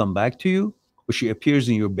 she'll come back to you? Or she appears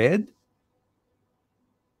in your bed?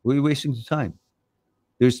 Why are you wasting the time?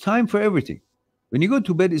 There's time for everything. When you go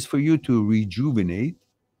to bed, it's for you to rejuvenate,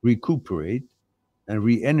 recuperate, and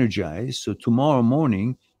re energize. So tomorrow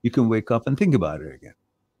morning, you can wake up and think about it again.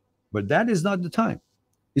 But that is not the time.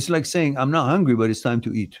 It's like saying, I'm not hungry, but it's time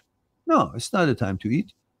to eat. No, it's not the time to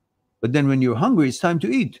eat. But then when you're hungry, it's time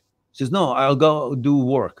to eat. It says, no, I'll go do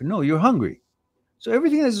work. No, you're hungry. So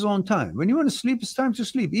everything has its own time. When you want to sleep, it's time to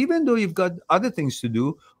sleep. Even though you've got other things to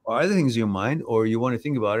do or other things in your mind, or you want to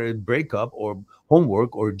think about it, breakup or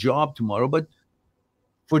homework or job tomorrow. But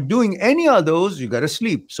for doing any of those, you got to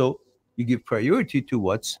sleep. So you give priority to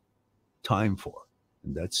what's time for,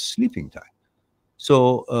 and that's sleeping time.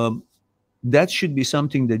 So that should be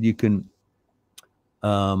something that you can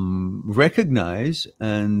recognize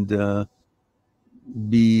and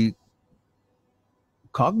be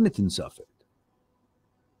cognizant of it.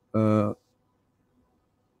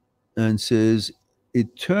 And says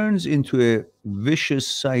it turns into a vicious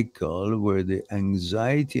cycle where the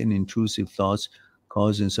anxiety and intrusive thoughts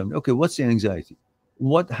cause insomnia. Okay, what's the anxiety?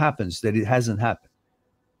 What happens that it hasn't happened?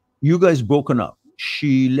 You guys broken up,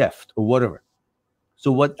 she left, or whatever.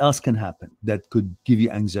 So what else can happen that could give you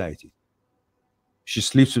anxiety? She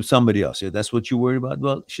sleeps with somebody else. Yeah, that's what you worry about.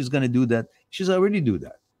 Well, she's going to do that. She's already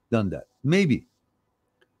done that. Maybe.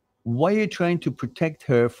 Why are you trying to protect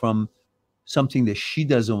her from something that she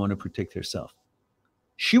doesn't want to protect herself?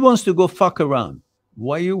 She wants to go fuck around.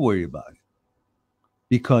 Why are you worried about it?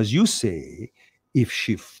 Because you say, if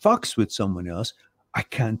she fucks with someone else, I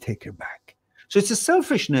can't take her back. So it's a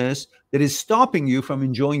selfishness that is stopping you from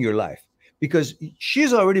enjoying your life because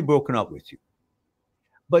she's already broken up with you.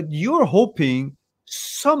 But you're hoping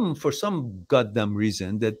for some goddamn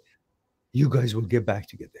reason that you guys will get back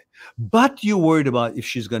together. But you're worried about if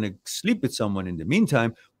she's going to sleep with someone in the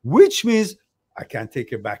meantime, which means I can't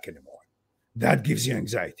take her back anymore. That gives you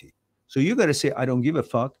anxiety. So you got to say, I don't give a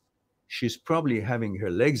fuck. She's probably having her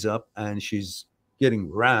legs up and she's getting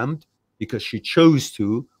rammed because she chose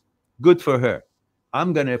to. Good for her.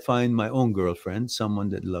 I'm going to find my own girlfriend, someone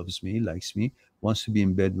that loves me, likes me, wants to be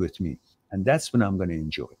in bed with me. And that's when I'm going to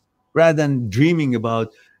enjoy. Rather than dreaming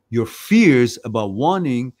about your fears about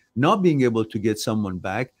not being able to get someone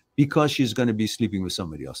back because she's going to be sleeping with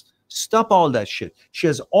somebody else. Stop all that shit. She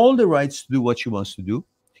has all the rights to do what she wants to do.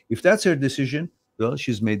 If that's her decision, well,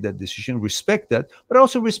 she's made that decision. Respect that, but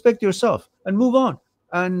also respect yourself and move on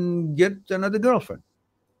and get another girlfriend.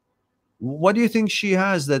 What do you think she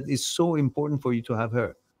has that is so important for you to have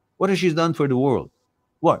her? What has she done for the world?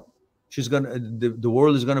 What? The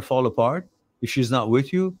world is gonna fall apart if she's not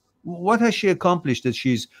with you? What has she accomplished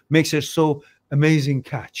that makes her so amazing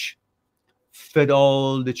catch? Fed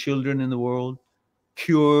all the children in the world,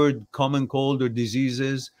 cured common cold or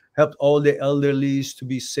diseases, helped all the elderlies to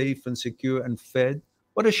be safe and secure and fed.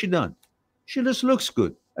 What has she done? She just looks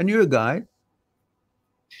good. And you're a guy,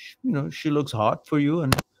 she looks hot for you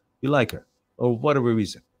and you like her or whatever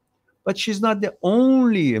reason. But she's not the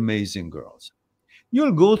only amazing girls.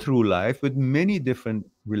 You'll go through life with many different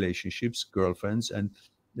relationships, girlfriends, and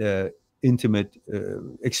intimate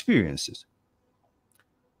experiences.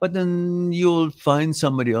 But then you'll find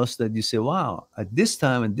somebody else that you say, wow, at this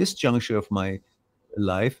time, at this juncture of my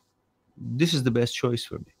life, this is the best choice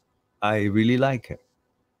for me. I really like her.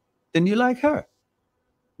 Then you like her.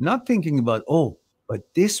 Not thinking about, oh, but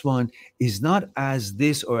this one is not as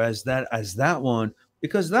this or as that one,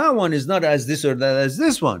 because that one is not as this or that as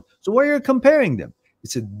this one. So why are you comparing them?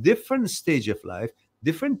 It's a different stage of life,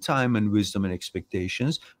 different time and wisdom and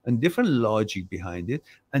expectations, and different logic behind it,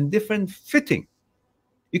 and different fitting.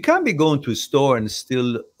 You can't be going to a store and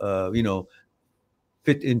still,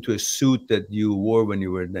 fit into a suit that you wore when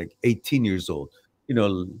you were like 18 years old, you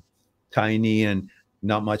know, tiny and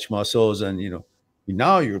not much muscles. And,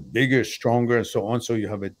 now you're bigger, stronger, and so on. So you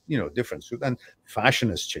have a, different suit, and fashion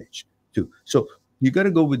has changed too. So you got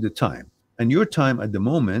to go with the time. And your time at the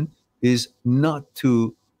moment is not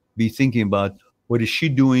to be thinking about what is she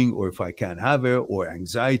doing, or if I can't have her, or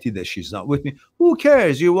anxiety that she's not with me. Who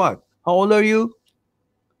cares? You what? How old are you?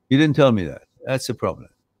 You didn't tell me that. That's the problem.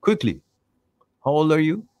 Quickly, how old are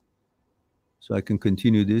you? So I can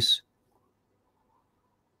continue this.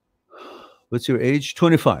 What's your age?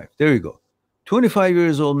 25. There you go. 25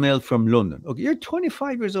 years old male from London. Okay, you're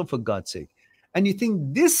 25 years old, for God's sake. And you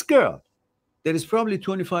think this girl that is probably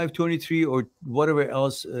 25, 23, or whatever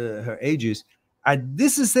else her age is, at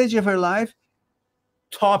this stage of her life,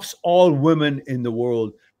 tops all women in the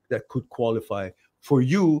world that could qualify for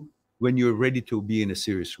you when you're ready to be in a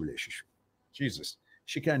serious relationship. Jesus,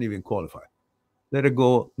 she can't even qualify. Let her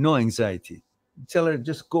go, no anxiety. Tell her,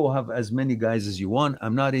 just go have as many guys as you want.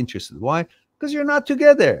 I'm not interested. Why? Because you're not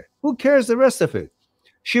together. Who cares the rest of it?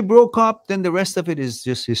 She broke up, then the rest of it is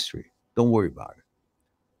just history. Don't worry about it.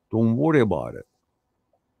 Don't worry about it.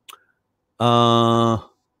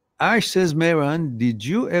 Ash says, Mehran, did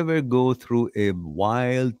you ever go through a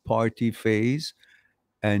wild party phase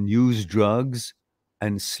and use drugs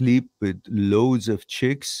and sleep with loads of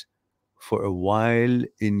chicks for a while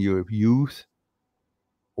in your youth?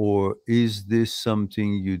 Or is this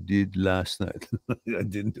something you did last night? I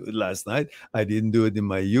didn't do it last night. I didn't do it in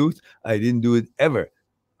my youth. I didn't do it ever.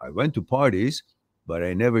 I went to parties, but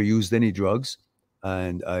I never used any drugs.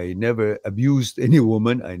 And I never abused any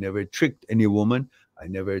woman. I never tricked any woman. I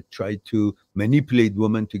never tried to manipulate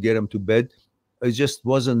women to get them to bed. It just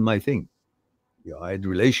wasn't my thing. I had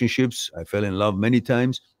relationships. I fell in love many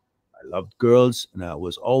times. I loved girls, and I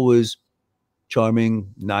was always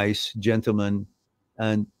charming, nice, gentleman.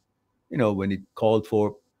 And, when it called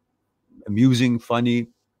for amusing, funny,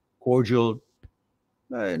 cordial,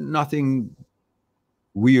 nothing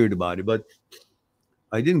weird about it. But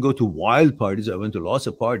I didn't go to wild parties. I went to lots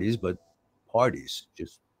of parties, but parties,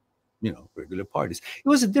 just, regular parties. It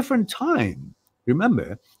was a different time.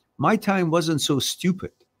 Remember, my time wasn't so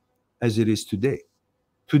stupid as it is today.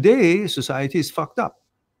 Today, society is fucked up.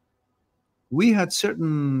 We had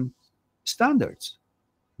certain standards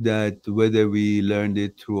that, whether we learned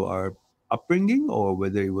it through our upbringing or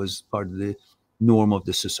whether it was part of the norm of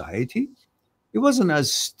the society, it wasn't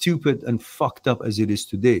as stupid and fucked up as it is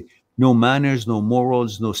today. No manners, no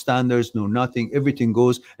morals, no standards, no nothing. Everything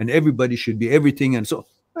goes, and everybody should be everything. And so,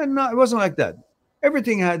 it wasn't like that.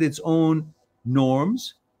 Everything had its own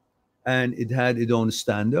norms, and it had its own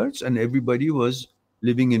standards, and everybody was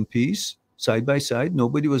living in peace, side by side.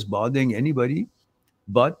 Nobody was bothering anybody,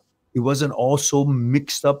 but it wasn't all so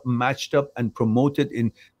mixed up, matched up, and promoted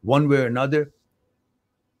in one way or another.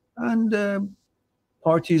 And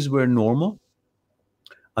parties were normal.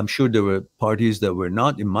 I'm sure there were parties that were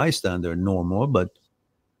not, in my standard, normal, but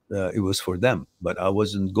it was for them. But I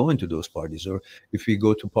wasn't going to those parties. Or if we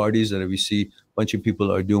go to parties that we see a bunch of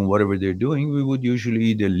people are doing whatever they're doing, we would usually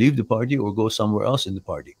either leave the party or go somewhere else in the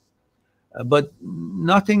party. But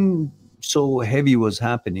nothing so heavy was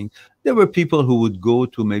happening. There were people who would go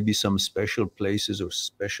to maybe some special places or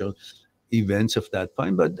special events of that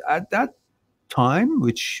kind. But at that time,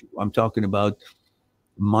 which I'm talking about,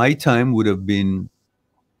 my time would have been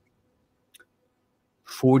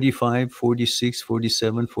 45, 46,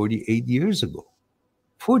 47, 48 years ago.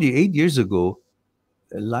 48 years ago,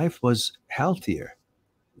 life was healthier.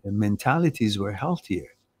 Mentalities were healthier.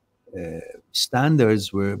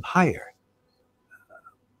 Standards were higher.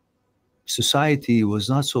 Society was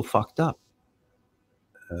not so fucked up.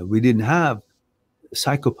 We didn't have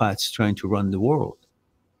psychopaths trying to run the world.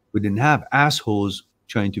 We didn't have assholes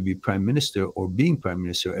trying to be prime minister or being prime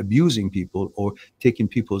minister, abusing people or taking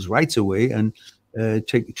people's rights away and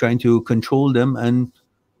trying to control them and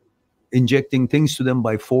injecting things to them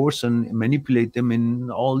by force and manipulate them in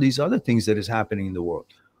all these other things that is happening in the world.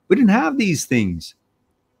 We didn't have these things.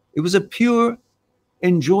 It was a pure,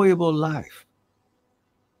 enjoyable life.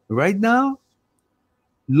 Right now,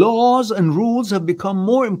 laws and rules have become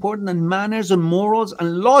more important than manners and morals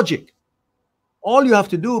and logic. All you have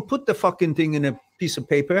to do, put the fucking thing in a piece of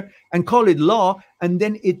paper and call it law, and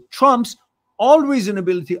then it trumps all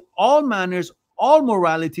reasonability, all manners, all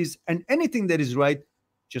moralities and anything that is right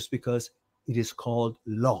just because it is called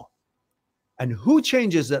law. And who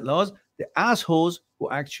changes that laws? The assholes who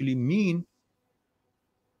actually mean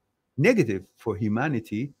negative for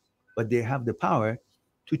humanity, but they have the power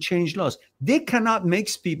to change laws. They cannot make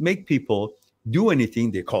people do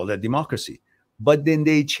anything. They call that democracy. But then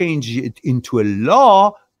they change it into a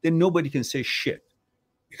law, then nobody can say shit.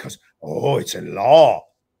 Because, oh, it's a law.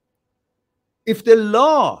 If the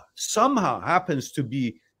law somehow happens to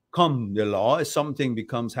become the law, if something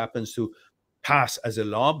happens to pass as a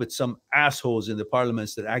law, but some assholes in the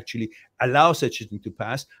parliaments that actually allow such a thing to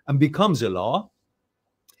pass and becomes a law,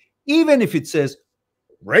 even if it says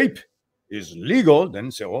rape is legal,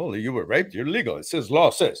 then say, oh, you were raped, you're legal. It says,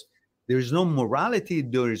 law says. There is no morality,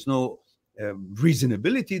 there is no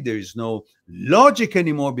reasonability, there is no logic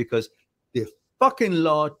anymore, because the fucking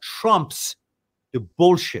law trumps the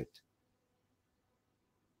bullshit.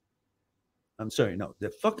 I'm sorry, no,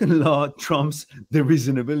 the fucking law trumps the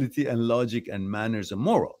reasonability and logic and manners and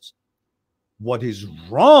morals. What is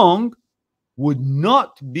wrong would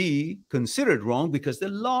not be considered wrong because the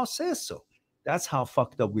law says so. That's how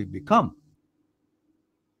fucked up we've become.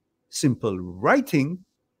 Simple writing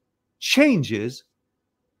changes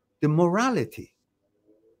the morality.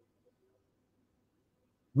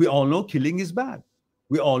 We all know killing is bad.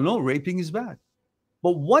 We all know raping is bad.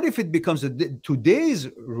 But what if it becomes today's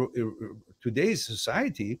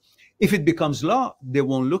society? If it becomes law, they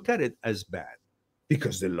won't look at it as bad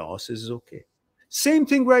because the law says it's okay. Same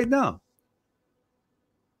thing right now.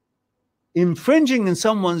 Infringing in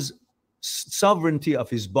someone's sovereignty of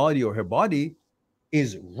his body or her body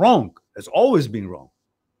is wrong. Has always been wrong.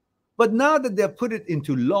 But now that they've put it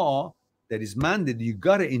into law that is mandated, you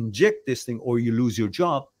got to inject this thing or you lose your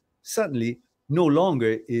job, suddenly no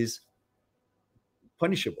longer is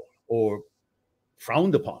punishable or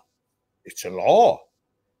frowned upon. It's a law.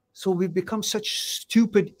 So we've become such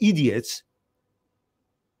stupid idiots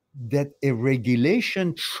that a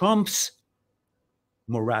regulation trumps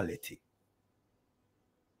morality,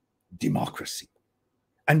 democracy.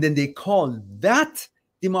 And then they call that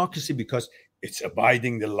democracy because it's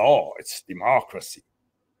abiding the law. It's democracy.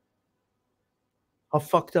 How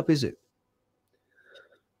fucked up is it?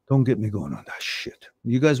 Don't get me going on that shit.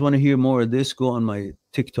 You guys want to hear more of this? Go on my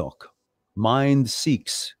TikTok. Mind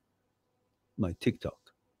Seeks. My TikTok.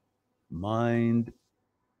 Mind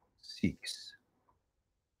Seeks.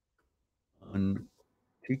 On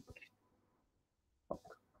TikTok.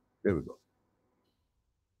 There we go.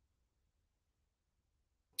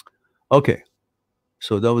 Okay.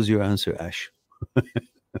 So that was your answer, Ash.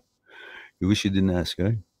 You wish you didn't ask,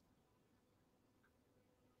 right?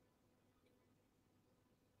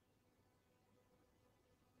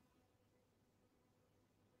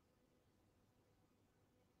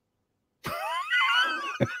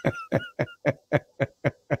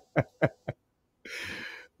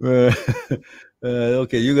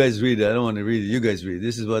 Okay, you guys read it. I don't want to read it. You guys read it.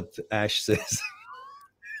 This is what Ash says.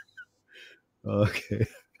 Okay.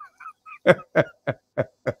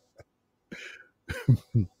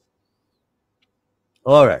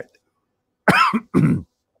 All right.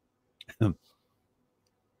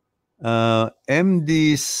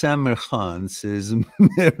 MD Samir Khan says,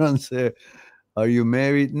 Mehran sir, are you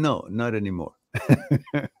married? No, not anymore.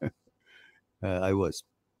 I was.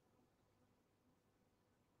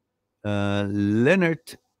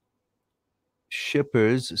 Leonard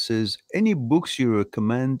Shippers says, any books you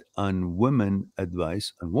recommend on women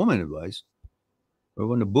advice, or want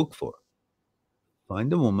a book for?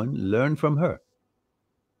 Find a woman, learn from her.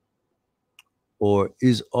 Or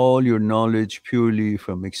is all your knowledge purely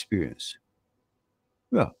from experience?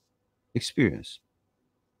 Yeah, experience.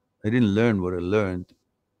 I didn't learn what I learned.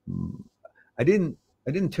 I didn't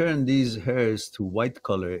turn these hairs to white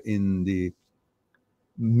color in the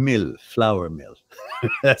flour mill.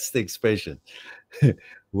 That's the expression.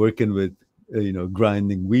 Working with,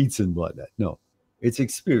 grinding wheats and whatnot. No, it's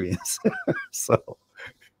experience. So,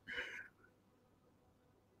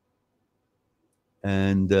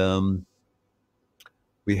 and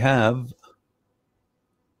we have,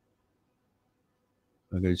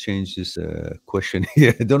 I'm going to change this question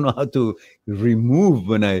here. I don't know how to remove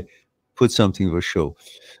when I put something for show.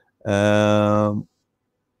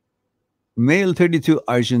 Male 32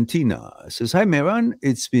 Argentina says, hi, Mehran.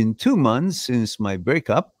 It's been 2 months since my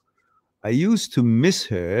breakup. I used to miss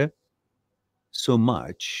her so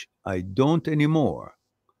much. I don't anymore.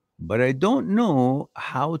 But I don't know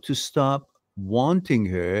how to stop wanting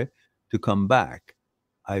her to come back.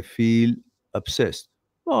 I feel obsessed.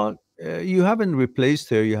 Well, you haven't replaced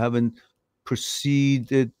her. You haven't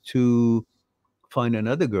proceeded to find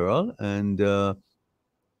another girl, and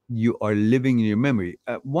you are living in your memory.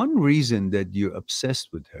 One reason that you're obsessed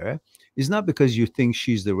with her is not because you think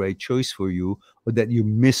she's the right choice for you or that you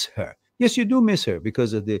miss her. Yes, you do miss her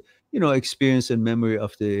because of the, experience and memory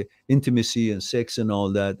of the intimacy and sex and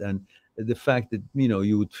all that, and the fact that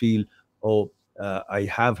you would feel, oh, I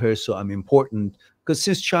have her, so I'm important. Because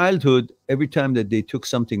since childhood, every time that they took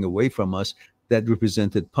something away from us, that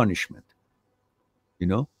represented punishment. You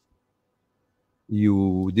know,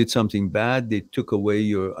 you did something bad, they took away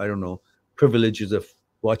your, I don't know, privileges of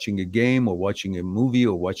watching a game or watching a movie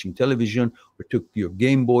or watching television, or took your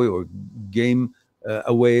Game Boy or game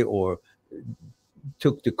away, or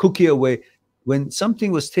took the cookie away. When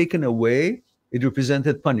something was taken away, it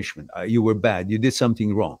represented punishment. You were bad, you did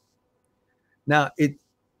something wrong. Now it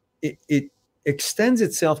extends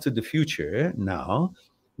itself to the future. Now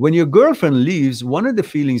when your girlfriend leaves, one of the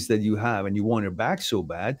feelings that you have and you want her back so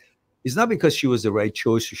bad is not because she was the right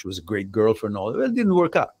choice or she was a great girlfriend, all well, it didn't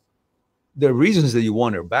work out. There are reasons that you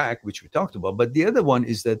want her back, which we talked about, but the other one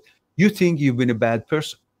is that you think you've been a bad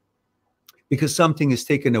person because something is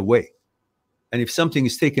taken away. And if something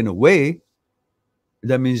is taken away,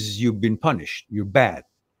 that means you've been punished, you're bad.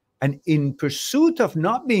 And in pursuit of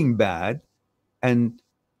not being bad and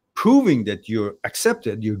proving that you're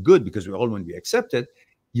accepted, you're good, because we all want to be accepted,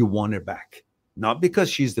 you want her back. Not because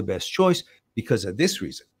she's the best choice, because of this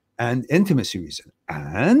reason, and intimacy reason,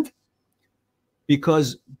 and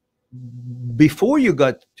because before you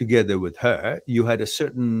got together with her, you had a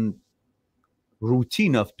certain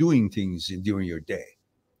routine of doing things during your day.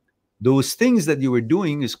 Those things that you were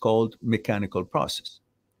doing is called mechanical process.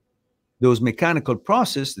 Those mechanical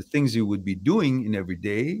process, the things you would be doing in every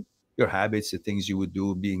day, your habits, the things you would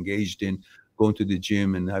do, be engaged in, going to the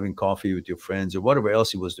gym and having coffee with your friends or whatever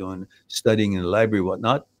else he was doing, studying in the library,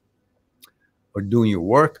 whatnot, or doing your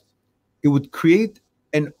work, it would create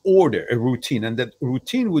an order, a routine, and that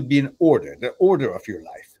routine would be an order, the order of your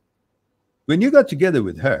life. When you got together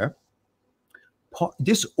with her,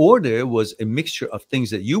 this order was a mixture of things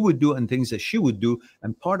that you would do and things that she would do,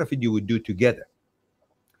 and part of it you would do together.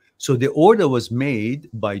 So the order was made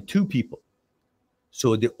by two people.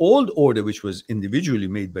 So the old order, which was individually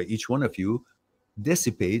made by each one of you,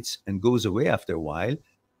 dissipates and goes away after a while,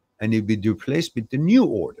 and it would be replaced with the new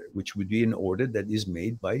order, which would be an order that is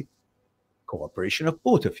made by cooperation of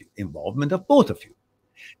both of you, involvement of both of you.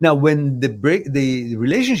 Now, when the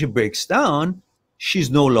relationship breaks down,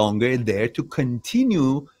 she's no longer there to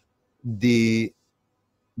continue the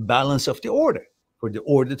balance of the order, for the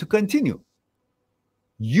order to continue.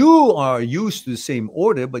 You are used to the same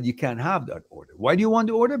order, but you can't have that order. Why do you want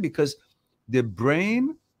the order? Because the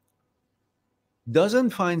brain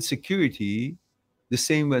doesn't find security the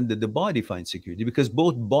same way that the body finds security, because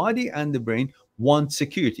both body and the brain want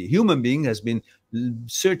security. Human being has been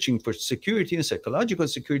searching for security and psychological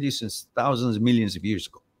security since thousands, millions of years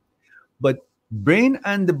ago. But brain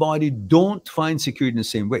and the body don't find security in the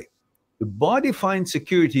same way. The body finds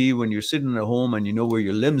security when you're sitting at home and you know where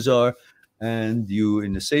your limbs are, and you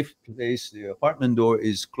in a safe place, the apartment door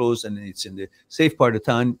is closed and it's in the safe part of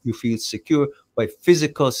town, you feel secure by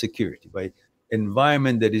physical security, by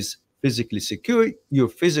environment that is physically secure. Your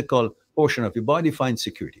physical portion of your body finds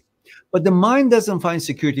security. But the mind doesn't find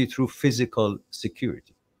security through physical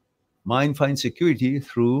security. Mind finds security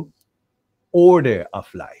through order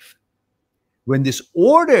of life. When this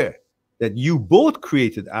order that you both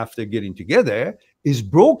created after getting together is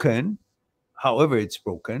broken, however it's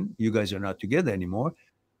broken, you guys are not together anymore,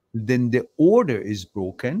 then the order is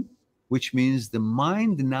broken, which means the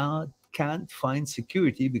mind now can't find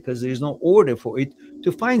security because there's no order for it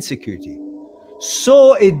to find security.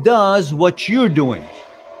 So it does what you're doing,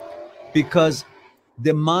 because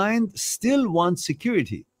the mind still wants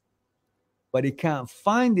security, but it can't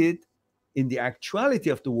find it in the actuality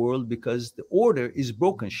of the world because the order is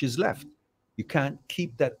broken. She's left. You can't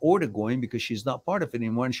keep that order going because she's not part of it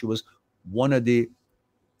anymore, and she was one of the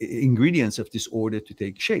ingredients of this order to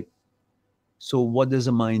take shape. So what does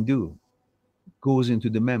the mind do? Goes into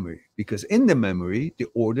the memory, because in the memory, the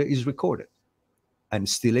order is recorded and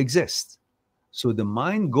still exists. So the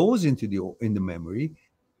mind goes into the memory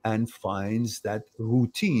and finds that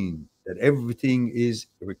routine, that everything is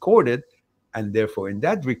recorded, and therefore in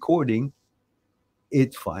that recording,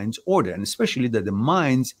 it finds order. And especially that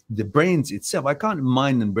the brains itself, I can't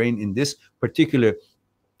mind and brain in this particular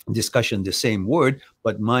discussion the same word,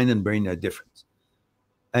 but mind and brain are different.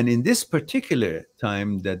 And in this particular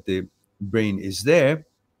time that the brain is there,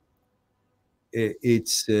 it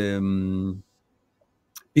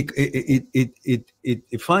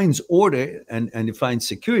finds order and it finds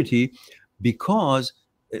security because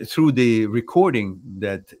through the recording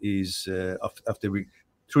that is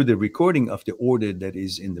through the recording of the order that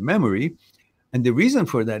is in the memory. And the reason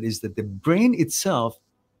for that is that the brain itself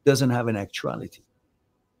doesn't have an actuality.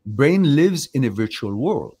 Brain lives in a virtual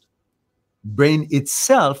world. Brain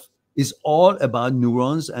itself is all about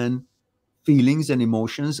neurons and feelings and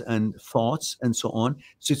emotions and thoughts and so on.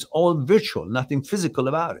 So it's all virtual, nothing physical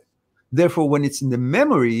about it. Therefore, when it's in the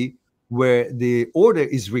memory where the order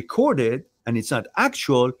is recorded and it's not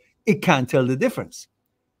actual, it can't tell the difference.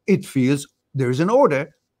 It feels there's an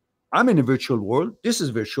order. I'm in a virtual world. This is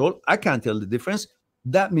virtual. I can't tell the difference.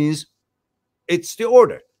 That means it's the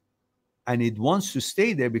order. And it wants to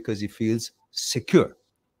stay there because it feels secure.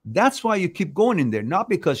 That's why you keep going in there, not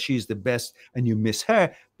because she's the best and you miss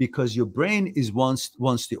her, because your brain is wants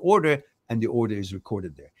the order and the order is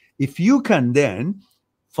recorded there. If you can then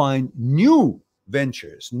find new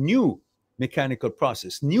ventures, new mechanical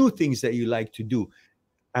process, new things that you like to do,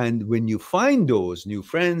 and when you find those new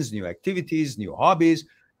friends, new activities, new hobbies,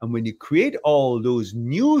 and when you create all those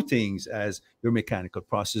new things as your mechanical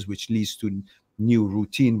process, which leads to new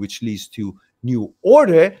routine, which leads to new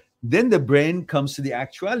order, then the brain comes to the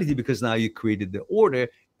actuality because now you created the order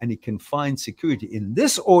and it can find security in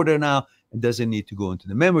this order now. It doesn't need to go into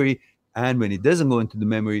the memory. And when it doesn't go into the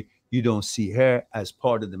memory, you don't see her as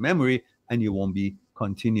part of the memory and you won't be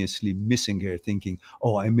continuously missing her, thinking,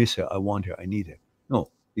 oh, I miss her, I want her, I need her. No,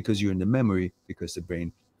 because you're in the memory, because the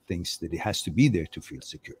brain thinks that it has to be there to feel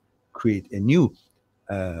secure. Create a new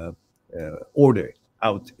order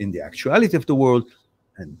out in the actuality of the world,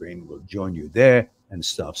 and brain will join you there and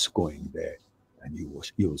stops going there, and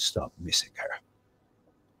you'll stop missing her.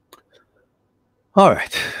 All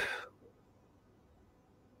right.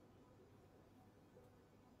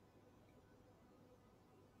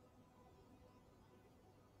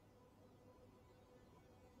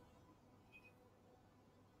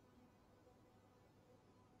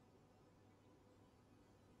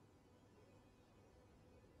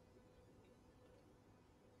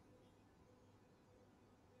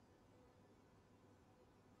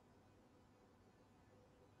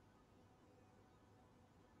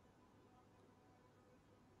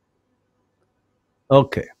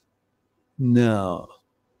 Okay. Now,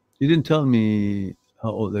 you didn't tell me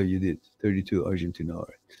how old are you? Did 32, Argentina. All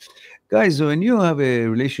right. Guys, when you have a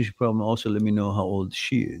relationship problem, also let me know how old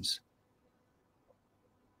she is.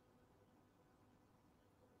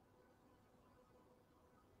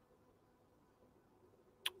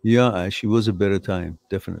 Yeah, she was a better time,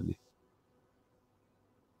 definitely.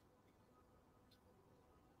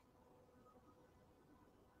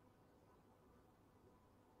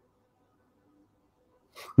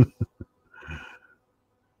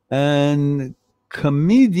 And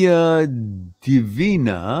Comedia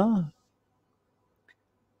Divina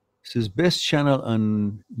says best channel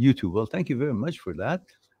on YouTube. Well, thank you very much for that.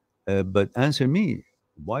 But answer me,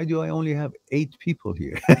 why do I only have 8 people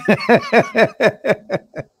here?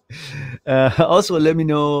 Also, let me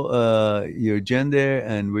know your gender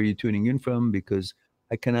and where you're tuning in from, because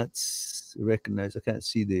I cannot recognize, I can't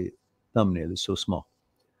see the thumbnail, it's so small.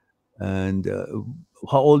 And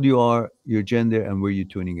how old you are, your gender, and where you're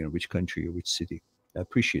tuning in, which country or which city. I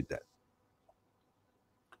appreciate that.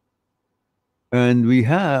 And we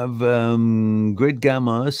have Great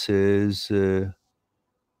Gamma says, oh,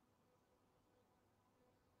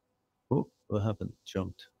 what happened?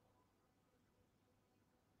 Jumped.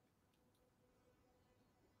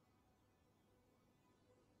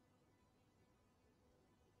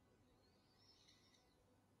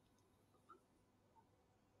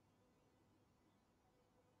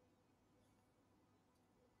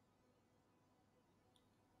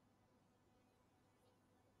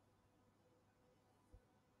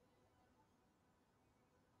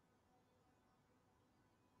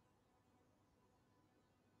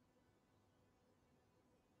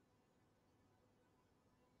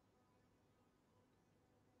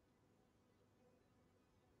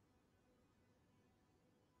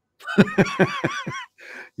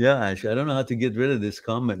 Yeah, actually, I don't know how to get rid of this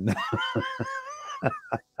comment now.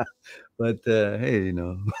 But hey,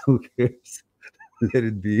 who cares? Let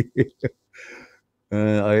it be.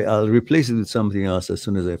 I'll replace it with something else as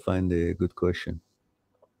soon as I find a good question.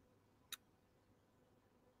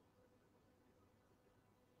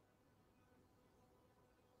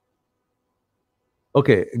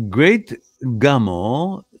 Okay, Great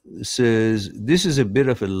Gamo says, this is a bit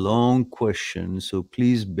of a long question, so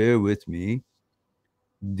please bear with me.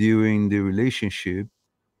 During the relationship,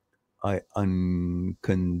 I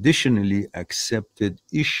unconditionally accepted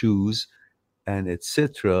issues and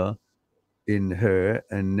etc. in her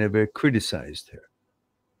and never criticized her.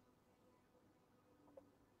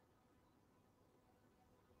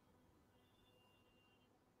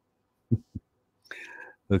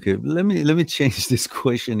 Okay, let me change this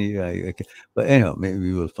question here. Okay. But anyhow, maybe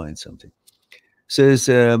we will find something. Says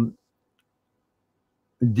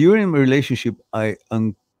during a relationship, I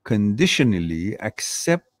unconditionally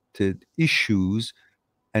accepted issues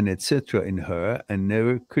and etc. in her and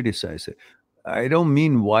never criticized her. I don't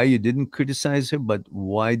mean why you didn't criticize her, but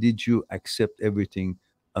why did you accept everything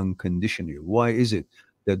unconditionally? Why is it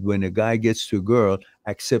that when a guy gets to a girl,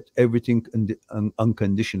 accept everything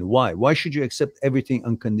unconditionally? Why? Why should you accept everything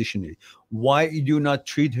unconditionally? Why do you not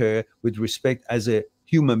treat her with respect as a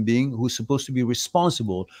human being who's supposed to be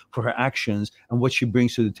responsible for her actions and what she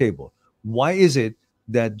brings to the table? Why is it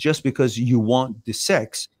that just because you want the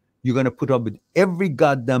sex, you're going to put up with every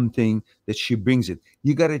goddamn thing that she brings it?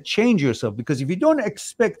 You got to change yourself, because if you don't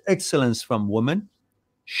expect excellence from women,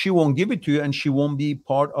 she won't give it to you and she won't be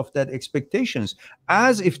part of that expectations.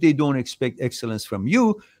 As if they don't expect excellence from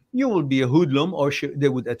you, you will be a hoodlum, or they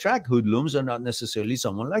would attract hoodlums and not necessarily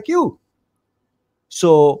someone like you.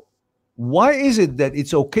 So why is it that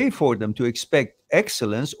it's okay for them to expect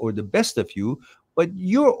excellence or the best of you, but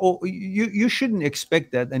you shouldn't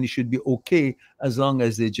expect that, and it should be okay as long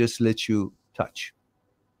as they just let you touch?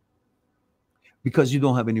 Because you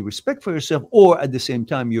don't have any respect for yourself, or at the same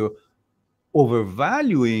time you're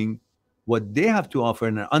overvaluing what they have to offer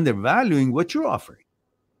and undervaluing what you're offering.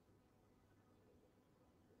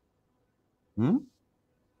 Hmm?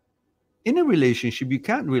 In a relationship, you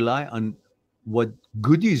can't rely on what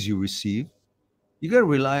goodies you receive. You got to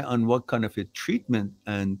rely on what kind of a treatment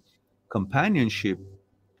and companionship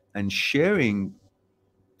and sharing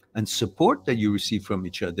and support that you receive from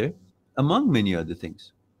each other, among many other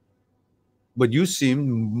things. But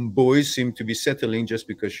boys seem to be settling just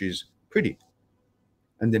because she's pretty.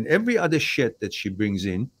 And then every other shit that she brings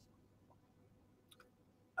in,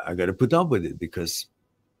 I got to put up with it, because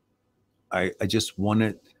I just want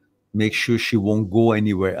to make sure she won't go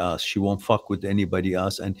anywhere else. She won't fuck with anybody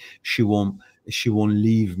else, and she won't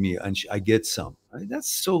leave me. And I get some. That's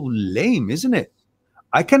so lame, isn't it?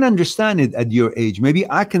 I can understand it at your age. Maybe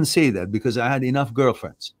I can say that because I had enough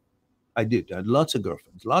girlfriends. I did. I had lots of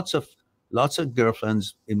girlfriends. Lots of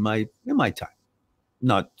girlfriends in my time.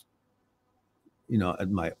 Not,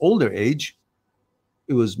 at my older age,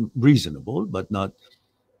 it was reasonable, but not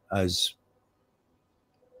as,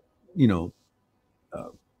 you know, uh,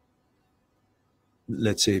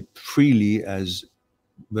 let's say freely as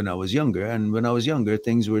when I was younger. And when I was younger,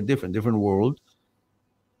 things were different world,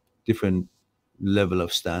 different level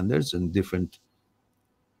of standards, and different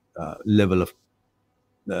level of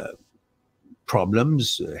uh,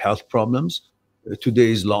 problems, health problems.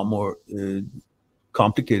 Today is a lot more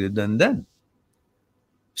complicated than then.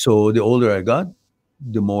 So the older I got,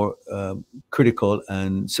 the more critical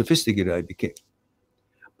and sophisticated I became.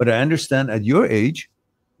 But I understand at your age,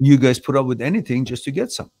 you guys put up with anything just to get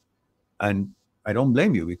some. And I don't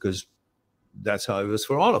blame you, because that's how it was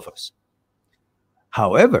for all of us.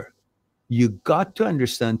 However, you got to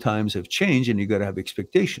understand times have changed and you got to have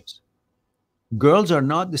expectations. Girls are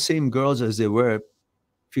not the same girls as they were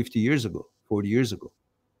 50 years ago, 40 years ago.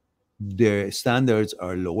 Their standards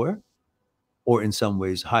are lower, or in some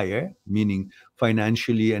ways higher, meaning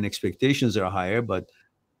financially and expectations are higher, but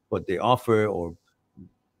what they offer, or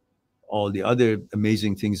all the other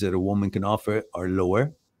amazing things that a woman can offer, are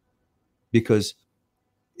lower, because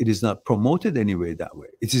it is not promoted anyway that way.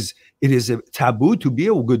 It is a taboo to be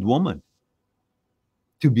a good woman.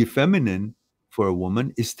 To be feminine for a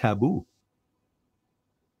woman is taboo.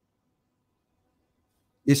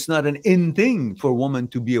 It's not an in thing for a woman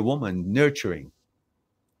to be a woman, nurturing,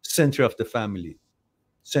 center of the family,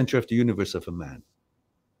 center of the universe of a man.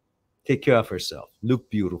 Take care of herself, look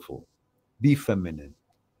beautiful, be feminine,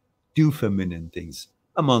 do feminine things,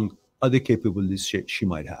 among other capabilities she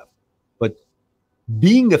might have. But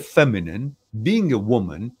being a feminine, being a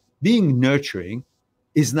woman, being nurturing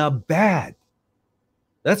is not bad.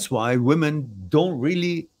 That's why women don't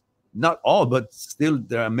really, not all, but still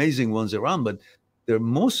there are amazing ones around, but they're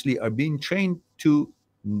mostly are being trained to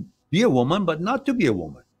be a woman, but not to be a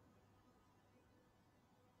woman.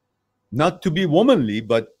 Not to be womanly,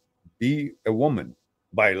 but be a woman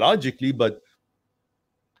biologically, but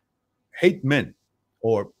hate men,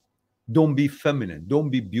 or don't be feminine, don't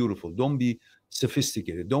be beautiful, don't be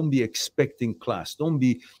sophisticated, don't be expecting class, don't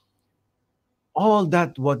be all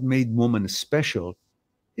that. What made woman special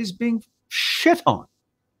is being shit on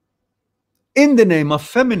in the name of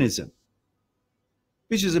feminism,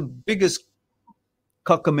 which is the biggest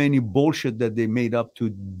cockamamie bullshit that they made up to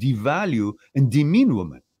devalue and demean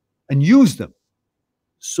women and use them,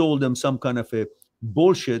 sold them some kind of a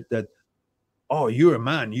bullshit that oh, you're a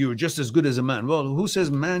man, you're just as good as a man. Well, who says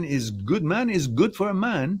man is good? Man is good for a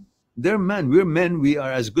man. They're men. We're men. We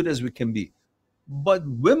are as good as we can be. But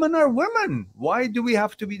women are women. Why do we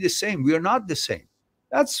have to be the same? We are not the same.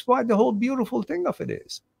 That's why the whole beautiful thing of it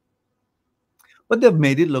is. But they've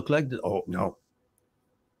made it look like, oh, no.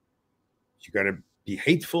 You got to be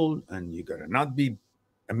hateful and you got to not be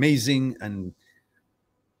amazing. And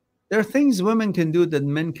there are things women can do that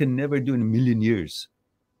men can never do in a million years.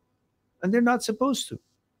 And they're not supposed to.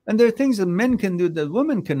 And there are things that men can do that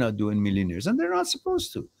women cannot do in a million years. And they're not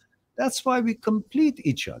supposed to. That's why we complete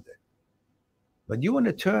each other. But you want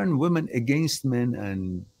to turn women against men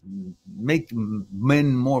and make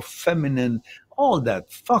men more feminine, all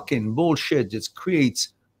that fucking bullshit just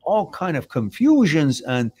creates all kind of confusions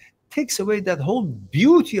and takes away that whole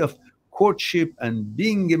beauty of courtship and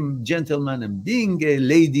being a gentleman and being a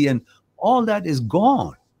lady, and all that is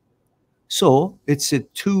gone. So it's a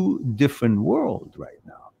two different world right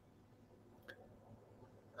now.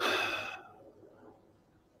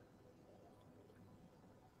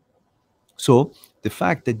 So the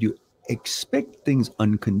fact that you expect things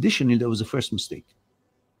unconditionally, that was the first mistake.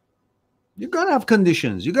 You gotta have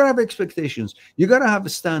conditions, you gotta have expectations, you gotta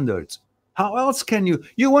have standards. How else can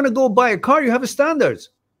you want to go buy a car, you have standards.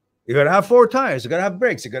 You gotta have 4 tires, you gotta have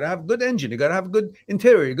brakes, you gotta have good engine, you gotta have good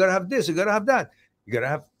interior, you gotta have this, you gotta have that, you gotta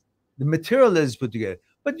have the material that is put together.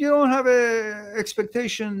 But you don't have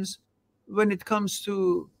expectations when it comes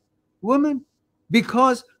to women,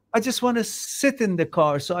 because I just want to sit in the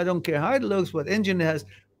car, so I don't care how it looks, what engine it has,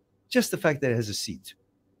 just the fact that it has a seat.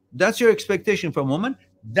 That's your expectation from a woman.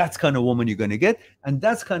 That's kind of woman you're going to get. And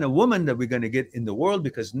that's kind of woman that we're going to get in the world,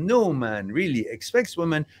 because no man really expects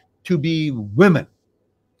women to be women,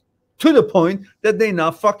 to the point that they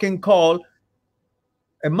now fucking call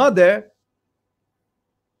a mother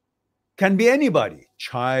can be anybody,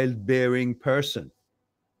 childbearing person.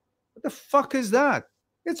 What the fuck is that?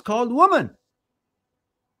 It's called woman.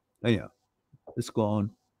 Yeah, let's go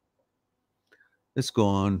on. Let's go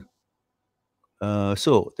on.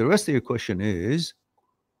 So the rest of your question is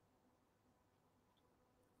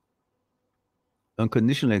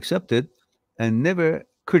unconditionally accepted and never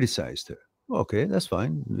criticized her. Okay, that's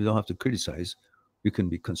fine. You don't have to criticize. You can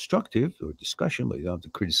be constructive or discussion, but you don't have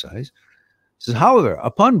to criticize. Says, however,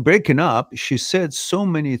 upon breaking up, she said so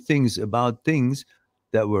many things about things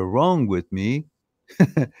that were wrong with me.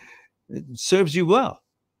 It serves you well.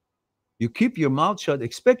 You keep your mouth shut,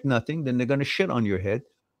 expect nothing, then they're going to shit on your head.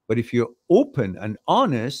 But if you're open and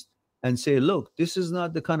honest and say, look, this is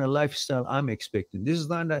not the kind of lifestyle I'm expecting. This is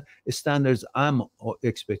not the standards I'm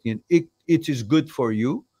expecting. It is good for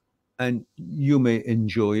you, and you may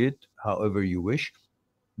enjoy it however you wish.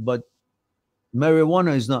 But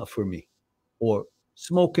marijuana is not for me, or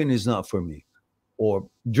smoking is not for me, or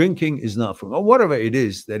drinking is not for me, or whatever it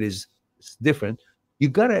is that is different. You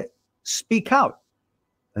got to speak out.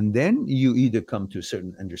 And then you either come to a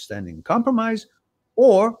certain understanding and compromise,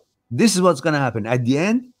 or this is what's going to happen. At the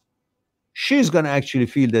end, she's going to actually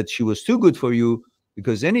feel that she was too good for you,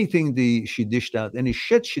 because anything she dished out, any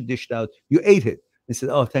shit she dished out, you ate it and said,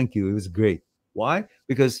 oh, thank you, it was great. Why?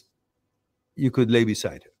 Because you could lay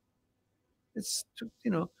beside her. It's,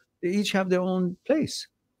 they each have their own place.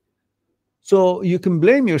 So you can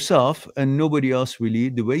blame yourself and nobody else really.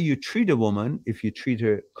 The way you treat a woman, if you treat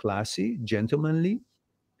her classy, gentlemanly,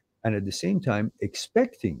 and at the same time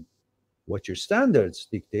expecting what your standards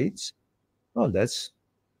dictates, well, that's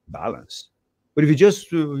balance. But if you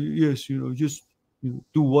just do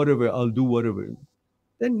whatever, I'll do whatever,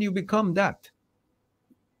 then you become that.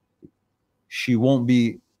 She won't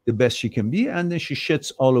be the best she can be, and then she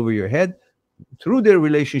shits all over your head through their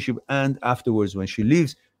relationship, and afterwards when she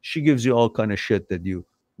leaves, she gives you all kind of shit that you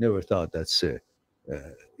never thought that's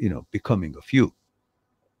becoming of you.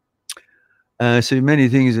 So many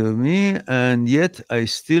things of me, and yet I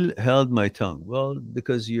still held my tongue. Well,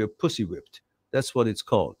 because you're pussy whipped. That's what it's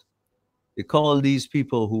called. They call these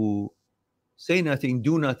people who say nothing,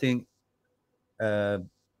 do nothing,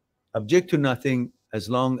 object to nothing,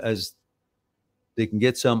 as long as they can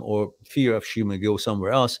get some, or fear of she may go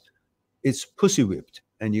somewhere else. It's pussy whipped.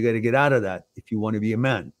 And you got to get out of that if you want to be a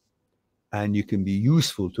man. And you can be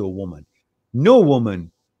useful to a woman. No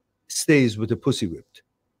woman stays with a pussy whipped.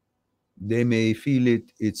 They may feel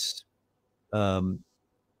it's fun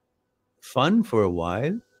for a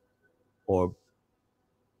while, or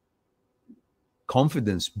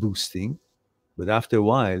confidence boosting, but after a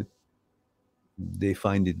while, they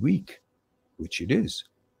find it weak, which it is.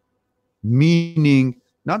 Meaning,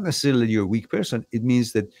 not necessarily you're a weak person, it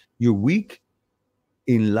means that you're weak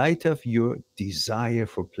in light of your desire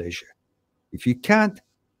for pleasure. If you can't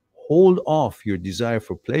hold off your desire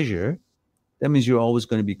for pleasure, that means you're always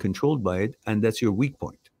going to be controlled by it, and that's your weak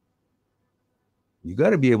point. You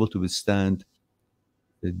got to be able to withstand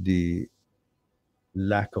the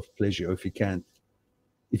lack of pleasure. If you can't,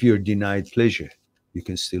 if you're denied pleasure, you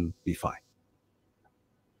can still be fine.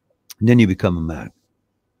 And then you become a man.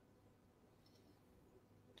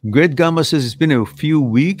 Great Gamma says it's been a few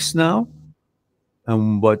weeks now,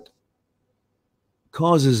 and what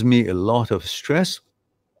causes me a lot of stress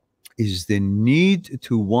is the need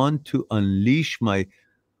to want to unleash my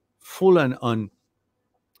full and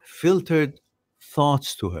unfiltered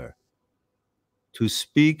thoughts to her, to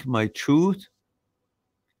speak my truth,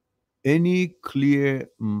 any clear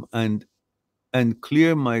and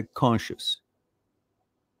clear my conscience.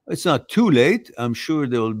 It's not too late. I'm sure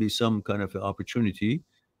there will be some kind of opportunity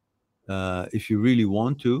if you really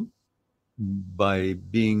want to, by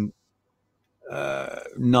being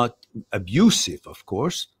not abusive, of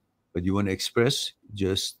course, but you want to express,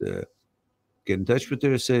 just get in touch with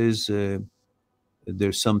her. Says,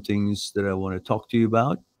 there's some things that I want to talk to you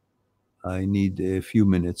about. I need a few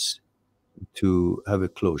minutes to have a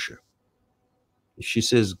closure. If she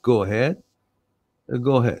says, go ahead,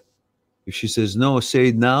 go ahead. If she says, no, say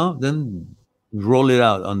it now, then roll it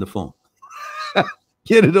out on the phone.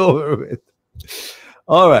 Get it over with.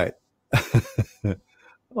 All right.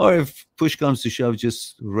 Or if push comes to shove,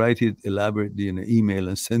 just write it elaborately in an email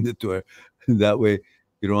and send it to her. That way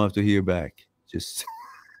you don't have to hear back. Just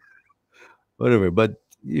whatever. But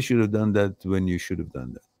you should have done that when you should have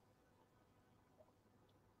done that.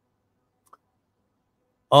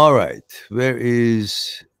 All right. Where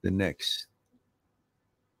is the next?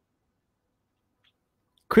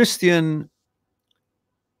 Christian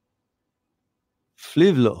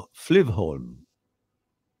Flivholm. Flivholm?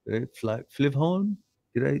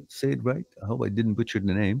 Did I say it right? I hope I didn't butcher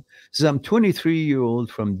the name. Says, I'm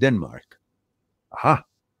 23-year-old from Denmark. Aha.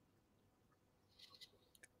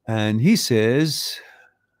 And he says,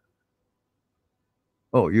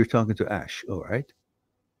 oh, you're talking to Ash. All right.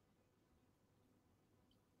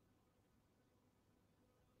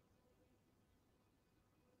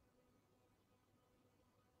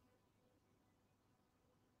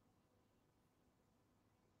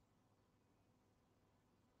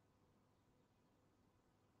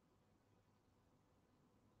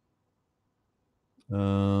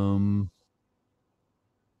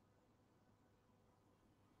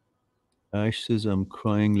 Ash says, I'm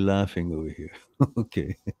crying laughing over here.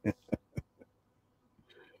 Okay.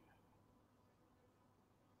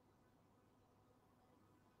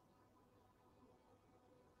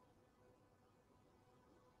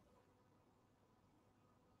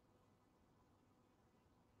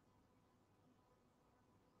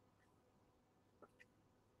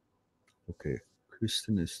 Okay.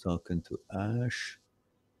 Kristen is talking to Ash.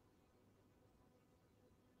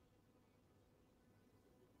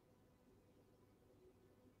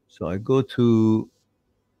 So I go to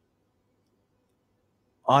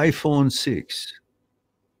iPhone 6.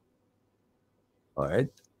 All right.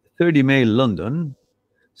 30 May, London.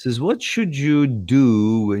 Says, what should you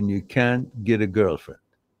do when you can't get a girlfriend?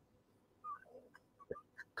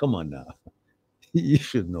 Come on now. You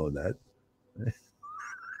should know that.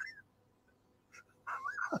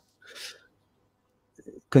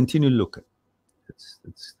 Continue looking.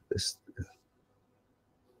 That's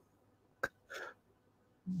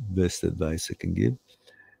best advice I can give.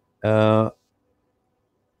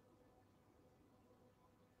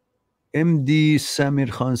 MD Samir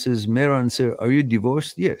Khan says, Mehran sir, are you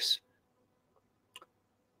divorced? Yes.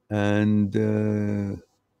 And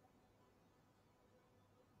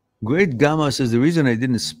Great Gamma says, the reason I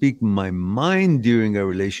didn't speak my mind during our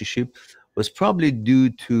relationship was probably due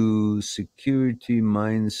to scarcity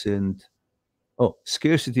mindset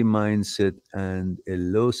and a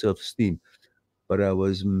low self-esteem. But it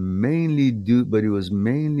was mainly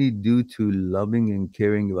due to loving and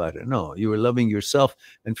caring about her. No, you were loving yourself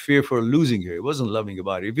and fear for losing her. It wasn't loving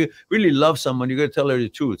about her. If you really love someone, you got to tell her the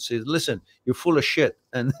truth. Say, listen, you're full of shit,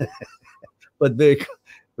 and but very,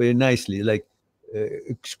 very nicely, like,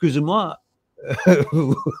 excusez-moi,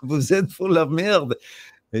 vous êtes full of merde.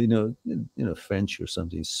 You know, French or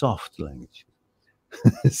something, soft language.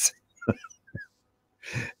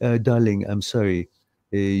 Darling, I'm sorry.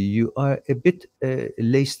 You are a bit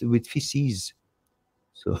laced with feces.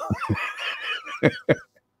 So,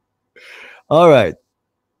 all right.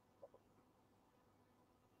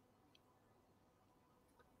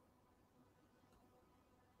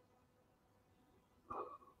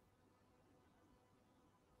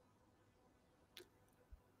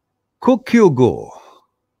 Kokyogo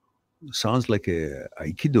sounds like a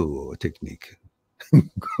Aikido technique.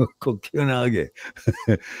 Kokionage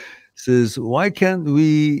says, why can't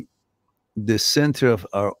we the center of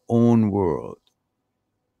our own world?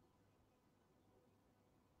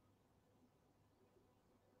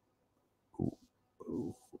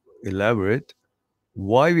 Elaborate.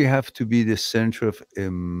 Why we have to be the center of a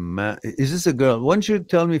man? Is this a girl? Why don't you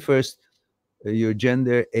tell me first your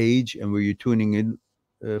gender, age, and where you're tuning in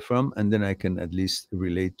from, and then I can at least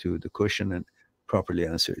relate to the question and properly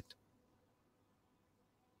answer it.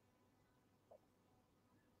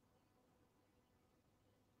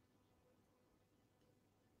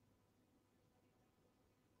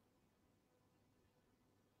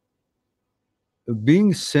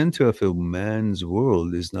 Being center of a man's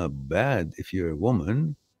world is not bad if you're a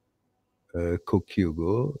woman,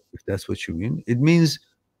 Kokyugo, if that's what you mean. It means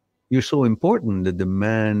you're so important that the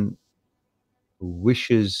man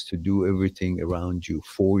wishes to do everything around you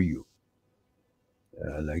for you.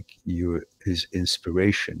 Like you're his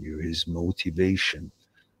inspiration, you're his motivation,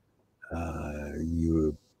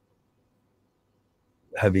 you're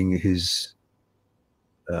having his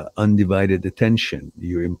undivided attention,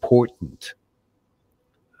 you're important.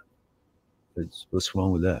 What's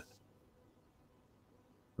wrong with that?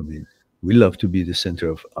 I mean, we love to be the center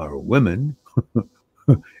of our women.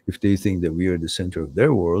 If they think that we are the center of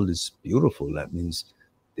their world, it's beautiful. That means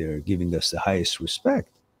they're giving us the highest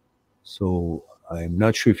respect. So I'm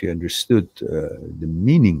not sure if you understood the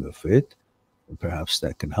meaning of it. Perhaps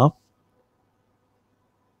that can help.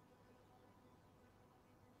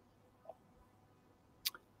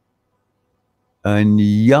 And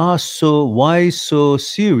Yaso, why so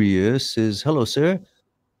serious? Says, hello, sir.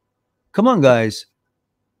 Come on, guys.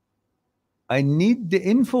 I need the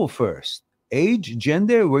info first. Age,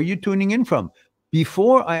 gender, where you tuning in from?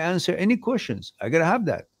 Before I answer any questions, I gotta have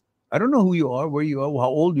that. I don't know who you are, where you are, how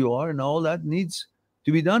old you are, and all that needs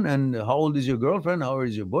to be done. And how old is your girlfriend? How old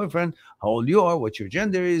is your boyfriend? How old you are? What your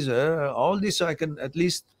gender is? All this, so I can at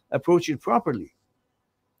least approach it properly.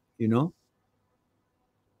 You know.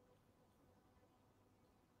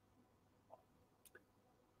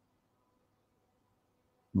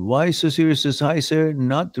 Why so serious? Says, hi, sir.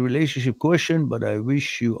 Not the relationship question, but I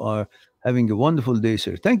wish you are having a wonderful day,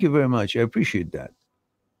 sir. Thank you very much. I appreciate that.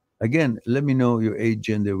 Again, let me know your age,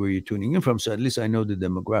 gender, where you're tuning in from, so at least I know the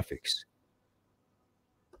demographics.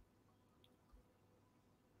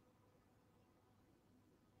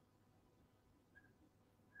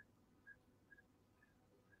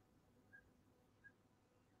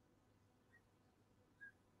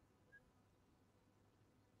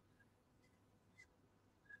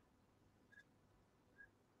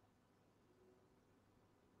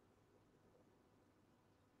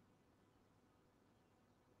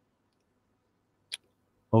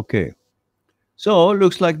 Okay. So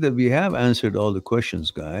looks like that we have answered all the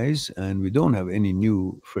questions, guys, and we don't have any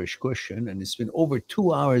new fresh question. And it's been over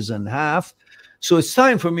 2 hours and a half. So it's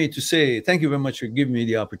time for me to say thank you very much for giving me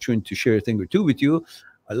the opportunity to share a thing or two with you.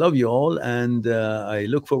 I love you all, and I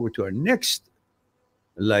look forward to our next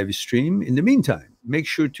live stream. In the meantime, make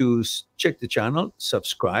sure to check the channel,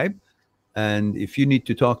 subscribe, and if you need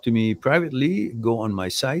to talk to me privately, go on my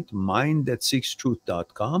site,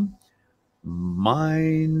 mind@seekstruth.com.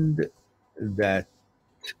 Mind that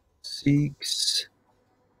seeks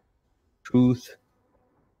truth.com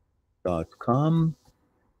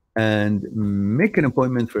and make an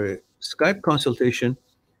appointment for a Skype consultation,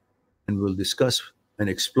 and we'll discuss and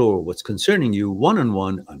explore what's concerning you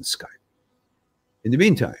one-on-one on Skype. In the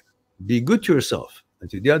meantime, be good to yourself and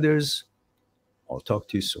to the others. I'll talk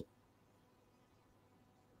to you soon.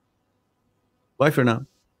 Bye for now.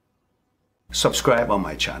 Subscribe on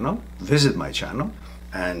my channel, visit my channel,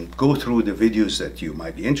 and go through the videos that you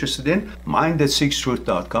might be interested in.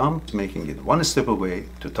 Mind@seekstruth.com, making it one step away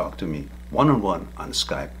to talk to me one-on-one on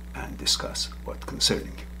Skype and discuss what's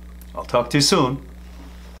concerning you. I'll talk to you soon.